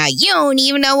he's talking about, you don't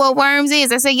even know what worms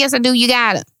is. I said, yes, I do. You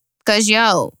got them. Because,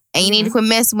 and you need to quit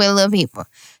messing with little people.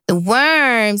 The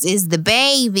worms is the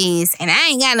babies, and I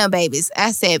ain't got no babies.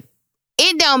 I said,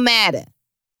 it don't matter.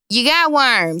 You got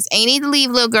worms, and you need to leave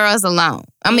little girls alone.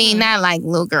 I mean, not like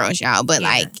little girls, y'all, but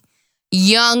like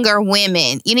younger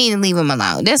women. You need to leave them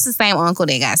alone. That's the same uncle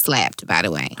that got slapped, by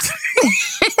the way.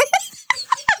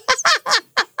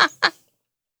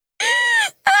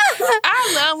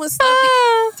 I love when stuff.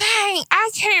 Dang, I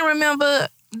can't remember.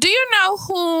 Do you know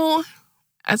who?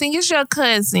 I think it's your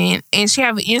cousin, and she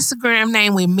have an Instagram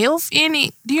name with MILF in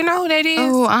it. Do you know who that is?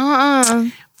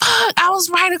 Oh, Fuck, I was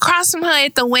right across from her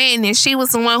at the wedding, and she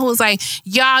was the one who was like,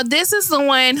 y'all, this is the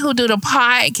one who do the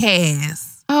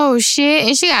podcast. Oh, shit.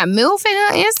 And she got MILF in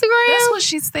her Instagram? That's what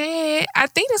she said. I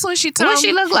think that's what she told me. What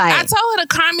she look like? I told her to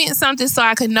comment something so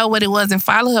I could know what it was and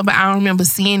follow her, but I don't remember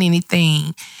seeing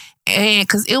anything. And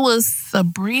because it was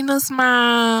Sabrina's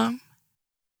mom.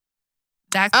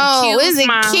 Dr. Kim's is it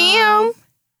mom. Kim?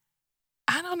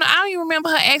 I don't know. I don't even remember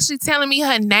her actually telling me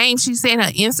her name. She said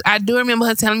I do remember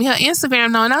her telling me her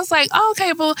Instagram though. And I was like, oh,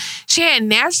 okay, but she had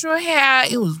natural hair.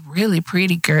 It was really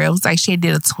pretty, girl. It was like she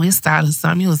did a twist out or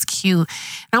something. It was cute.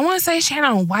 And I want to say she had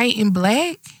on white and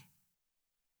black.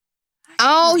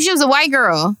 Oh, she was a white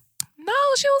girl. No,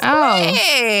 she was black.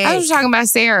 I was talking about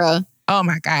Sarah. Oh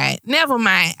my God. Never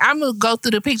mind. I'm going to go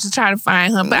through the pictures trying to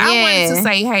find her. But I wanted to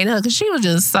say hey to her because she was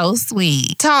just so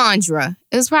sweet. Tundra.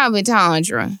 It was probably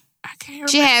Tundra. I can't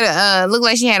remember. She had looked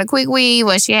like she had a quick weave,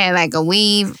 or she had like a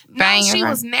weave bang. No, she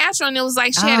was natural, and it was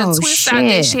like she had a twist out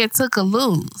that she had took a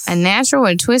loose. A natural or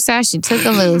a twist out, she took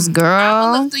a loose, girl.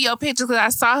 I'm gonna look through your pictures because I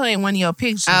saw her in one of your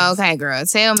pictures. Oh, okay, girl.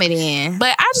 Tell me then.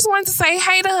 But I just wanted to say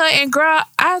hey to her, and girl,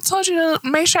 I told you to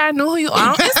make sure I knew who you are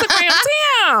on Instagram.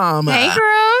 Damn. Hey,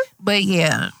 girl. But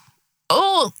yeah.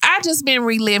 Oh, I just been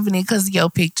reliving it because of your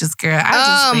pictures, girl.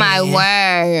 Oh, my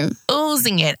word.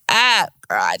 Oozing it up,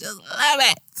 girl. I just love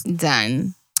it.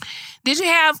 Done. Did you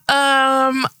have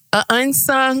an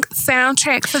unsung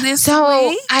soundtrack for this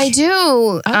week? I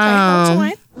do. Okay,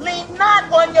 which one? Lean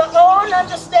not on your own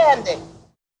understanding.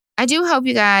 I do hope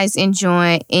you guys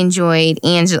enjoyed Angela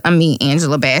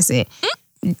Bassett.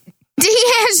 Not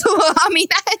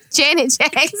Janet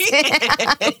Jackson.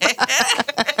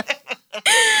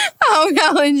 I hope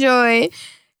y'all enjoyed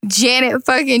Janet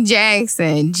fucking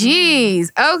Jackson.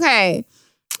 Jeez. Okay.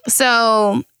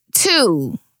 So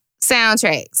 2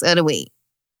 soundtracks of the week.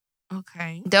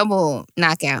 Okay. Double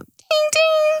knockout. Ding,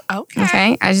 ding.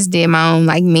 Okay. I just did my own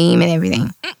like meme and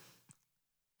everything.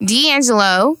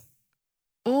 D'Angelo.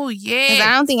 Oh, yeah. Because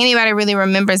I don't think anybody really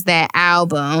remembers that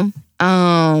album.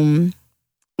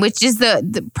 Which is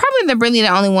probably really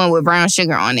the only one with Brown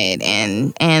Sugar on it.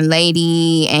 And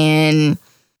Lady and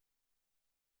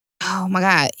oh my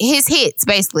God. His hits,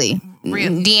 basically.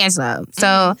 Really? D'Angelo.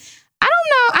 So I don't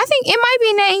know. I think it might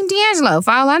be named D'Angelo,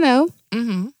 for all I know.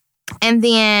 Mm-hmm. And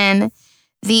then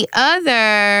the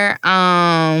other,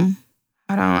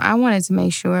 hold on. I wanted to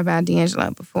make sure about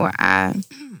D'Angelo before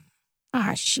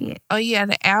shit. Oh, yeah.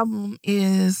 The album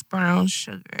is Brown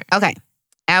Sugar. Okay.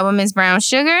 Album is Brown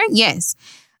Sugar. Yes.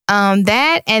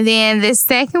 That. And then the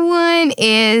second one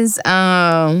is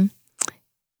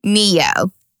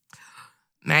Neo.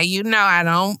 Now, you know I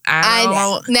don't.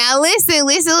 Now, listen.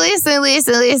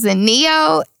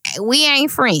 Neo, we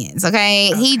ain't friends,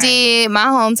 okay? He did my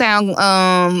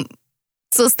hometown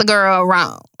sister girl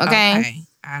wrong, okay?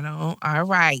 I don't. All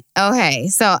right. Okay,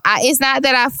 so it's not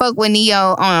that I fuck with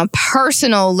Neo on a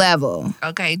personal level.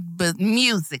 Okay, but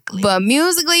musically. But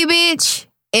musically, bitch,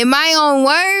 in my own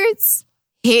words,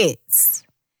 hits.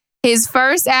 His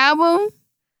first album,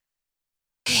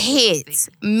 hits.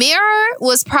 Mirror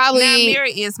was probably... Now, Mirror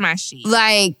is my shit.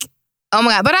 Like, oh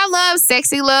my God. But I love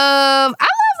Sexy Love. I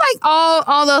love like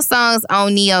all those songs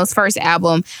on Neo's first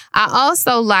album. I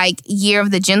also like Year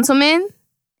of the Gentleman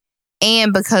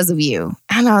and Because of You.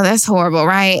 I know that's horrible,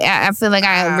 right? I feel like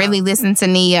I really listen to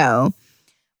Neo.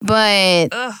 But...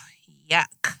 Ugh, yuck.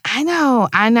 I know.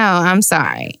 I'm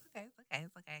sorry. Okay.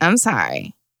 I'm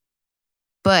sorry.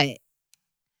 But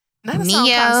Not a song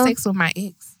called Sex with My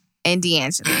Ex. And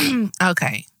D'Angelo.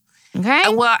 Okay.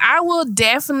 Okay. Well, I will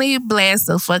definitely blast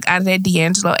the fuck out of that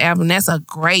D'Angelo album. That's a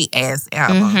great ass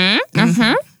album.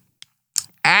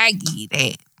 I get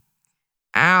that.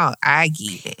 I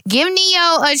get it. Give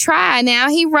Neo a try. Now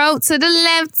he wrote to the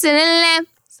left.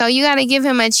 So you got to give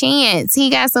him a chance. He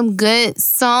got some good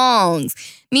songs.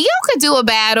 Neo could do a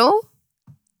battle.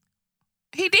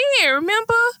 He did,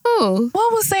 remember? Who?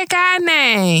 What was that guy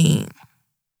name?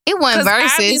 It wasn't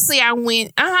Versus. Obviously I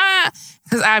went,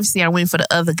 because obviously I went for the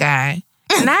other guy.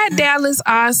 Not Dallas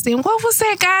Austin. What was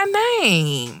that guy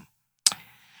name?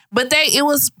 But it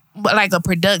was like a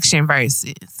production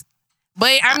Versus.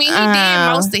 But I mean, he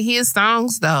did most of his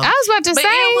songs though. I was about to say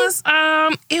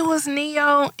it was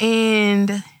Neo and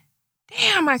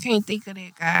damn, I can't think of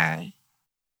that guy.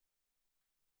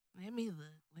 Let me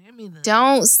look.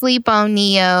 Don't sleep on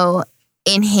Neo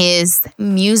in his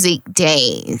music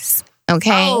days.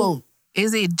 Okay. Oh,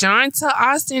 is it Jonte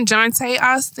Austin? Jonte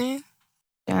Austin.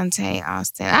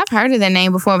 I've heard of that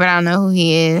name before, but I don't know who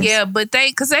he is. Yeah, but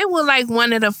they were like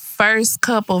one of the first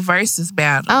couple Versus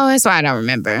battles. Oh, that's why I don't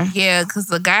remember. Yeah, because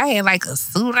the guy had like a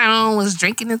suit on, was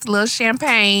drinking his little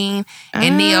champagne,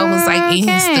 and Neo was like in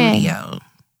his studio.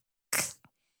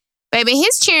 Baby,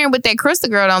 his cheering with that Crystal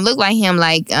girl don't look like him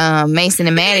like Mason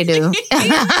and Maddie do.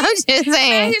 I'm just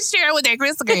saying. He's cheering with that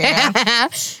Crystal girl.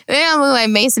 They don't look like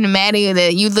Mason and Maddie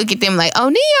that you look at them like, oh,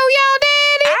 Neo, y'all daddy.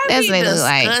 That's what they look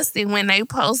like. Disgusting when they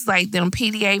post like them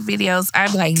PDA videos. I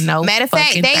be like, no. Matter of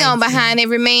fact, they on behind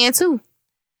every man too.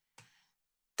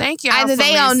 Thank y'all Either for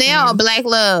they on there or listening. Black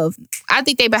Love. I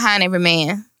think they behind every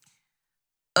man.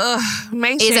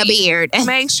 Make It's sure a beard.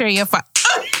 Make sure you're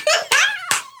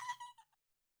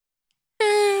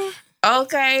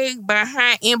okay,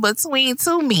 behind in between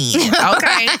two men.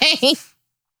 Okay.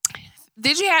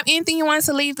 Did you have anything you wanted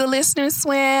to leave the listeners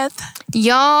with?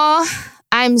 Y'all,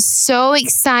 I'm so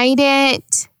excited.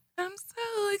 I'm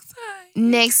so excited.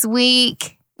 Next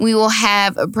week, we will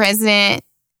have a president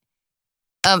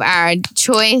of our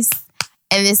choice,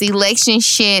 and this election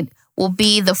shit will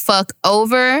be the fuck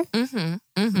over.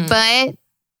 But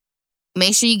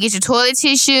make sure you get your toilet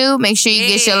tissue. Make sure you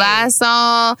get your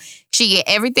Lysol. Make sure you get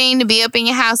everything to be up in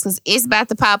your house because it's about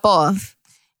to pop off.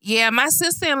 Yeah, my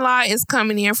sister-in-law is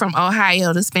coming in from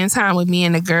Ohio to spend time with me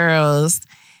and the girls.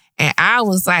 And I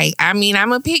was like, I mean, I'm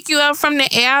going to pick you up from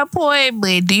the airport,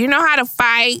 but do you know how to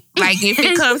fight? Like, if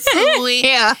it comes to it?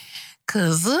 Yeah.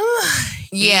 Because,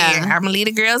 I'm going to leave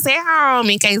the girls at home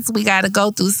in case we got to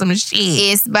go through some shit.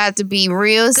 It's about to be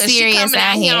real serious she coming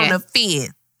out here on here. the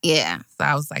 5th. Yeah. So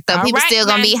I was like, So all people right, still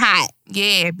going to be now. hot.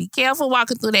 Yeah, be careful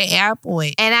walking through that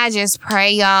airport. And I just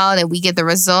pray, y'all, that we get the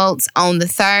results on the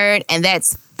 3rd, and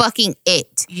that's fucking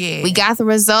it. Yeah. We got the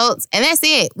results, and that's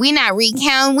it. We not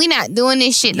recounting. We not doing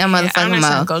this shit no motherfucking I'm not trying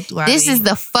to more. go through all This that. is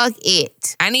the fuck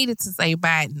it. I needed to say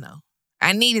Biden, though.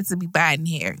 I needed to be Biden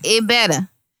here. It better.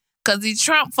 Because the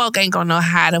Trump folk ain't going to know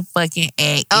how to fucking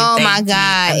act. Oh, if they my get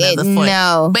God. another foot.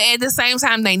 No. But at the same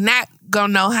time, they not going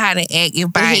to know how to act if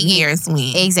Biden Harris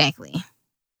wins. Exactly.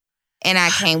 And I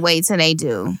can't wait till they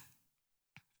do.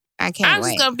 I can't I'm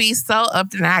wait. just going to be so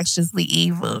obnoxiously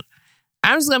evil.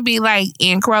 I'm just going to be like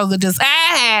in Kroger, just,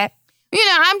 You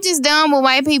know, I'm just done with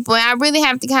white people. And I really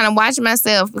have to kind of watch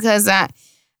myself because I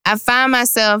find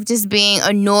myself just being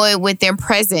annoyed with their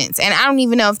presence. And I don't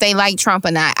even know if they like Trump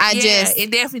or not.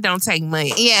 it definitely don't take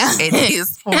much. Yeah. At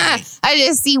this point. I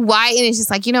just see white and it's just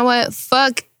like, you know what?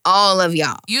 Fuck all of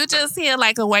y'all. You just hear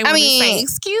like a white woman say,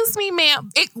 excuse me,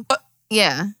 ma'am.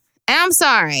 Yeah. And I'm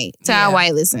sorry to our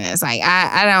white listeners. Like,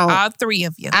 I don't. All three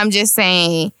of you. I'm just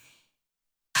saying.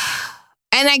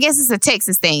 And I guess it's a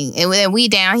Texas thing. And we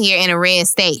down here in a red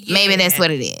state. Yeah. Maybe that's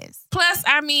what it is. Plus,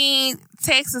 I mean,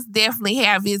 Texas definitely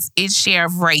have its share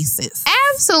of racists.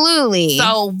 Absolutely.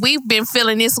 So we've been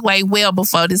feeling this way well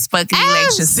before this fucking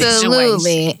election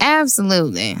situation.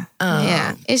 Absolutely.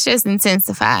 Yeah. It's just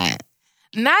intensified.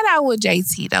 Not out with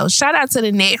JT, though. Shout out to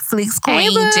the Netflix queen, Hey,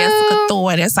 boo. Jessica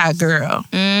Thor. That's our girl.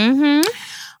 Mm-hmm.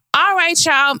 All right,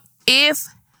 y'all.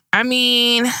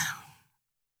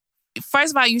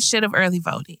 First of all, you should have early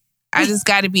voted. I just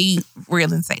got to be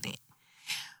real and say that.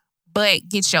 But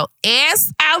get your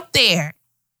ass out there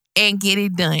and get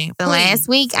it done. The last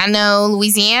week, I know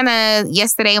Louisiana,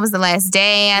 yesterday was the last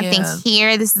day. I think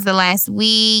here, this is the last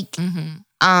week.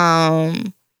 Mm-hmm.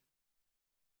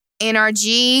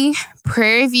 NRG,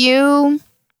 Prairie View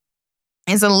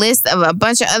is a list of a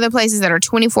bunch of other places that are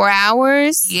 24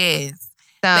 hours. Yes.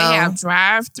 So, They have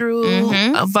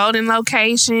drive-through voting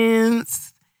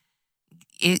locations.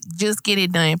 Just get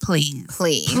it done, please.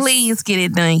 Please get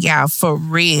it done, y'all, for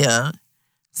real.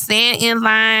 Stand in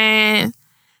line.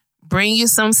 Bring you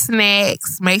some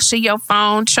snacks. Make sure your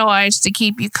phone charged to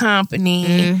keep you company.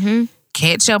 Mm-hmm.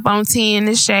 Catch up on Tea in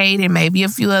the Shade and maybe a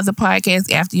few other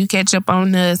podcasts after you catch up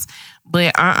on us.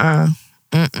 But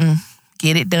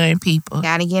get it done, people.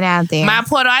 Gotta get out there. My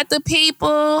Port Arthur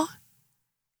people,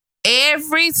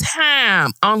 every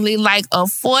time only like a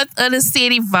fourth of the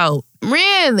city vote.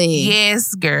 Really?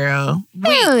 Yes, girl.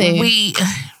 Really?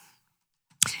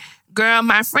 Girl,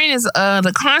 my friend is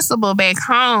the constable back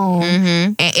home,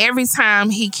 and every time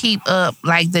he keep up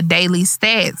like the daily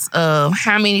stats of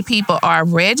how many people are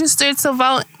registered to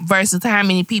vote versus how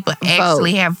many people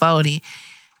actually have voted.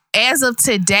 As of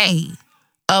today,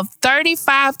 of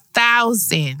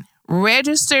 35,000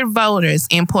 registered voters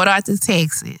in Port Arthur,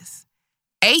 Texas,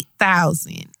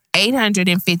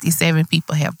 8,857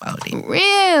 people have voted.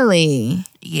 Really?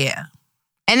 Yeah.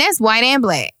 And that's white and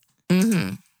black.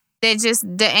 Mm-hmm. They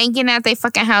ain't getting out their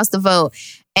fucking house to vote.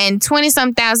 And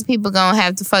 20-some thousand people gonna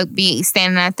have to be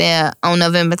standing out there on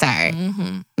November 3rd.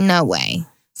 Mm-hmm. No way.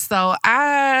 So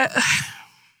I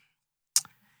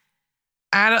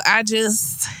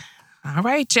just, all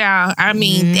right, y'all. I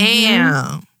mean,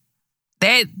 damn.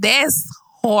 That's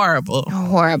horrible.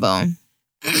 Horrible.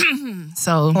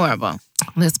 So horrible.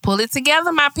 Let's pull it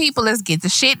together, my people. Let's get the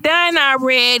shit done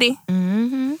already.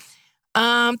 Mm-hmm.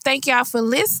 Thank y'all for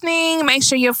listening. Make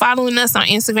sure you're following us on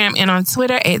Instagram and on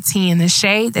Twitter at Tea in the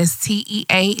Shade. That's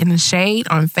TEA in the Shade.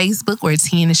 On Facebook, we're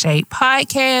Tea in the Shade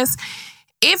Podcast.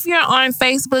 If you're on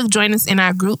Facebook, join us in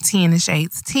our group, Tea in the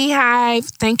Shade's Tea Hive.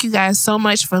 Thank you guys so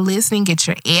much for listening. Get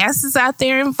your asses out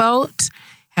there and vote.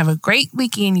 Have a great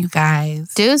weekend, you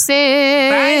guys. Deuces.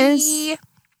 Bye.